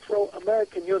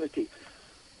Afro-American Unity.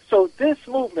 So this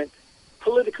movement,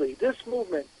 politically, this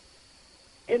movement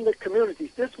in the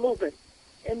communities, this movement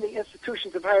in the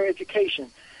institutions of higher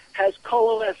education has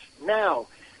coalesced now.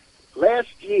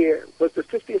 Last year was the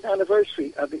 50th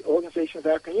anniversary of the Organization of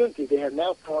African Unity. They have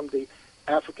now formed the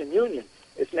African Union.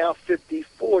 It's now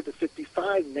 54 to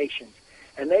 55 nations.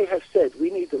 And they have said we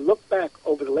need to look back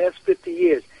over the last 50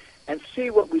 years and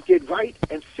see what we did right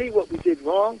and see what we did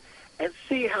wrong and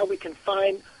see how we can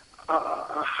find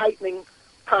a heightening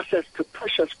process to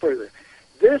push us further.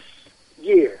 This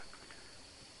year,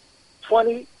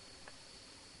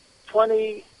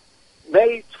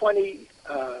 May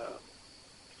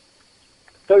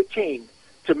 2013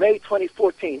 to May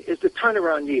 2014 is the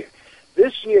turnaround year.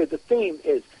 This year, the theme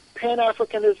is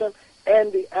Pan-Africanism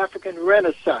and the African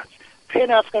Renaissance.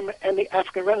 Pan-African and the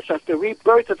African Renaissance, the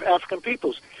rebirth of African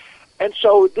peoples. And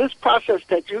so this process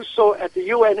that you saw at the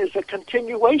UN is a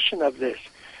continuation of this.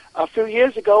 A few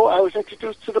years ago, I was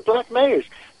introduced to the black mayors.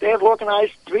 They have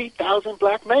organized 3,000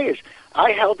 black mayors.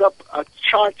 I held up a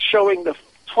chart showing the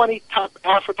 20 top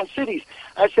African cities.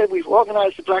 I said, we've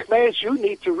organized the black mayors. You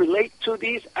need to relate to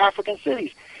these African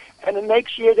cities. And the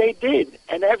next year they did.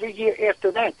 And every year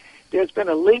after that, there's been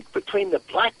a link between the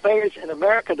black mayors in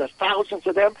America, the thousands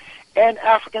of them, and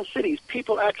African cities.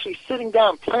 People actually sitting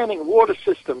down, planning water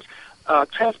systems,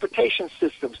 transportation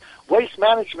systems, waste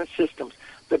management systems,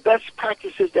 the best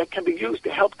practices that can be used to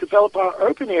help develop our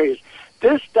urban areas.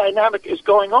 This dynamic is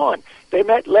going on. They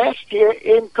met last year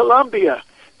in Colombia.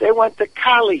 They went to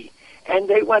Cali, and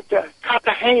they went to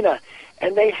Cartagena,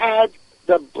 and they had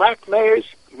the black mayors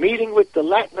meeting with the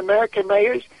Latin American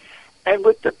mayors and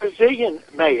with the Brazilian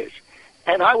mayors.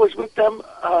 And I was with them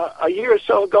a year or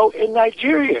so ago in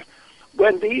Nigeria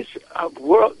when these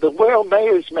the world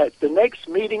mayors met. The next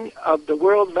meeting of the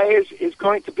world mayors is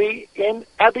going to be in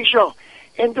Abidjan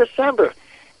in December.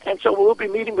 And so we'll be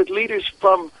meeting with leaders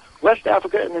from West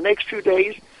Africa in the next few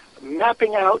days,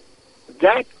 mapping out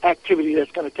that activity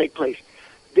that's going to take place.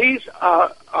 These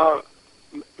are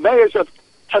mayors of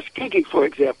Tuskegee, for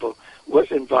example,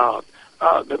 was involved.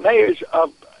 The mayors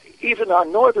of even our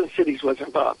northern cities was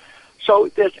involved. So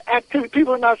there's activity.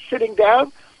 People are not sitting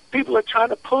down. People are trying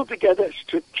to pull together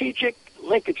strategic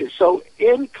linkages. So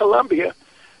in Colombia,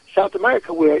 South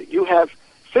America, where you have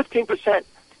 15%,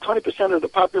 20% of the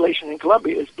population in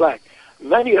Colombia is black.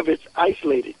 Many of it's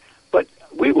isolated. But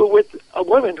we were with a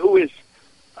woman who is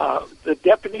the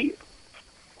deputy.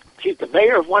 She's the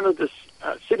mayor of one of the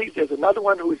cities. There's another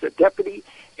one who is a deputy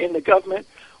in the government.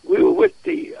 We were with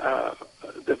the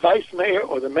vice mayor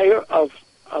or the mayor of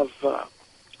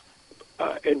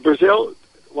in Brazil.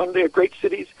 One of their great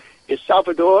cities is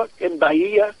Salvador in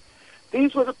Bahia.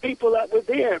 These were the people that were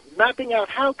there mapping out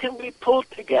how can we pull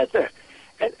together.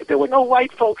 And there were no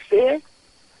white folks there.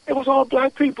 It was all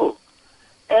black people.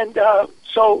 And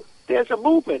so there's a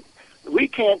movement. We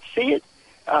can't see it,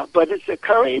 but it's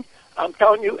occurring. I'm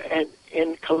telling you, and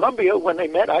in Colombia, when they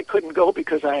met, I couldn't go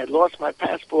because I had lost my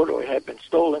passport or it had been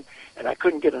stolen, and I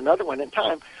couldn't get another one in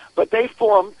time. But they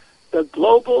formed the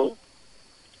Global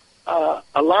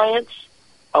Alliance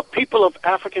of People of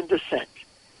African Descent.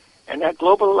 And that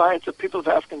Global Alliance of People of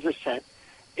African Descent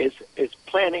is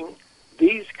planning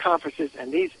these conferences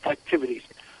and these activities.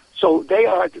 So they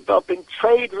are developing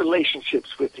trade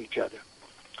relationships with each other.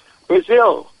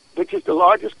 Brazil, which is the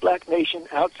largest black nation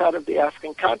outside of the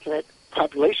African continent,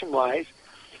 population-wise,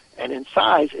 and in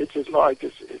size, it's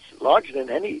larger than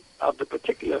any of the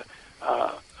particular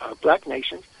black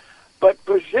nations. But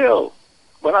Brazil,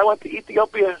 when I went to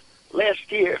Ethiopia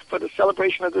last year for the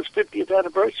celebration of this 50th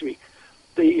anniversary,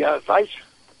 the vice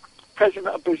president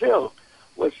of Brazil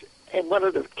was in one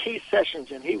of the key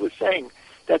sessions, and he was saying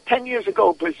that 10 years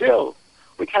ago, Brazil,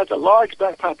 which has a large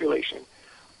black population,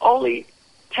 only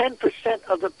 10%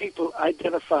 of the people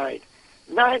identified,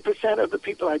 9% of the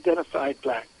people identified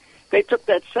black. They took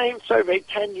that same survey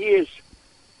 10 years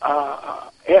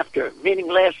after, meaning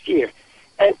last year,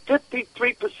 and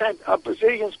 53% of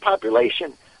Brazilians'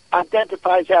 population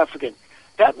identifies African.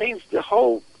 That means the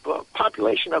whole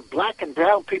population of black and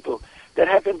brown people that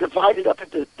have been divided up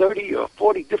into 30 or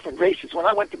 40 different races. When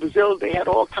I went to Brazil, they had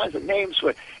all kinds of names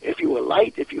for if you were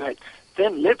light, if you had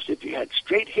thin lips, if you had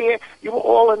straight hair, you were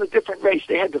all in a different race.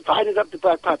 They had divided up the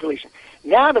black population.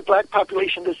 Now the black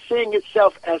population is seeing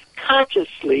itself as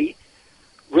consciously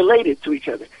related to each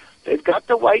other. They've got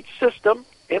the white system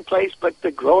in place, but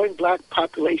the growing black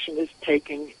population is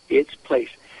taking its place.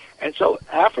 And so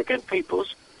African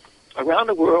peoples around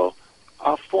the world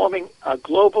are forming a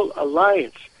global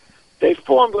alliance. They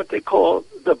formed what they call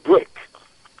the BRIC.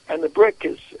 And the BRIC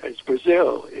is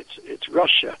Brazil, it's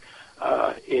Russia,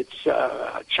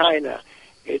 it's China,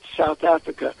 it's South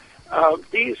Africa.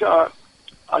 These are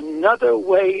another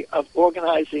way of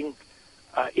organizing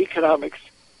economics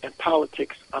and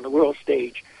politics on the world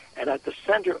stage. And at the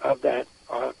center of that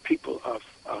are people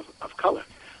of color.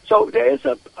 So there is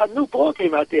a new ball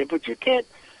game out there, but you can't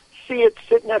see it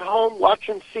sitting at home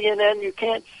watching CNN. You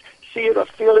can't see it or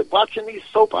feel it watching these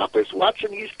soap operas,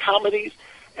 watching these comedies,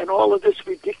 and all of this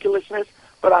ridiculousness.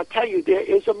 But I tell you, there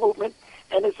is a movement,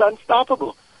 and it's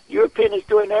unstoppable. European is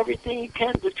doing everything he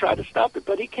can to try to stop it,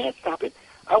 but he can't stop it.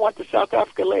 I went to South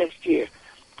Africa last year,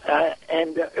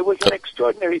 and it was an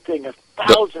extraordinary thing of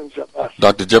thousands of us.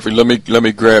 Dr. Jeffrey, let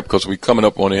me grab, because we're coming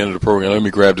up on the end of the program, let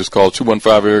me grab this call,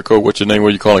 215 area code. What's your name? Where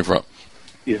are you calling from?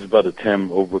 This is Brother Tim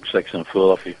Overbrook section of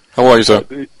Philadelphia. How are you, sir?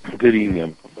 Good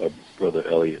evening, Brother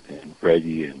Elliot and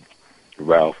Reggie and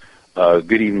Ralph.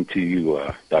 Good evening to you,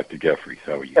 Dr. Jeffries.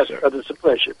 How are you, yes, sir? Yes, it's a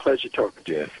pleasure. Pleasure talking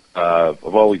to you. Yes. I've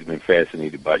always been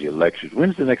fascinated by your lectures.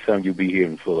 When's the next time you'll be here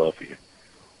in Philadelphia?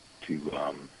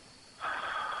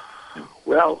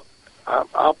 Well,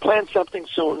 I'll plan something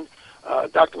soon.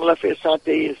 Dr. Malefi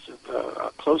Asante is a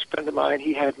close friend of mine.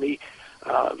 He had me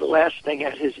the last thing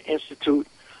at his institute.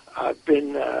 I've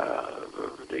been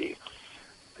the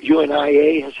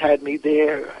UNIA has had me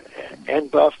there,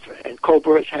 NBUF and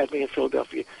COBRA has had me in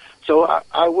Philadelphia. So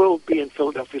I will be in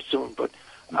Philadelphia soon, but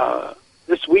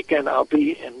this weekend I'll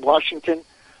be in Washington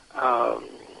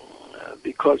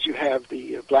because you have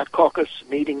the Black Caucus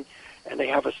meeting, and they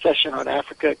have a session on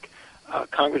Africa.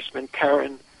 Congressman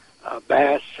Karen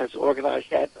Bass has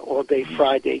organized that all day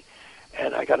Friday,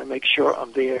 and I got to make sure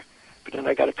I'm there. But then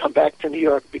I got to come back to New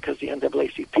York because the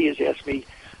NAACP has asked me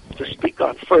to speak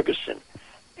on Ferguson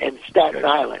and Staten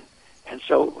Island, and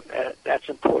so that's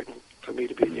important for me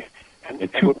to be there. And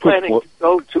we're planning to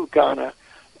go to Ghana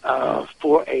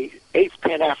for a 8th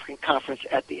Pan-African Conference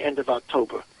at the end of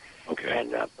October. Okay.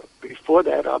 And before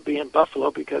that, I'll be in Buffalo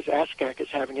because ASCAC is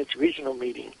having its regional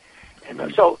meeting.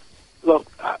 And so,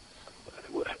 look,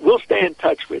 we'll stay in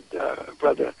touch with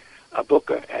Brother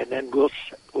Booker, and then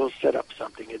we'll set up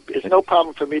something. It's no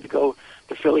problem for me to go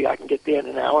to Philly. I can get there in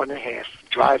an hour and a half,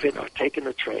 driving or taking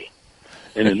the train.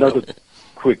 And another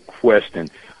quick question.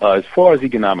 As far as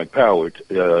economic power,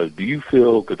 do you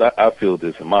feel, because I feel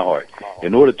this in my heart,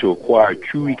 in order to acquire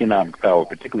true economic power,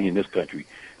 particularly in this country,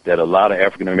 that a lot of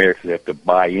African Americans have to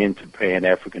buy into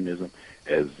Pan-Africanism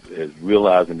as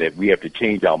realizing that we have to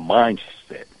change our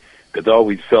mindset? Because I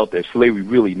always felt that slavery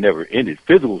really never ended.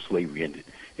 Physical slavery ended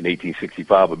in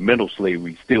 1865, but mental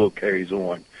slavery still carries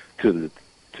on to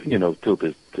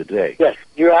today. Yes,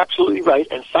 you're absolutely right.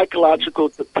 And psychological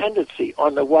dependency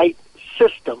on the white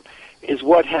system is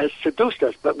what has seduced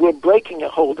us, but we're breaking a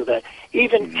hold of that.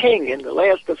 Even King, in the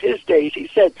last of his days, he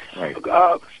said,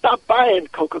 "Stop buying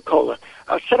Coca-Cola.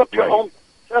 Set up your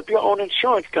own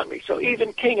insurance company." So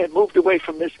even King had moved away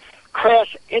from this crass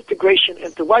integration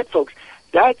into white folks.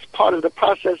 That's part of the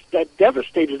process that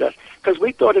devastated us, because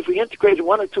we thought if we integrated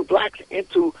one or two blacks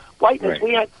into whiteness,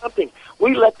 we had something.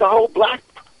 We let the whole black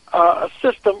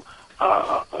system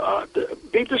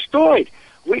be destroyed.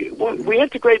 We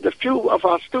integrated a few of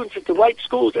our students into white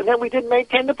schools, and then we didn't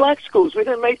maintain the black schools. We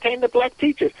didn't maintain the black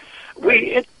teachers.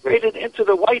 We integrated into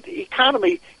the white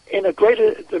economy in a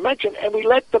greater dimension, and we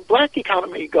let the black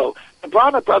economy go. The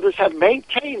Bronner brothers have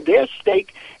maintained their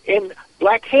stake in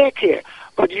black hair care,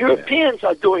 but Europeans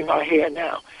are doing our hair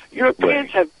now.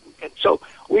 Europeans have, and so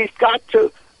we've got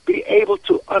to be able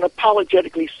to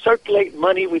unapologetically circulate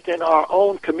money within our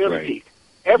own community.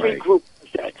 Every group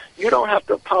does that. You don't have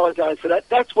to apologize for that.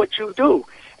 That's what you do.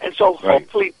 And so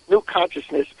hopefully new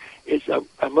consciousness is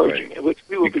emerging, in which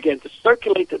we will begin to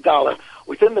circulate the dollar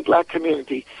within the black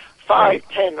community 5,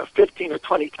 10, or 15, or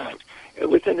 20 times.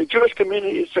 Within the Jewish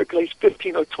community, it circulates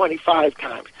 15 or 25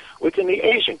 times. Within the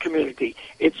Asian community,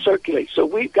 it circulates. So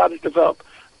we've got to develop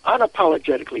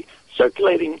unapologetically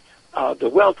circulating the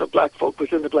wealth of black folk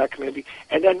within the black community,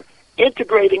 and then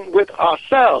integrating with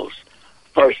ourselves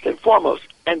first and foremost,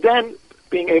 and then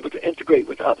being able to integrate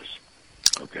with others.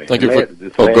 Okay. Thank you.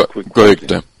 Go ahead,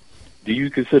 Dan. Do you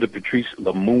consider Patrice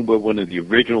Lumumba one of the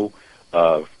original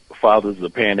fathers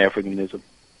of Pan-Africanism?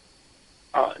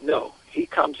 No. He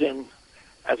comes in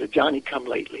as a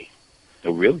Johnny-come-lately.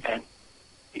 Oh, really? And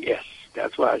yes,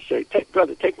 that's why I say,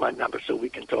 brother, take my number so we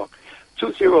can talk.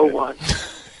 201.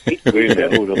 Wait a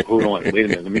minute, hold on. Wait a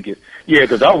minute, let me get. Yeah,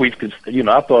 because I always,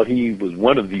 I thought he was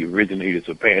one of the originaters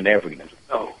of Pan-Africanism.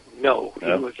 No, he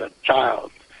was a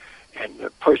child, and the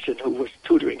person who was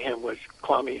tutoring him was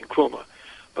Kwame Nkrumah.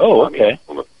 But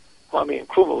Kwame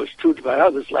Nkrumah was tutored by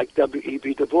others like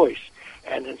W.E.B. Du Bois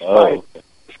and inspired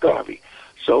Garvey.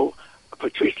 So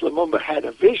Patrice Lumumba had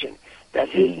a vision that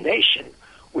his nation,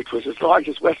 which was as large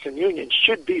as Western Union,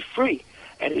 should be free,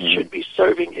 and it should be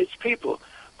serving its people.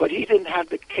 But he didn't have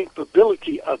the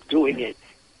capability of doing it.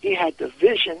 He had the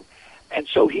vision, and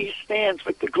so he stands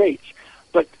with the greats.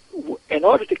 But in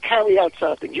order to carry out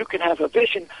something, you can have a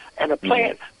vision and a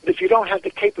plan, but if you don't have the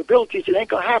capabilities, it ain't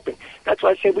going to happen. That's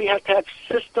why I say we have to have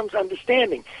systems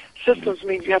understanding. Systems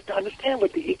means you have to understand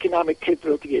what the economic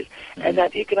capability is, and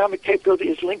that economic capability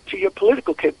is linked to your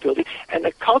political capability, and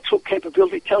the cultural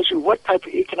capability tells you what type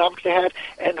of economics to have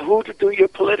and who to do your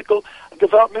political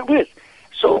development with.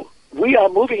 So we are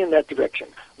moving in that direction.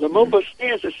 Lumumba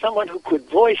stands as someone who could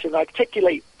voice and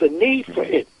articulate the need for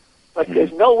it, but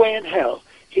there's no way in hell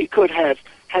he could have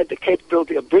had the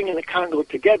capability of bringing the Congo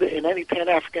together in any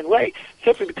Pan-African way,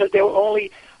 simply because there were only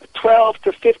 12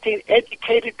 to 15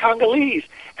 educated Congolese,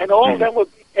 and all of them were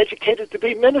educated to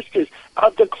be ministers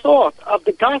of the cloth, of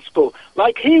the gospel,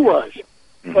 like he was.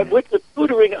 But with the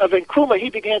tutoring of Nkrumah, he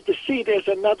began to see there's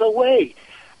another way.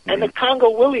 And the Congo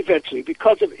will eventually,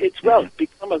 because of its wealth,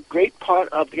 become a great part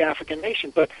of the African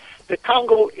nation. But The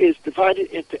Congo is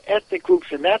divided into ethnic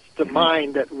groups, and that's the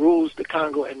mind that rules the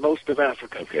Congo and most of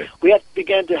Africa. Okay. We have to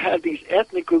begin to have these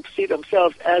ethnic groups see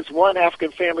themselves as one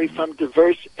African family from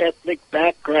diverse ethnic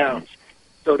backgrounds.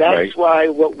 So that's why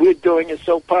what we're doing is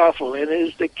so powerful, and it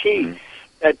is the key.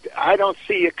 That I don't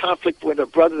see a conflict with a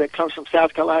brother that comes from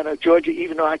South Carolina or Georgia,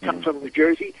 even though I come from New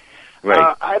Jersey.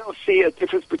 I don't see a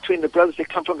difference between the brothers that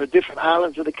come from the different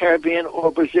islands of the Caribbean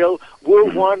or Brazil.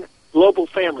 We're one global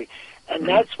family. And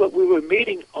that's what we were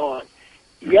meeting on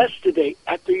yesterday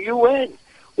at the UN,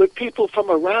 with people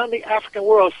from around the African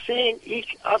world seeing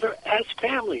each other as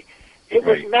family. It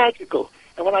was magical.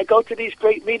 And when I go to these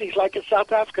great meetings, like in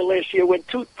South Africa last year, when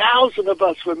 2,000 of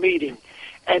us were meeting,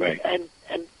 and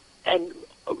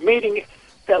meeting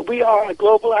that we are a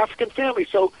global African family.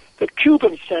 So the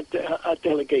Cubans sent a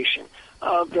delegation.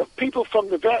 The people from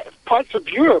the parts of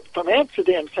Europe, from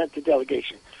Amsterdam, sent a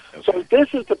delegation. So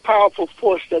this is the powerful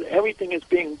force that everything is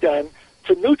being done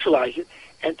to neutralize it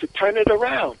and to turn it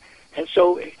around. And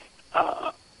so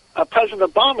President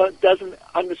Obama doesn't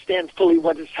understand fully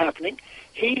what is happening.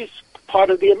 He's part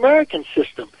of the American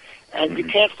system, and you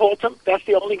can't fault him. That's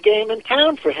the only game in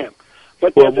town for him.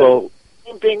 But there's a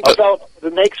game being developed for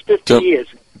the next 50 years.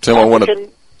 Tim,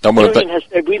 Union has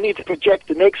said we need to project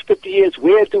the next 50 years.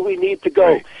 Where do we need to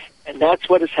go? And that's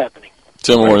what is happening.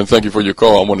 Tim, I want to thank you for your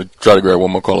call. I want to try to grab one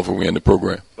more caller before we end the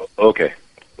program. Okay.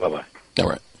 Bye-bye. All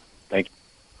right. Thank you.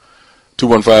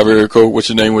 215 area code. What's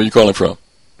your name? Where are you calling from?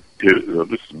 Yeah,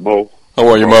 this is Mo. How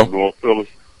are you, Mo? North Phillies.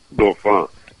 Doing fine.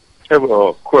 I have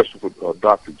a question for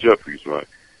Dr. Jeffries, right?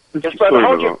 Yes, brother,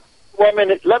 hold you 1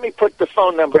 minute. Let me put the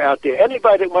phone number out there.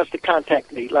 Anybody that wants to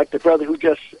contact me, like the brother who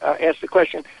just asked the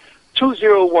question,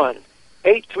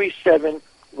 201-837-1355.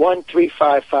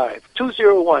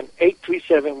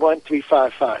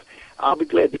 201-837-1355. I'll be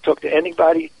glad to talk to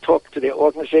anybody, talk to their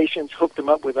organizations, hook them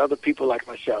up with other people like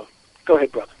myself. Go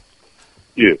ahead, brother.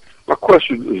 Yeah, my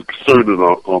question is concerning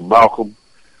Malcolm.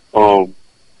 When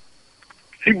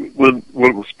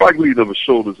Spike Lee never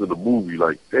showed us in the movie,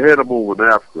 like they had him over in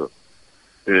Africa,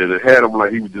 and it had him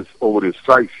like he was just over there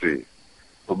sightseeing.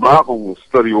 But Malcolm was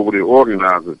studying over there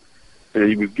organizing, and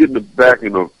he was getting the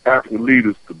backing of African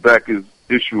leaders to back his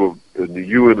issue in the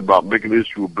UN about making an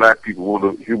issue of black people on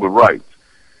the human rights.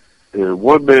 And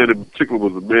one man in particular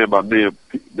was a man by name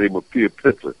of Pierre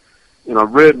Pitzer. And I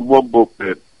read in one book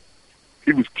that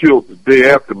he was killed the day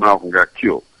after Malcolm got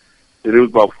killed. And there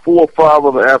was about 4 or 5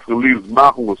 other African leaders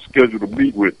Malcolm was scheduled to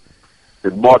meet with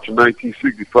in March of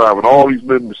 1965, and all these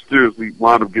men mysteriously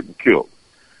wound up getting killed.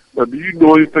 Now, do you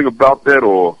know anything about that,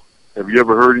 or have you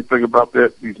ever heard anything about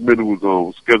that? These men who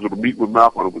was scheduled to meet with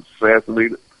Malcolm and was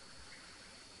assassinated?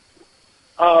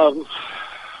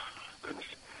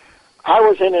 I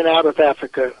was in and out of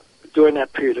Africa during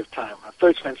that period of time. I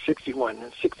first went 61,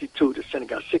 then 62 to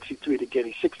Senegal, 63 to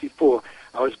Guinea, 64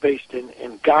 I was based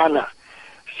in Ghana.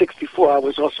 64, I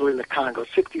was also in the Congo.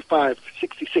 65,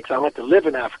 66, I went to live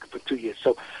in Africa for 2 years.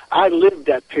 So I lived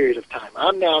that period of time.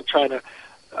 I'm now trying to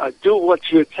do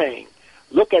what you're saying.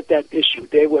 Look at that issue.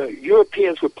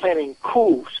 Europeans were planning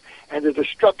coups and the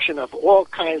destruction of all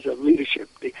kinds of leadership.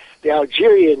 The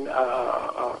Algerian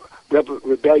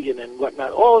rebellion and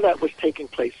whatnot, all of that was taking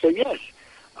place. So yes,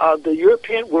 the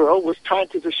European world was trying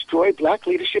to destroy black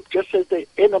leadership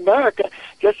in America,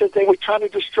 just as they were trying to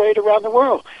destroy it around the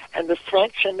world. And the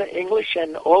French and the English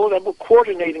and all of them were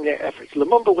coordinating their efforts.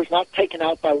 Lumumba was not taken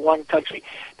out by one country.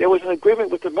 There was an agreement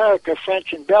with America,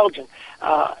 French, and Belgium,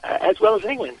 as well as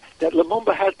England, that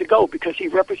Lumumba had to go because he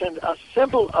represented a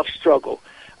symbol of struggle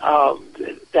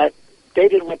that they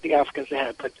didn't want the Africans to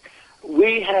have. But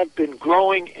we have been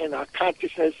growing in our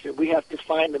consciousness, and we have to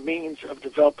find the means of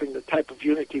developing the type of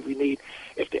unity we need.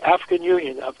 If the African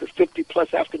Union of the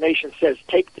 50-plus African nations says,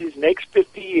 take these next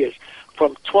 50 years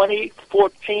from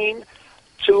 2014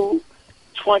 to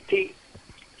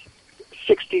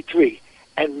 2063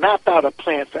 and map out a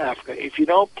plan for Africa. If you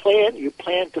don't plan, you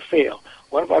plan to fail.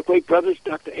 One of our great brothers,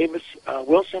 Dr. Amos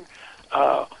Wilson,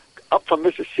 up from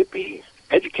Mississippi,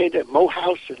 educated at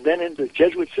Morehouse and then in the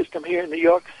Jesuit system here in New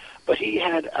York, but he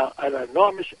had an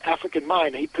enormous African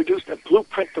mind. He produced a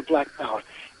blueprint for black power.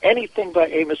 Anything by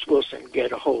Amos Wilson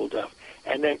get a hold of.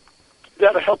 And then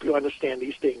that'll help you understand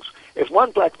these things. If one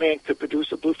black man could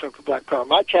produce a blueprint for black power,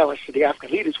 my challenge to the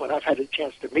African leaders when I've had a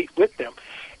chance to meet with them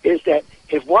is that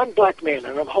if one black man,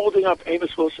 and I'm holding up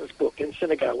Amos Wilson's book in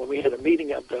Senegal when we had a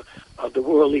meeting of the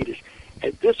world leaders,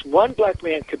 if this one black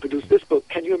man could produce this book,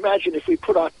 can you imagine if we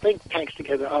put our think tanks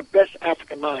together, our best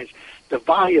African minds, the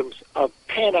volumes of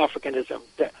Pan-Africanism,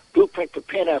 the blueprint for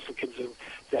Pan-Africanism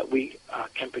that we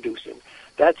can produce? And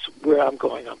that's where I'm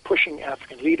going. I'm pushing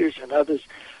African leaders and others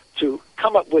to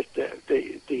come up with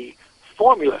the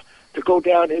formula to go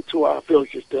down into our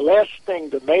villages. The last thing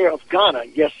the mayor of Ghana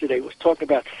yesterday was talking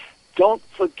about, don't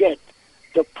forget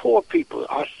the poor people.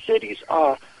 Our cities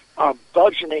are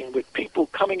budgeting with people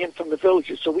coming in from the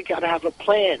villages, so we got to have a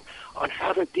plan on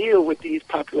how to deal with these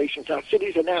populations. Our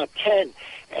cities are now 10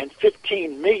 and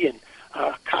 15 million.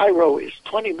 Cairo is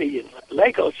 20 million.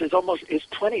 Lagos is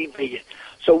 20 million.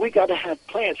 So we got to have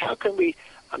plans. How can we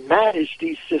manage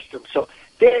these systems? So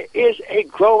there is a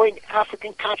growing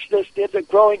African consciousness. There's a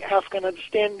growing African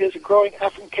understanding. There's a growing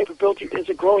African capability. There's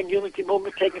a growing unity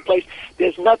movement taking place.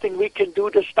 There's nothing we can do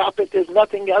to stop it. There's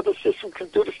nothing the other system can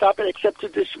do to stop it except to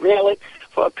disrail it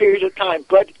for a period of time.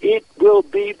 But it will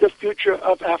be the future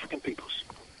of African peoples.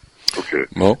 Okay.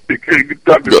 Mo?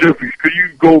 Dr. Jeffries, could you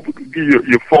go give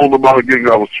your phone number again?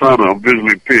 I'm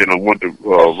visually impaired. I want to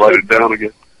write it down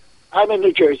again. I'm in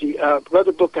New Jersey.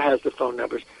 Brother Booker has the phone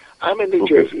numbers. I'm in New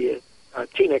Jersey,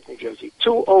 Teaneck, New Jersey.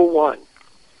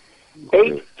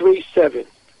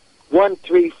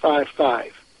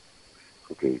 201-837-1355.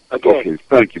 Okay. Again, okay.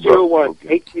 Thank you, brother.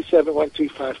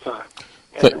 201-837-1355.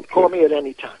 And call me at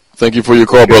any time. Thank you for your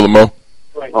call, Brother Mo.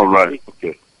 Right. All right.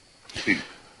 Okay.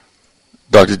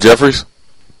 Dr. Jeffries?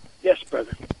 Yes,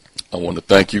 brother. I want to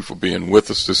thank you for being with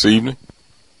us this evening.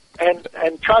 And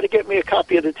try to get me a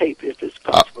copy of the tape if it's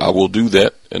possible. I will do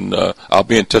that, and I'll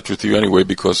be in touch with you anyway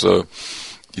because the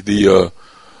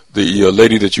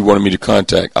lady that you wanted me to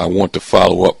contact, I want to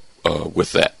follow up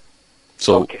with that.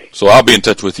 So I'll be in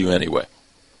touch with you anyway.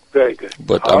 Very good.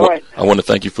 But I want to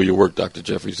thank you for your work, Dr.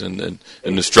 Jeffries, and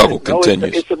the struggle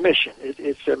continues. It's a mission.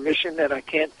 It's a mission that I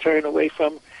can't turn away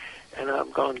from, and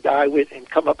I'm going to die with and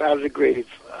come up out of the grave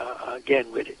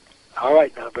again with it. All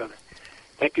right now, brother.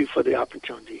 Thank you for the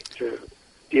opportunity to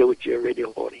deal with your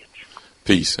radio audience.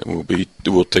 Peace, and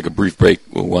we'll take a brief break.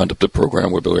 We'll wind up the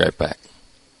program. We'll be right back.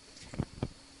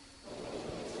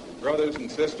 Brothers and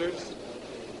sisters,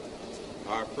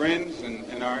 our friends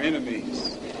and our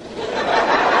enemies.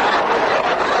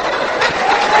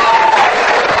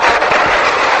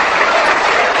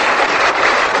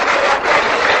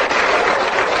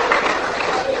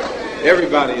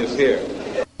 Everybody is here.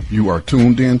 You are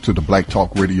tuned in to the Black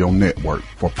Talk Radio Network.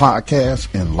 For podcasts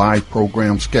and live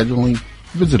program scheduling,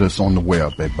 visit us on the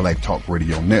web at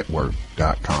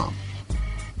blacktalkradionetwork.com.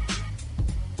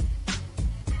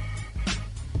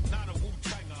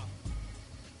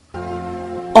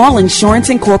 All Insurance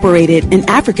Incorporated, an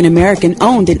African-American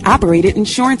owned and operated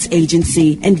insurance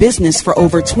agency in business for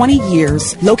over 20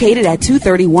 years, located at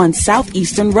 231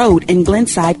 Southeastern Road in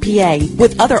Glenside, PA,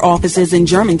 with other offices in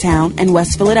Germantown and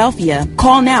West Philadelphia.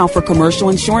 Call now for commercial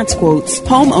insurance quotes,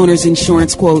 homeowners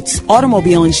insurance quotes,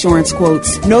 automobile insurance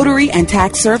quotes, notary and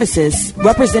tax services,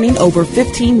 representing over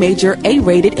 15 major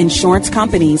A-rated insurance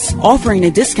companies, offering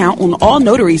a discount on all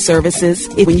notary services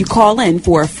when you call in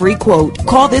for a free quote.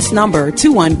 Call this number,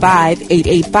 215-885-2444.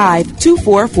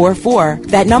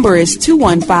 That number is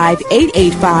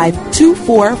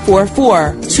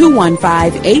 215-885-2444.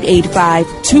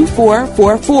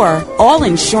 215-885-2444. All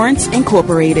Insurance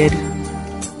Incorporated.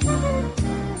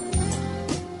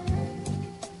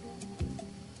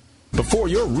 Before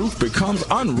your roof becomes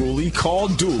unruly, call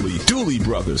Dooley. Dooley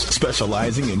Brothers,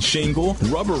 specializing in shingle,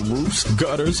 rubber roofs,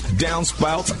 gutters,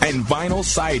 downspouts, and vinyl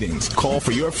sidings. Call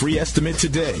for your free estimate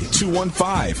today.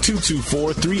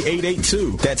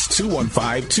 215-224-3882. That's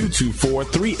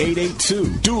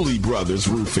 215-224-3882. Dooley Brothers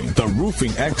Roofing, the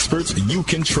roofing experts you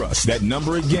can trust. That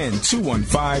number again,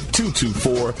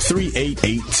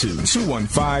 215-224-3882.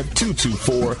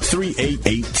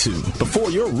 215-224-3882.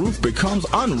 Before your roof becomes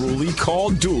unruly, call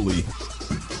Dooley.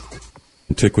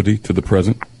 Antiquity to the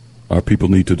present, our people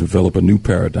need to develop a new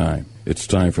paradigm. It's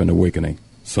time for an awakening.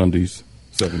 Sundays,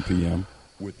 7 p.m.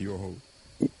 with your host.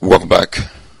 Welcome back.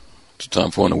 It's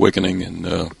time for an awakening,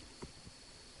 and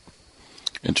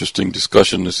interesting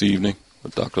discussion this evening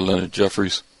with Dr. Leonard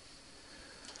Jeffries.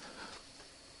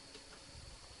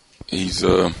 He's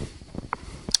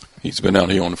been out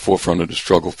here on the forefront of the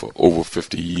struggle for over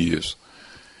 50 years,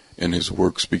 and his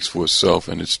work speaks for itself,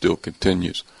 and it still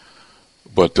continues.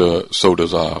 But so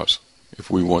does ours.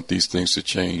 If we want these things to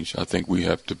change, I think we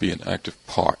have to be an active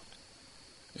part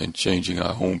in changing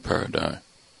our own paradigm.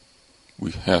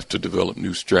 We have to develop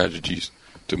new strategies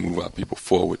to move our people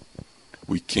forward.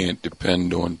 We can't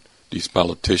depend on these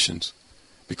politicians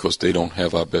because they don't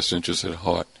have our best interests at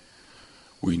heart.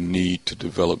 We need to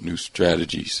develop new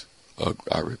strategies,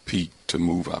 I repeat, to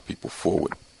move our people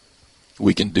forward.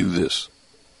 We can do this.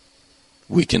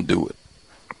 We can do it.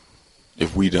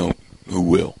 If we don't, who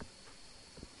will?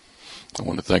 I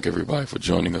want to thank everybody for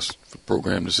joining us for the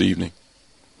program this evening.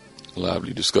 A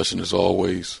lively discussion as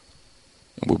always.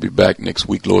 And we'll be back next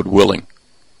week, Lord willing,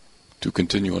 to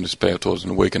continue on this path towards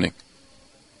an awakening.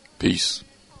 Peace.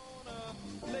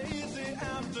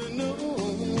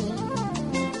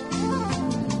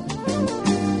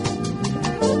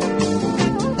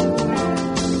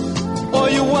 Or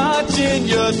you're watching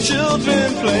your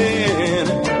children playing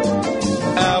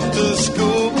after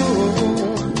school.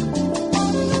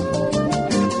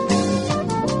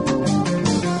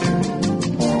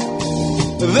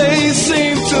 They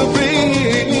seem to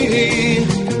be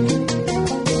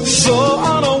so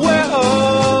unaware of,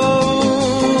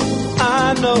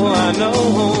 I know,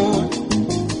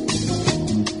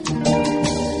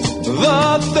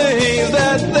 the things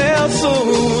that they'll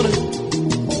soon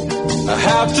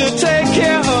have to take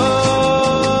care of.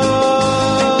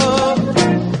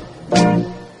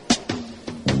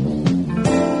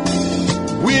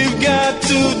 We've got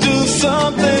to do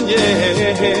something,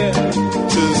 yeah,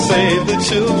 to save the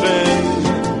children.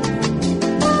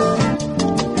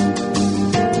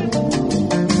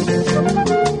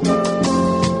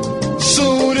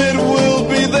 Soon it will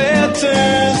be their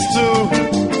turns to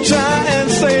try and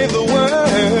save the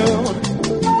world.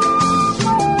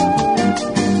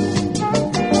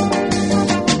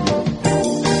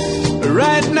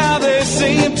 Right now they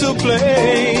seem to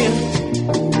play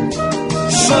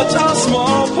such a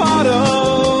small part of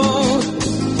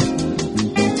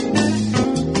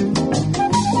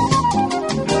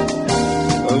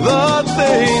the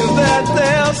things that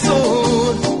they'll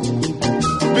soon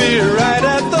be right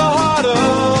at the heart of.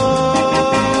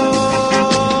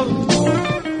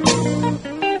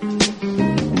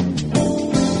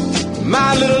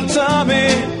 My little Tommy,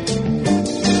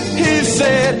 he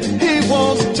said he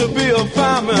wants to be a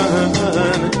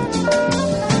fireman.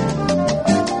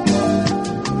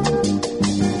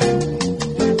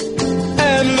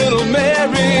 And little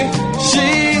Mary, she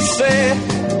said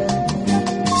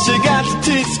she got to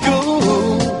teach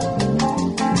school.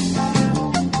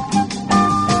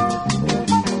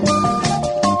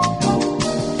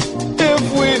 If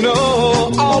we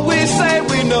know, all we say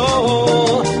we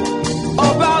know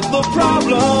about the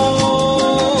problem.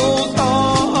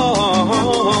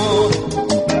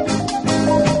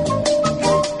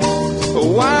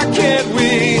 Why can't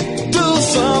we do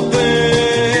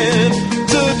something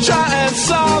to try and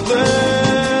solve them?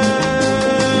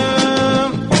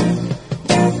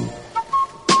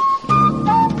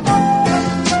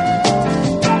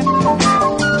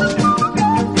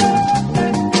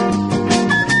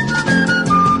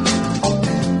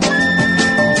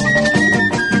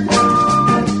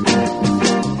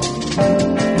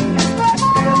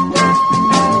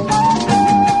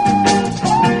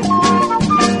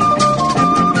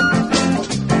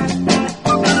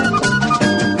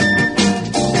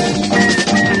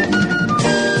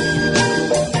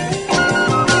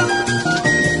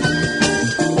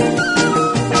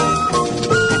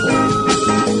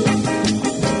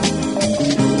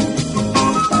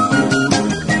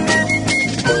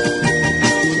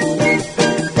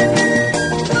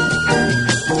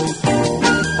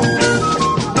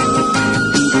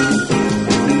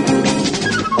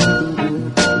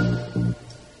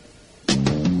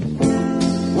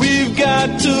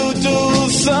 Got to do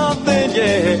something,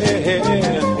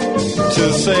 yeah,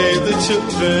 to save the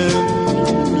children.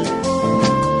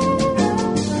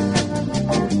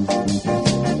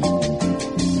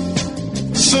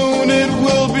 Soon it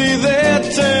will be their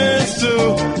turns to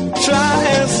try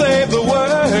and save the world.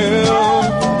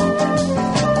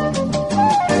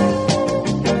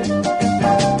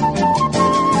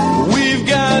 We've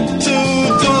got to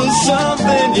do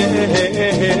something,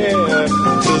 yeah,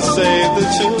 to save the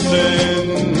children.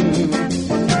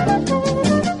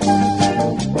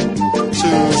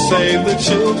 To save the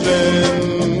children.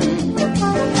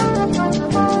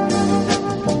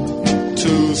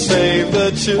 To save the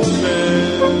children.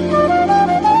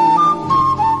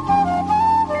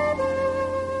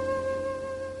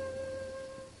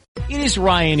 It is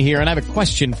Ryan here, and I have a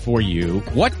question for you.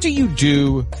 What do you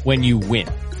do when you win?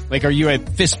 Like, are you a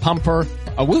fist pumper,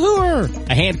 a woohooer,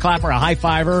 a hand clapper, a high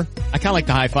fiver? I kind of like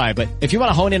the high five, but if you want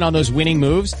to hone in on those winning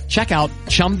moves, check out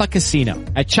Chumba Casino.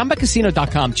 At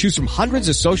ChumbaCasino.com, choose from hundreds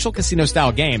of social casino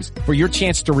style games for your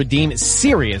chance to redeem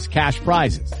serious cash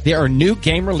prizes. There are new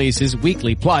game releases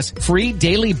weekly, plus free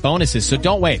daily bonuses. So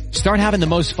don't wait. Start having the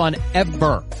most fun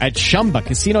ever at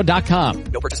ChumbaCasino.com.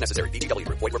 No purchase necessary. VGW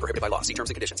Group. Void where prohibited by law. See terms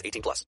and conditions. 18+.